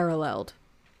unparalleled.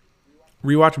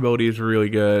 Rewatchability is really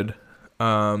good.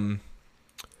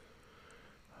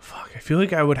 Fuck, I feel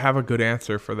like I would have a good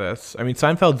answer for this. I mean,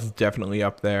 Seinfeld's definitely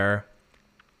up there.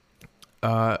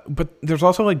 But there's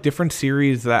also like different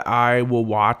series that I will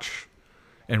watch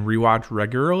and rewatch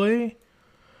regularly,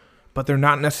 but they're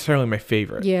not necessarily my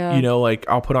favorite. Yeah. You know, like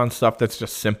I'll put on stuff that's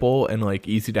just simple and like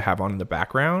easy to have on in the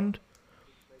background.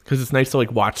 Because it's nice to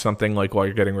like watch something like while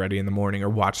you're getting ready in the morning, or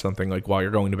watch something like while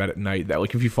you're going to bed at night that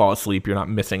like if you fall asleep, you're not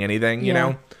missing anything, you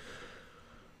know?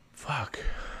 Fuck.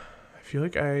 I feel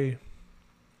like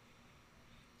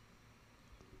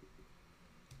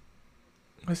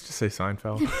let's just say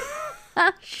Seinfeld.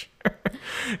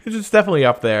 It's definitely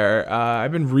up there.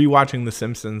 I've been rewatching The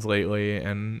Simpsons lately,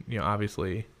 and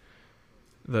obviously,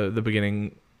 the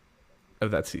beginning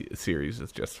of that series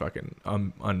is just fucking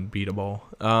unbeatable.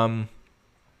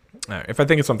 If I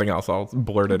think of something else, I'll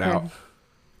blurt it out.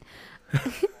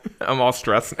 I'm all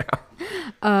stressed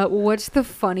now. What's the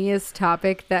funniest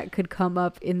topic that could come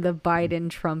up in the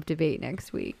Biden-Trump debate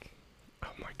next week? Oh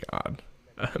my God.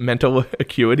 Mental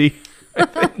acuity, I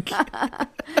think.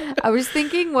 I was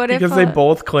thinking, because they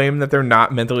both claim that they're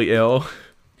not mentally ill,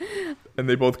 and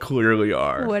they both clearly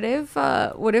are. What if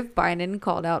Biden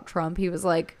called out Trump? He was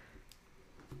like,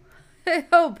 "Hey,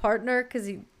 oh, partner," because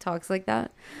he talks like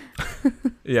that.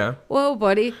 Yeah. Whoa,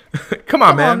 buddy. Come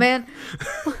on, man.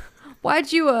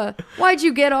 Why'd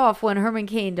you get off when Herman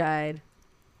Cain died?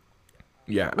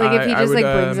 Yeah. Like if he just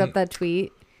brings up that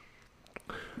tweet.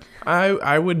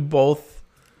 I would both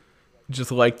just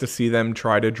like to see them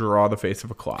try to draw the face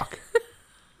of a clock.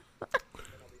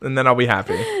 And then I'll be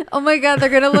happy. Oh my God, they're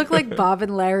going to look like Bob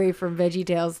and Larry from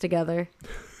VeggieTales together.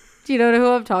 Do you know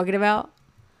who I'm talking about?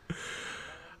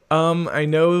 I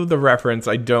know the reference.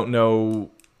 I don't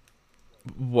know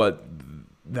what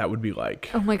that would be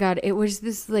like. Oh my God, it was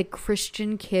this like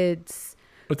Christian kids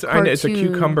It's a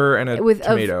cucumber and a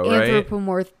tomato, right?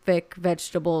 Anthropomorphic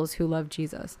vegetables who love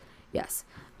Jesus. Yes.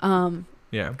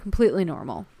 Yeah. Completely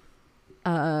normal.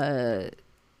 But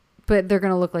they're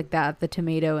going to look like that, the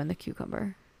tomato and the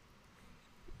cucumber.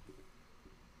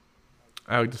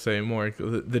 I would say more like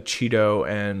the Cheeto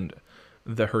and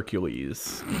the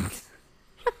Hercules.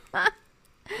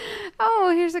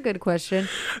 Oh, here's a good question.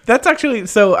 That's actually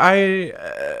so. I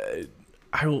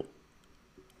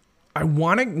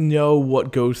want to know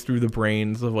what goes through the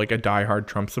brains of like a diehard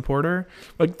Trump supporter.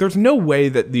 Like, there's no way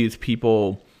that these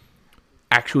people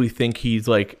actually think he's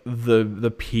like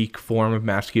the peak form of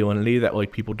masculinity that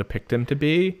like people depict him to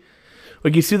be.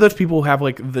 Like, you see those people who have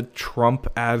like the Trump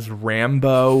as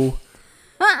Rambo.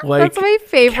 Like, that's my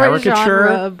favorite caricature,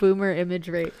 genre of boomer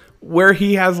imagery. where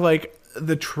he has like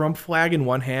the Trump flag in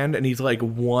one hand and he's like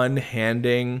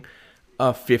one-handing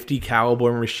a 50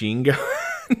 caliber machine gun.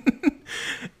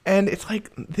 And it's like,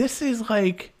 this is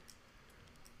like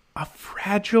a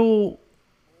fragile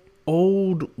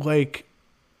old like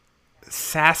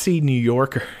sassy New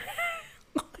Yorker.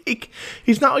 Like,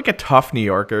 he's not like a tough New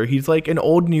Yorker. He's like an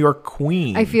old New York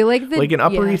queen. I feel like an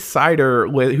Upper East Sider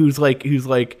who's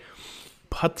like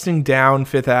putzing down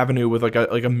Fifth Avenue with like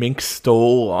a mink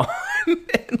stole on.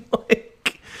 And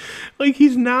like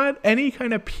he's not any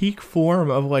kind of peak form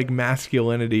of like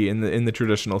masculinity in the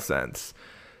traditional sense.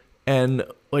 And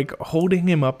like holding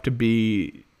him up to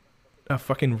be a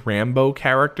fucking Rambo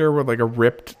character with like a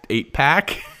ripped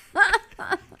 8-pack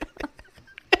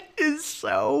is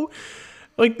so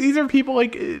like, these are people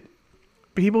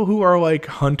who are like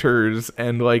hunters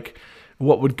and like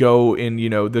what would go in,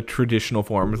 the traditional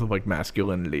forms of like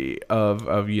masculinity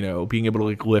of being able to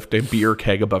like lift a beer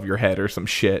keg above your head or some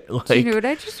shit. Like, do you know what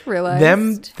I just realized?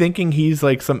 Them thinking he's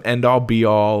like some end all be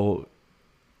all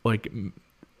like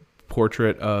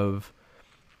portrait of,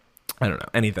 I don't know,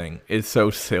 anything is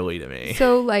so silly to me.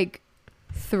 So like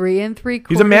 3 3/4.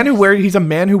 He's a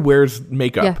man who wears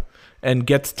makeup and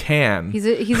gets tan. He's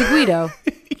a Guido.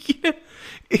 Yeah.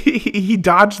 He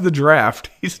dodged the draft.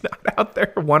 He's not out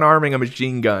there one-arming a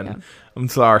machine gun. Yeah. I'm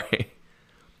sorry.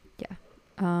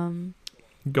 Yeah.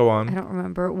 Go on. I don't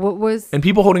remember. What was... And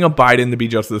people holding up Biden to be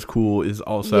just as cool is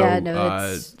also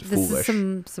this foolish.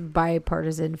 is some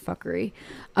bipartisan fuckery.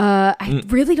 I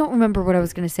really don't remember what I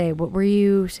was going to say. What were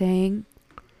you saying?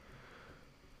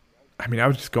 I mean, I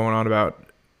was just going on about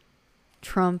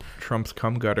Trump's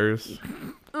cum gutters.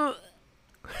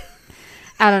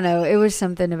 I don't know. It was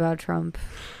something about Trump.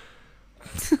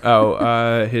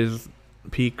 His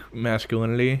peak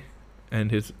masculinity and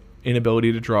his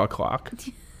inability to draw a clock.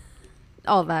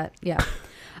 All that, yeah.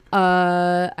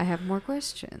 I have more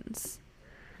questions.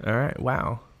 All right.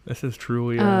 Wow. This is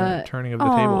truly a turning of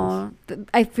the tables.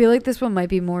 I feel like this one might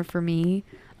be more for me.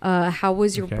 How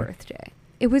was your birthday?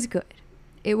 It was good.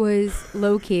 It was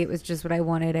low-key. It was just what I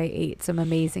wanted. I ate some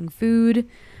amazing food,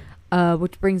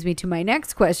 which brings me to my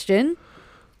next question.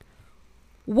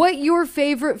 What your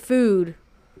favorite food?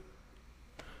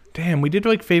 Damn, we did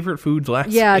like favorite foods last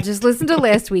week. Yeah, just listen to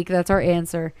last week. That's our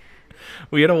answer.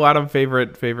 We had a lot of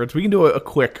favorites. We can do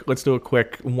let's do a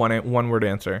quick one word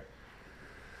answer.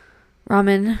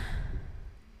 Ramen.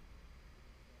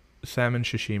 Salmon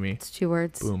sashimi. It's 2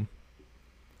 words. Boom.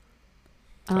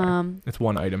 Sorry. It's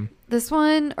one item. This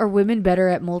one, are women better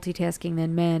at multitasking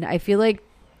than men? I feel like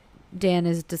Dan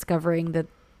is discovering that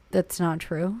that's not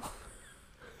true.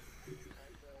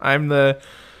 I'm the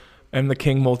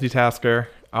king multitasker.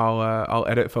 I'll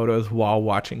edit photos while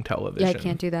watching television. Yeah, I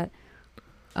can't do that.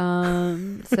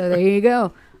 So there you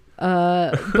go.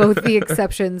 Both the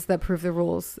exceptions that prove the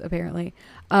rules, apparently.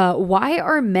 Why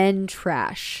are men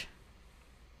trash?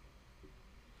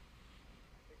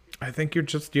 I think you're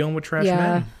just dealing with trash Yeah.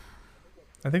 men.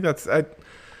 I think that's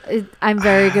I'm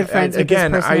very good friends with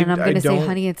again, this person, and I'm I going to say, don't-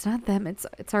 honey, it's not them. It's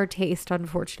our taste,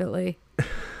 unfortunately.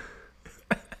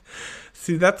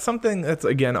 see, that's something that's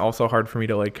again also hard for me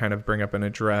to like kind of bring up and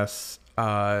address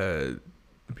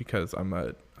because I'm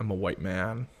a white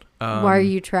man. Why are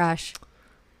you trash?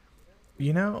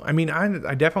 You know, I mean,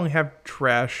 I definitely have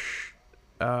trash.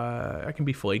 I can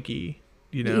be flaky.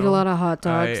 You know, Eat a lot of hot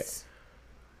dogs.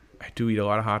 I do eat a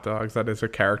lot of hot dogs. That is a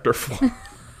character flaw.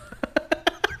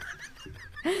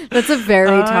 That's a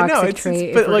very toxic no,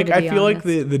 trait. but like I feel like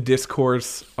the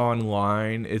discourse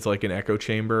online is like an echo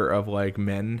chamber of like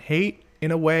men hate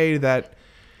in a way that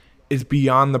is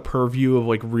beyond the purview of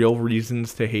like real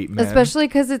reasons to hate men. especially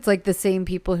because it's like the same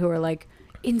people who are like,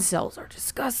 incels are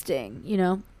disgusting, you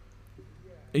know?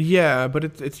 Yeah, but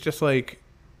it's just like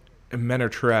men are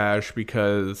trash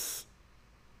because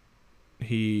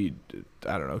he,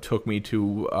 I don't know, took me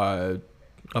to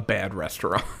a bad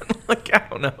restaurant. Like, I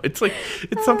don't know. It's like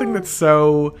it's something that's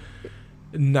so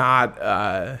not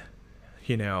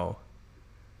you know.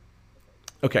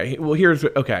 Okay, well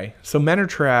okay. So men are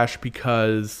trash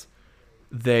because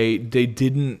they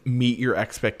didn't meet your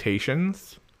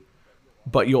expectations,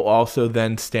 but you'll also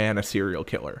then stan a serial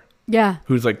killer Yeah.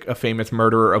 who's like a famous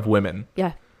murderer of women.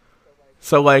 Yeah.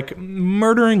 So like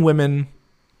murdering women,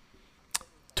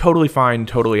 totally fine,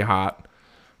 totally hot.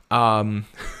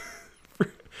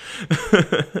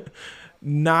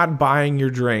 Not buying your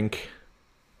drink,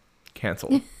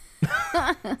 cancel.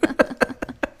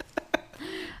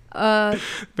 Very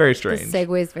This strange.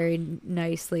 segues very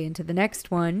nicely into the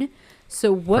next one.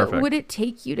 So what Perfect. would it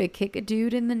take you to kick a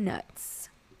dude in the nuts?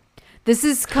 This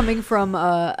is coming from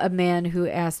a man who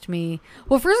asked me.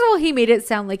 Well, first of all, he made it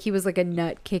sound like he was like a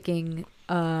nut kicking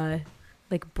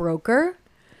like broker.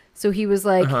 So he was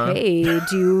like, "Hey,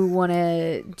 do you want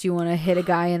to hit a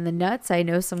guy in the nuts? I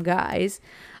know some guys."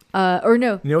 Or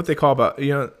no. You know what they call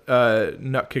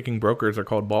nut kicking brokers are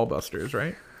called ball busters,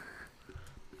 right?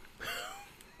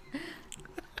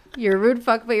 You're a rude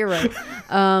fuck, but you're right.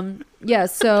 Yeah,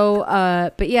 so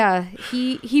but yeah,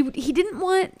 he didn't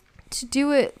want to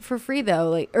do it for free though.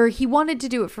 Like, or he wanted to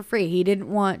do it for free. He didn't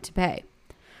want to pay.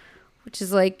 Which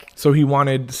is like, So he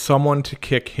wanted someone to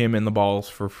kick him in the balls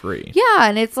for free. yeah,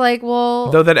 and it's like, well,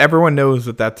 Though that everyone knows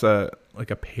that that's a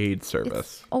paid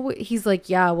service. oh, he's like,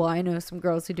 yeah, well, I know some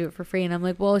girls who do it for free, and I'm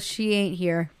like, well, she ain't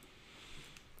here.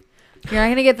 You're not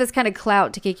gonna get this kind of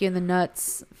clout to kick you in the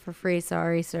nuts for free.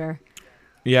 Sorry, sir.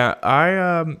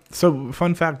 Yeah, so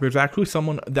fun fact, there's actually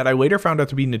someone that I later found out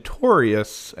to be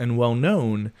notorious and well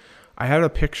known. I had a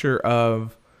picture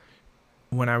of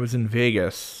when I was in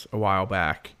Vegas a while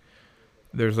back.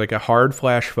 There's like a hard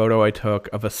flash photo I took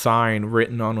of a sign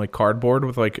written on like cardboard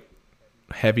with like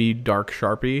heavy dark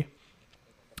Sharpie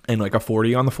and like a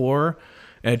 40 on the floor,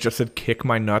 and it just said "kick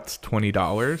my nuts,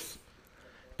 $20."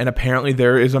 And apparently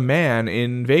there is a man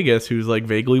in Vegas who's like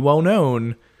vaguely well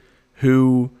known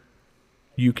who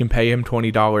you can pay him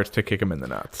 $20 to kick him in the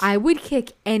nuts. I would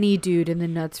kick any dude in the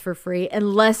nuts for free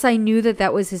unless I knew that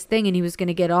that was his thing and he was going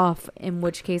to get off, in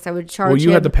which case I would charge him. Well,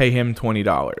 you had to pay him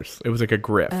 $20. It was like a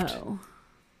grift. Oh.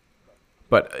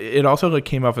 But it also like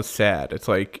came off as sad. It's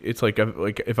like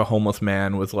if a homeless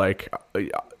man was like,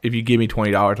 if you give me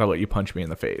 $20, I'll let you punch me in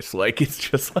the face. Like it's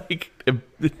just like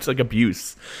it's like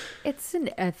abuse. It's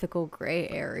an ethical gray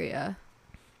area.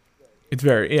 It's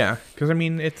very because I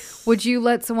mean it's. Would you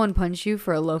let someone punch you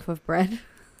for a loaf of bread?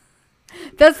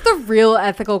 That's the real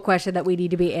ethical question that we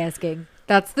need to be asking.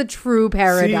 That's the true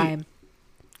paradigm.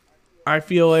 I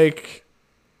feel like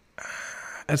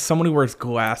as someone who wears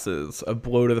glasses, a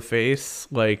blow to the face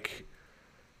like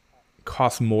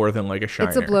costs more than like a shiner.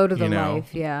 It's a blow to the you know?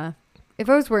 life, yeah. If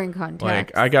I was wearing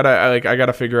contacts, Like I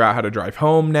gotta figure out how to drive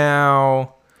home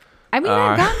now. I mean,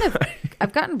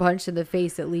 I've gotten punched in the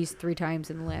face at least 3 times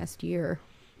in the last year.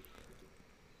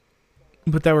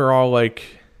 But they were all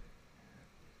like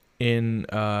in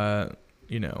I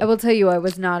will tell you, I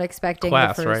was not expecting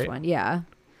class, the first right? one. Yeah.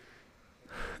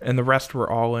 And the rest were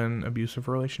all in abusive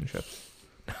relationships.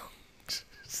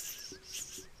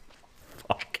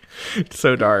 Fuck. It's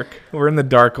so dark. We're in the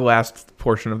dark last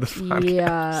portion of this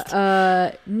podcast.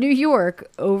 Yeah. New York,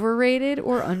 overrated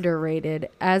or underrated?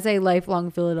 As a lifelong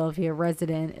Philadelphia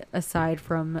resident, aside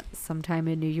from some time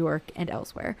in New York and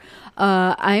elsewhere,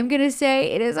 I'm going to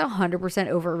say it is 100%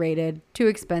 overrated. Too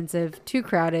expensive, too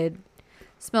crowded,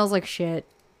 smells like shit.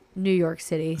 New York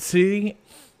City. See,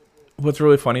 what's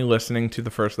really funny listening to the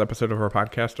first episode of our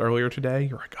podcast earlier today,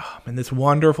 you're like, oh, I'm in this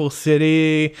wonderful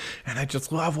city and I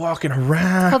just love walking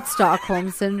around. It's called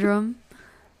Stockholm Syndrome.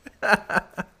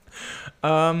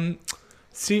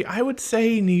 See, I would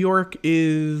say New York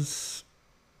is,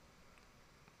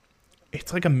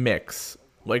 it's like a mix.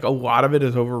 Like a lot of it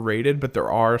is overrated, but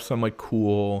there are some like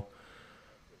cool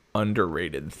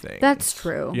underrated things. That's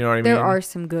true. You know what I mean? There are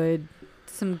some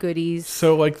goodies.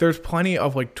 So like there's plenty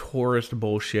of like tourist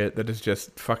bullshit that is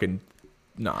just fucking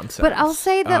nonsense. But I'll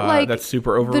say that like that's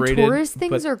super overrated. The tourist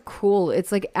things are cool.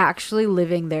 It's like actually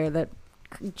living there that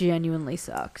genuinely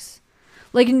sucks.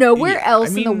 Like nowhere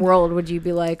else in the world would you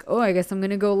be like, oh, I guess I'm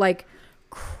gonna go like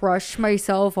crush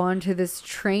myself onto this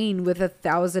train with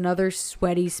 1,000 other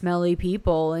sweaty, smelly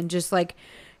people and just like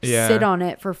sit on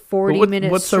it for 40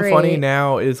 minutes what's straight. So funny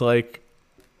now is like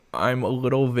I'm a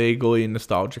little vaguely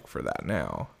nostalgic for that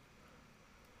now.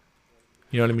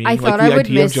 You know what I mean? I thought like, I would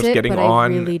miss just it, getting but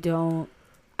on, I really don't.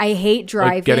 I hate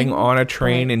driving. Like getting on a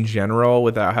train in general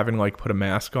without having to like put a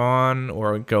mask on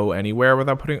or go anywhere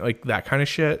without putting like that kind of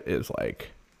shit is like,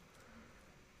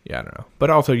 yeah, I don't know. But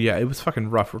also, yeah, it was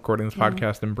fucking rough recording this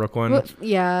podcast in Brooklyn. Well,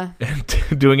 yeah. And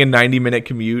doing a 90-minute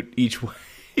commute each way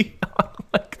on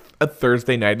like a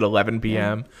Thursday night at 11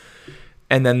 p.m. Yeah.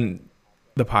 And then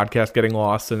the podcast getting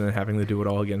lost and then having to do it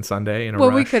all again Sunday in a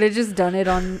rush. We could have just done it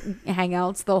on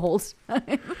Hangouts the whole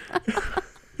time.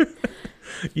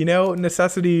 You know,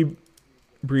 necessity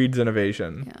breeds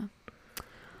innovation. Yeah.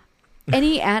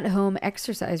 Any at-home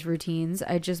exercise routines?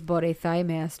 I just bought a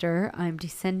Thighmaster. I'm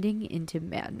descending into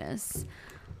madness.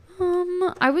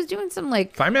 I was doing some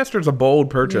like Thighmaster's a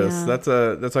bold purchase.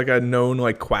 Yeah. That's like a known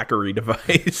like quackery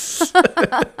device.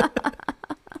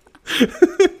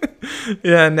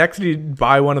 Yeah, next you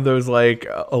buy one of those like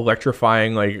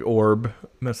electrifying like orb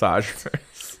massagers.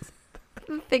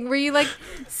 Thing where you like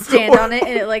stand on it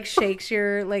and it like shakes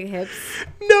your like hips.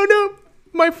 No,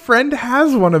 my friend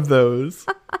has one of those.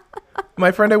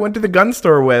 My friend I went to the gun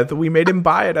store with, we made him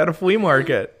buy it at a flea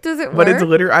market. Does it work? But it's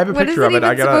literally, I have a What picture is of it it.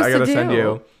 I even gotta supposed to send do?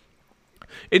 you.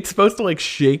 It's supposed to like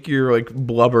shake your like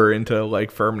blubber into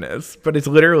like firmness, but it's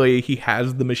literally, he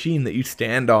has the machine that you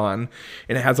stand on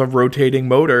and it has a rotating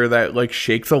motor that like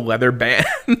shakes a leather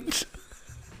band.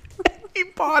 He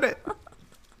bought it.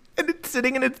 And it's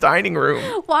sitting in his dining room.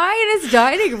 Why in his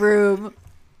dining room?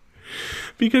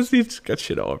 Because he's got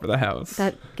shit all over the house.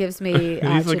 That gives me.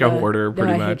 He's like a hoarder,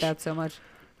 pretty I much. hate that so much.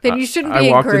 Then you shouldn't be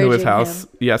I walked into his encouraging house him.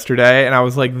 yesterday, and I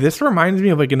was like, "This reminds me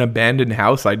of like an abandoned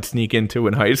house I'd sneak into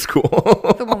in high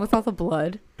school." The one with all the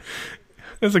blood.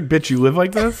 I was like, "Bitch, you live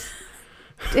like this?"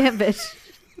 Damn bitch.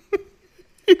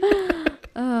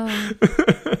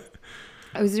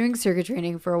 I was doing circuit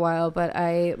training for a while, but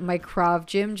my Krav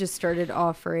gym just started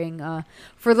offering,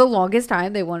 for the longest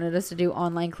time, they wanted us to do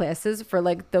online classes for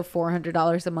like the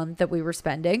 $400 a month that we were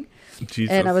spending.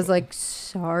 Jesus. And I was like,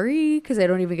 sorry, because I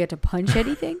don't even get to punch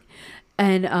anything.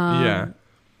 And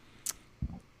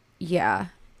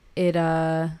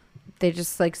they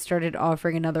just like started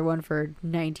offering another one for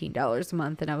 $19 a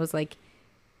month. And I was like,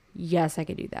 yes, I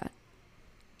could do that.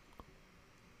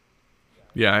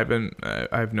 Yeah,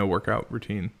 I have no workout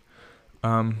routine.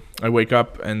 I wake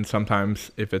up and sometimes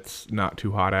if it's not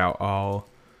too hot out, I'll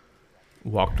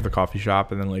walk to the coffee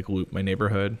shop and then like loop my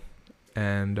neighborhood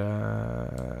and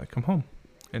come home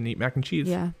and eat mac and cheese.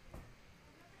 Yeah.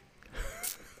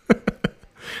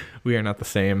 We are not the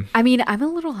same. I mean, I'm a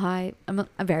little high. I'm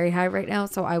very high right now,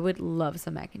 so I would love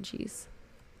some mac and cheese.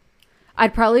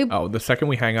 I'd probably. Oh, the second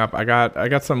we hang up, I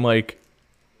got some like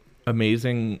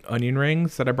amazing onion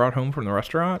rings that I brought home from the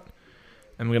restaurant.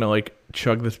 I'm gonna like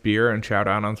chug this beer and chow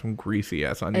down on some greasy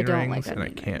ass onion rings, and I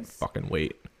can't fucking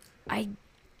wait. I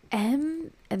am,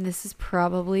 and this is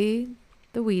probably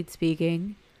the weed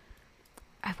speaking.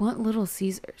 I want Little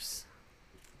Caesars.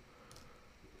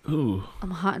 Ooh, I'm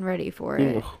hot and ready for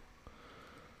it.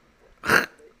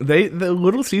 The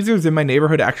Little Caesars in my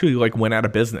neighborhood actually like went out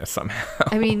of business somehow.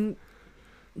 I mean,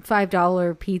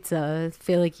 $5 pizza. I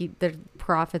feel like the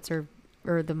profits or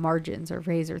the margins are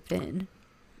razor thin.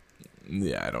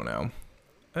 Yeah, I don't know.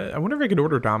 I wonder if I could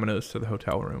order Domino's to the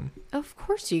hotel room. Of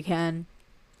course you can.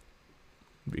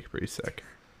 It'd be pretty sick.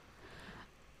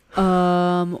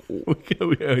 Do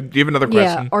Do you have another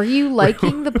question? Yeah. Are you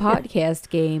liking the podcast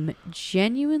game?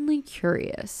 Genuinely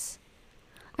curious.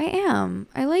 I am.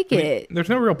 I like it. There's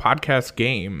no real podcast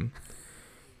game.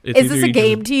 It's Is either this a you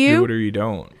game just to you? Do it or you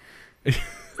don't.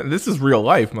 This is real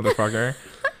life, motherfucker.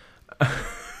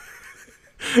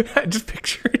 I just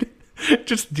pictured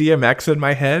just DMX in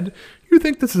my head. You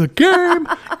think this is a game?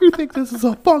 You think this is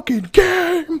a fucking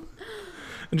game?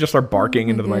 And just start barking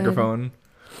into the God. microphone.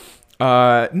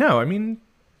 No, I mean,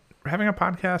 having a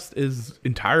podcast is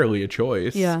entirely a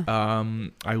choice. Yeah.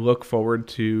 I look forward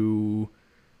to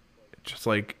just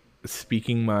like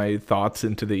speaking my thoughts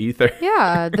into the ether.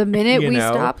 Yeah, the minute You we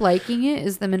know? stop liking it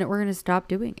is the minute we're going to stop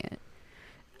doing it.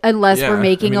 Unless Yeah. we're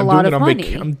making I mean, a I'm lot doing of it on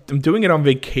money. I'm doing it on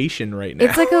vacation right now.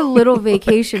 It's like a little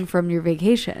vacation from your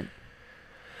vacation.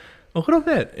 A little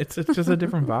bit. It's just a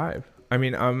different vibe. I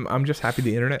mean, I'm just happy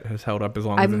the internet has held up as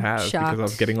long as I'm it has because I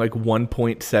was shocked. getting like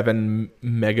 1.7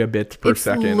 megabits per It's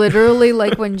second. literally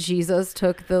like when Jesus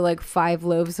took the like 5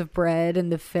 loaves of bread and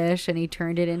the fish and he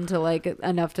turned it into like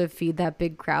enough to feed that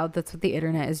big crowd. That's what the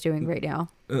internet is doing right now.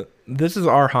 This is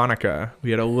our Hanukkah.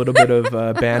 We had a little bit of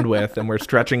bandwidth, and we're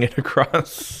stretching it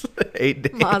across 8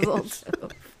 days. Mazel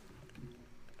tov.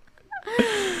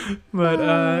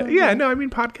 But yeah, no, I mean,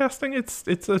 podcasting,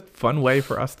 it's a fun way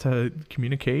for us to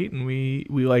communicate, and we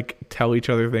like tell each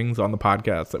other things on the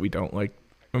podcast that we don't like.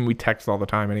 I mean, we text all the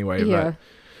time anyway, Yeah. but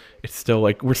it's still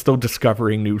like we're still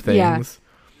discovering new things. Yeah.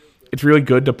 It's really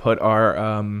good to put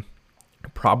our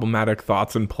problematic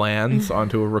thoughts and plans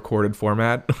onto a recorded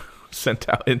format, sent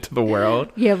out into the world.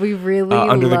 Yeah, we really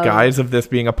Under the love- guise of this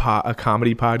being a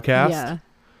comedy podcast.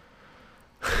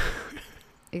 Yeah.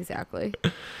 Exactly.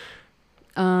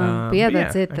 But yeah,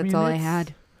 that's it. I That's mean, all I it's-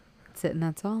 had. That's it, and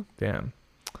that's all. Damn.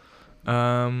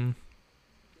 I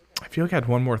feel like I had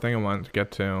one more thing I wanted to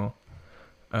get to,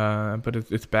 but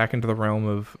it's back into the realm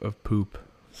of poop.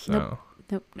 So,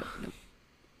 Nope.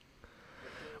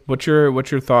 what's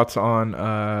your thoughts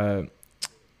on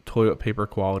toilet paper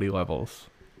quality levels?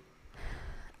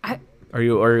 Are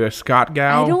you a Scott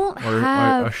gal? I don't or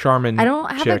have a Charmin I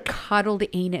don't have chick? a coddled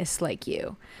anus like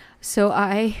you. So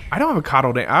I I don't have a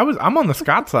coddled. I'm on the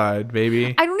Scott side,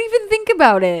 baby. don't even think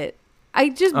about it. I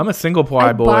just I'm a single ply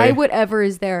I boy. buy whatever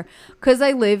is there because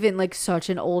I live in like such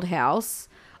an old house.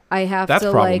 I have That's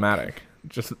to problematic.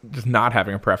 Just not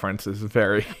having a preference is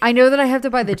very. I know that I have to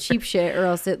buy the cheap shit or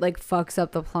else it like fucks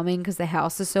up the plumbing because the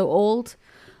house is so old.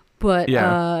 But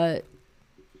Yeah.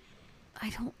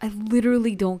 I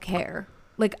literally don't care.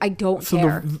 Like I don't So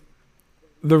care.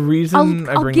 the reason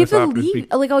I I'll bring give this a up is leaf.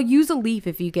 Like I'll use a leaf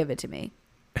if you give it to me.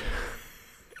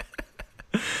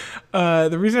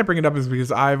 the reason I bring it up is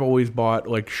because I've always bought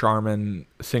like Charmin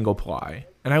single ply,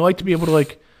 and I like to be able to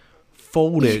like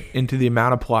fold it into the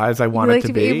amount of plies I want You it like to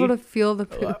to be. be able to feel the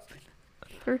poop.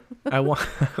 I like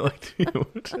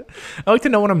to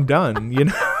know when I'm done, you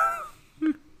know.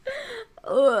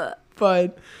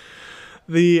 But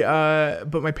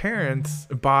but my parents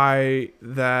buy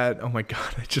that. Oh my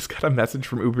god! I just got a message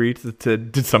from Uber Eats that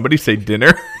said, "Did somebody say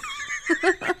dinner?"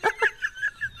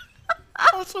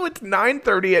 Also, it's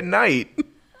 9:30 at night.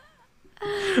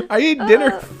 I ate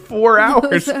dinner 4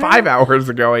 hours, sorry. 5 hours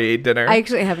ago. I ate dinner. I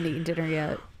actually haven't eaten dinner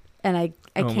yet, and I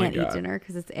Oh my can't eat God. dinner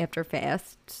because it's after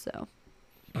fast. So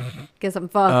guess I'm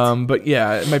fucked. But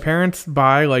yeah, my parents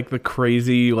buy like the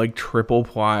crazy like triple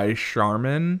ply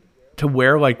Charmin to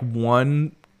where like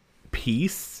one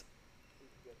piece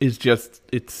is just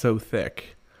it's so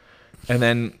thick, and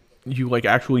then you like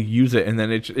actually use it, and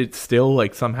then it's still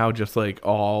like somehow just like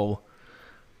all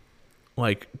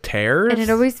like tears. And it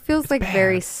always feels It's like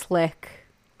very bad. slick.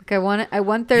 Like I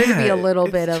want there to be Yeah, a little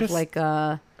it's bit of just- like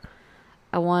I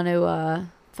want to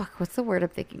fuck, what's the word I'm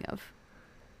thinking of?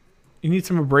 You need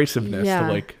some abrasiveness Yeah.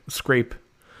 to like scrape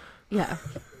Yeah.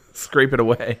 it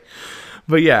away.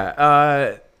 But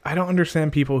yeah, I don't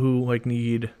understand people who like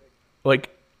need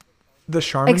like the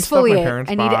Charmin stuff my Exfoliate.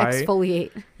 parents I need to buy.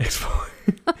 exfoliate.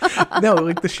 No,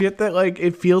 like the shit that like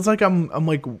it feels like I'm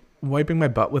like wiping my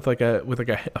butt with like a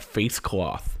face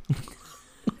cloth.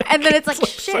 And then it's like, It's,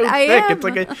 shit, so I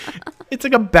thick. am. It's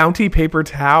like a bounty paper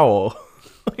towel.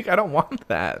 Like I don't want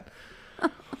that.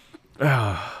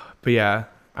 But yeah,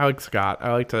 I like Scott.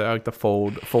 I like to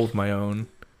fold my own.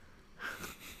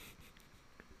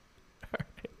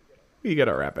 Alright. You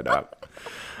gotta wrap it up.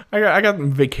 I got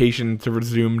vacation to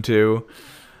resume to.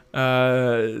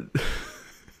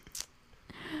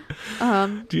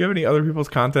 Do you have any other people's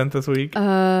content this week?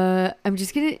 I'm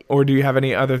just gonna. Or do you have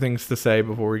any other things to say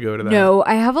before we go to that? No,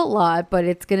 I have a lot, but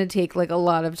it's gonna take like a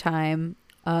lot of time.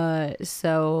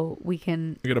 So we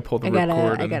can. You gotta pull the I gotta-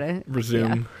 record I and gotta-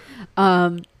 resume. Yeah.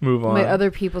 Move on. My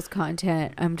other people's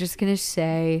content. I'm just gonna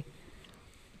say,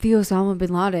 the Osama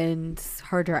bin Laden's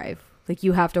hard drive. Like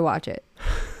you have to watch it.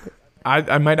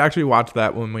 I might actually watch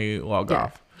that when we log Yeah,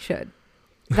 off. you should.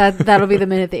 That'll be the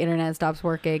minute the internet stops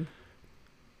working.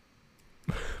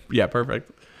 Yeah,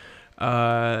 perfect.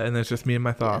 And it's just me and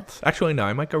my thoughts. Actually, no,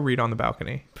 I might go read on the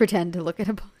balcony. Pretend to look at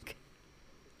a book.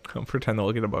 I'll pretend to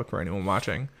look at a book for anyone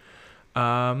watching.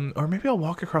 Or maybe I'll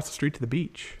walk across the street to the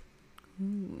beach.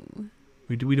 Ooh.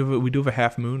 We do have a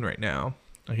half moon right now.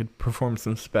 I could perform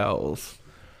some spells.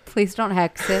 Please don't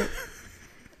hex it.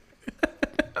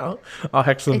 I'll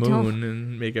hex the moon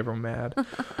and make everyone mad.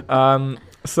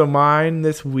 So mine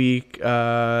this week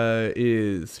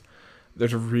is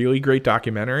there's a really great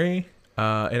documentary,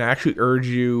 and I actually urge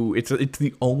you. It's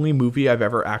the only movie I've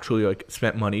ever actually like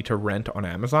spent money to rent on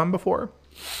Amazon before.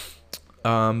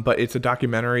 But it's a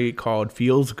documentary called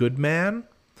Feels Good Man,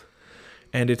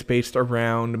 and it's based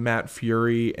around Matt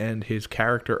Fury and his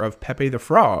character of Pepe the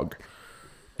Frog.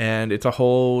 And it's a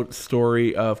whole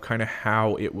story of kind of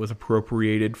how it was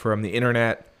appropriated from the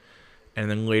internet and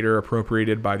then later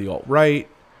appropriated by the alt-right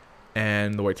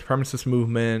and the white supremacist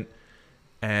movement,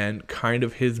 and kind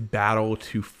of his battle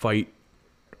to fight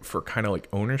for kind of like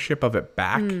ownership of it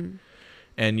back.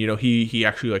 And, you know, he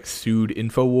actually like sued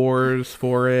InfoWars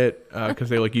for it because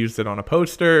they like used it on a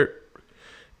poster.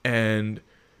 And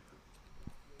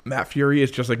Matt Fury is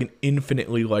just like an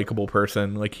infinitely likable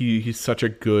person. Like he's such a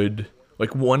good...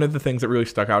 Like, one of the things that really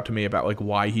stuck out to me about, like,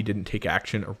 why he didn't take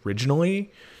action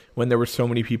originally when there were so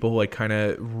many people, like, kind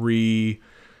of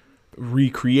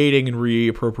recreating and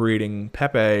reappropriating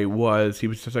Pepe was he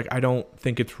was just like, I don't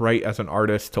think it's right as an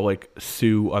artist to, like,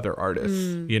 sue other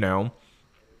artists, you know?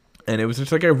 And it was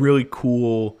just, like, a really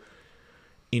cool,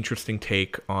 interesting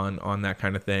take on that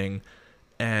kind of thing.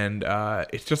 And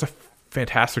it's just a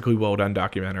fantastically well-done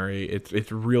documentary.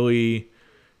 It's really...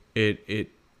 It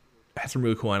has some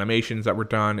really cool animations that were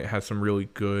done. It has some really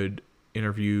good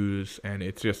interviews, and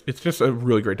it's just a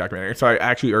really great documentary. So I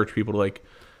actually urge people to like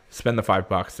spend the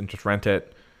 $5 and just rent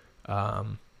it.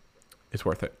 It's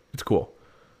worth it. It's cool.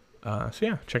 So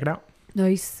yeah, check it out.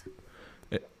 Nice.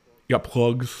 You got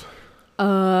plugs?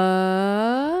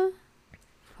 Follow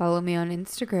me on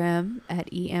Instagram at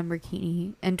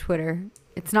 @emrikini and Twitter.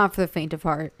 It's not for the faint of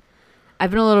heart.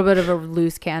 I've been a little bit of a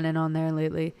loose cannon on there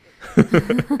lately.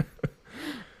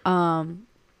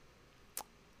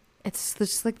 It's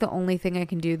just like the only thing I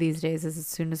can do these days is as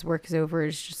soon as work is over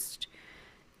is just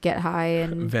get high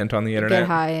and vent on the internet. Get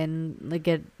high and like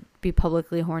be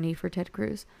publicly horny for Ted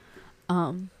Cruz.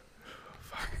 Yeah.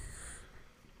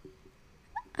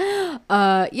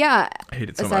 I hate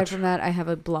it so aside much. from that, I have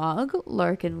a blog,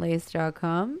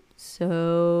 larkinlace.com.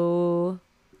 So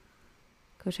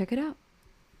go check it out.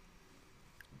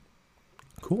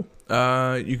 Cool.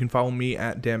 You can follow me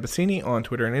at Dan Bassini on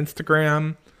Twitter and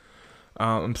Instagram.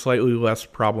 I'm slightly less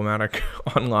problematic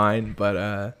online,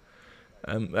 but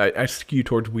I skew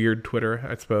towards weird Twitter,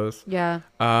 I suppose. Yeah.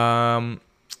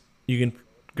 You can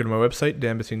go to my website,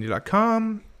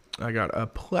 danbassini.com. I got a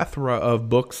plethora of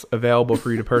books available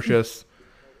for you to purchase.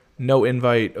 No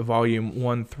Invite, volume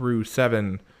 1 through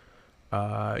 7.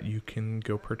 You can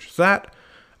go purchase that.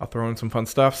 I'll throw in some fun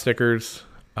stuff, stickers,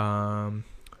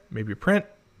 maybe a print.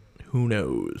 Who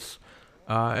knows?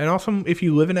 And also, if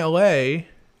you live in LA,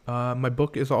 my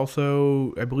book is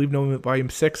also, I believe, volume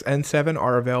 6 and 7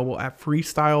 are available at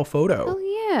Freestyle Photo. Oh,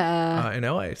 yeah. In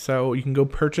LA. So you can go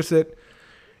purchase it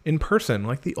in person,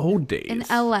 like the old days. In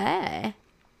LA.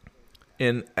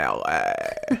 In LA.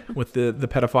 With the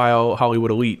pedophile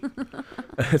Hollywood elite.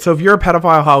 So if you're a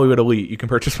pedophile Hollywood elite, you can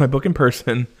purchase my book in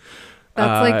person.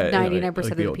 That's like 99% like of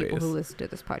the people days. who listen to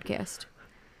this podcast.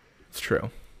 It's true.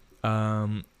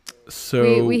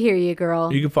 So we hear you,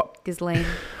 girl. You can Ghislaine.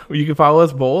 You can follow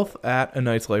us both at A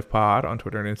Nice Life Pod on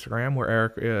Twitter and Instagram, where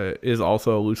Eric is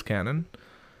also a loose cannon.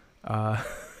 We've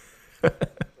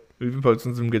been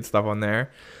posting some good stuff on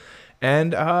there,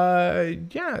 and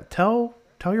yeah, tell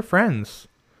your friends,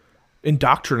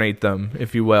 indoctrinate them,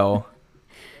 if you will,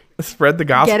 spread the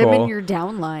gospel. Get them in your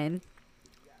downline.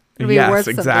 It'll be yes, worth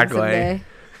exactly. someday.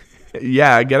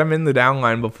 Yeah, get them in the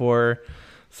downline before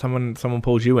someone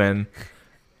pulls you in.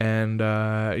 And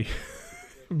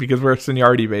because we're a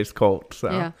seniority-based cult, so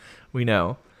yeah. We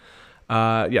know.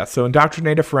 Yeah, so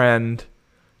indoctrinate a friend.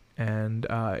 And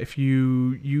if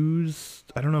you use,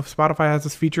 I don't know if Spotify has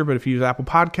this feature, but if you use Apple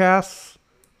Podcasts,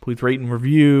 please rate and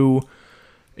review.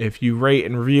 If you rate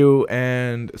and review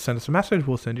and send us a message,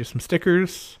 we'll send you some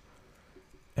stickers.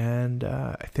 And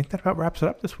I think that about wraps it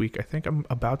up this week. I think I'm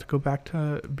about to go back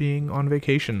to being on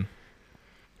vacation.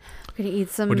 I'm going to eat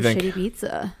some What do you think? shitty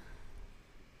pizza.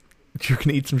 You're going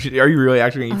to eat some shit. Are you really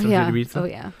actually going to eat some shitty pizza? Oh,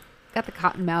 yeah. Got the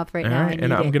cotton mouth right All now. right,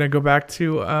 and I'm going to go back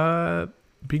to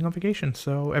being on vacation.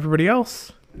 So everybody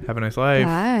else, have a nice life.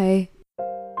 Bye.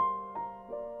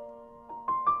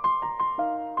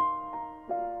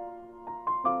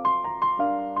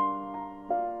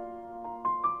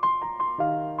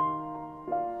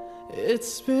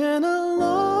 It's been a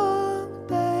long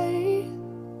day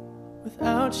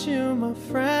without you, my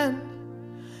friend,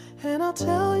 and I'll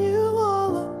tell you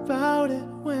all about about it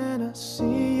when I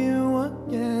see you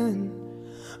again.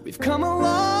 We've come a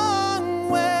long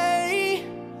way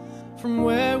from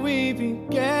where we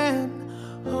began.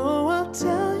 Oh, I'll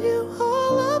tell you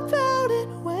all about it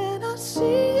when I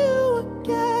see you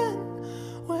again.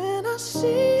 When I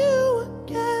see you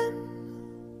again.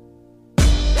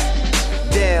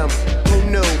 Damn,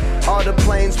 who knew? All the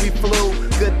planes we flew,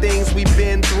 good things we've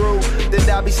been through, that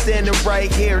I'll be standing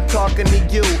right here talking to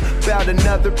you about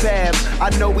another path. I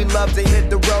know we love to hit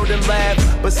the road and laugh,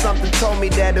 but something told me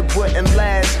that it wouldn't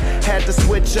last. Had to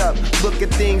switch up, look at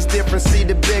things different, see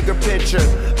the bigger picture.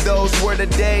 Those were the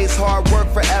days, hard work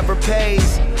forever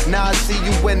pays. Now I see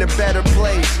you in a better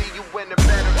place.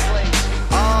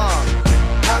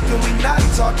 How can we not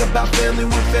talk about family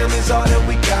when family's all that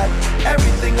we got?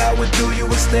 Everything I would do, you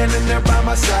were standing there by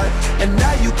my side. And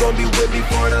now you gon' be with me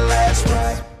for the last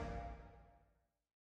ride.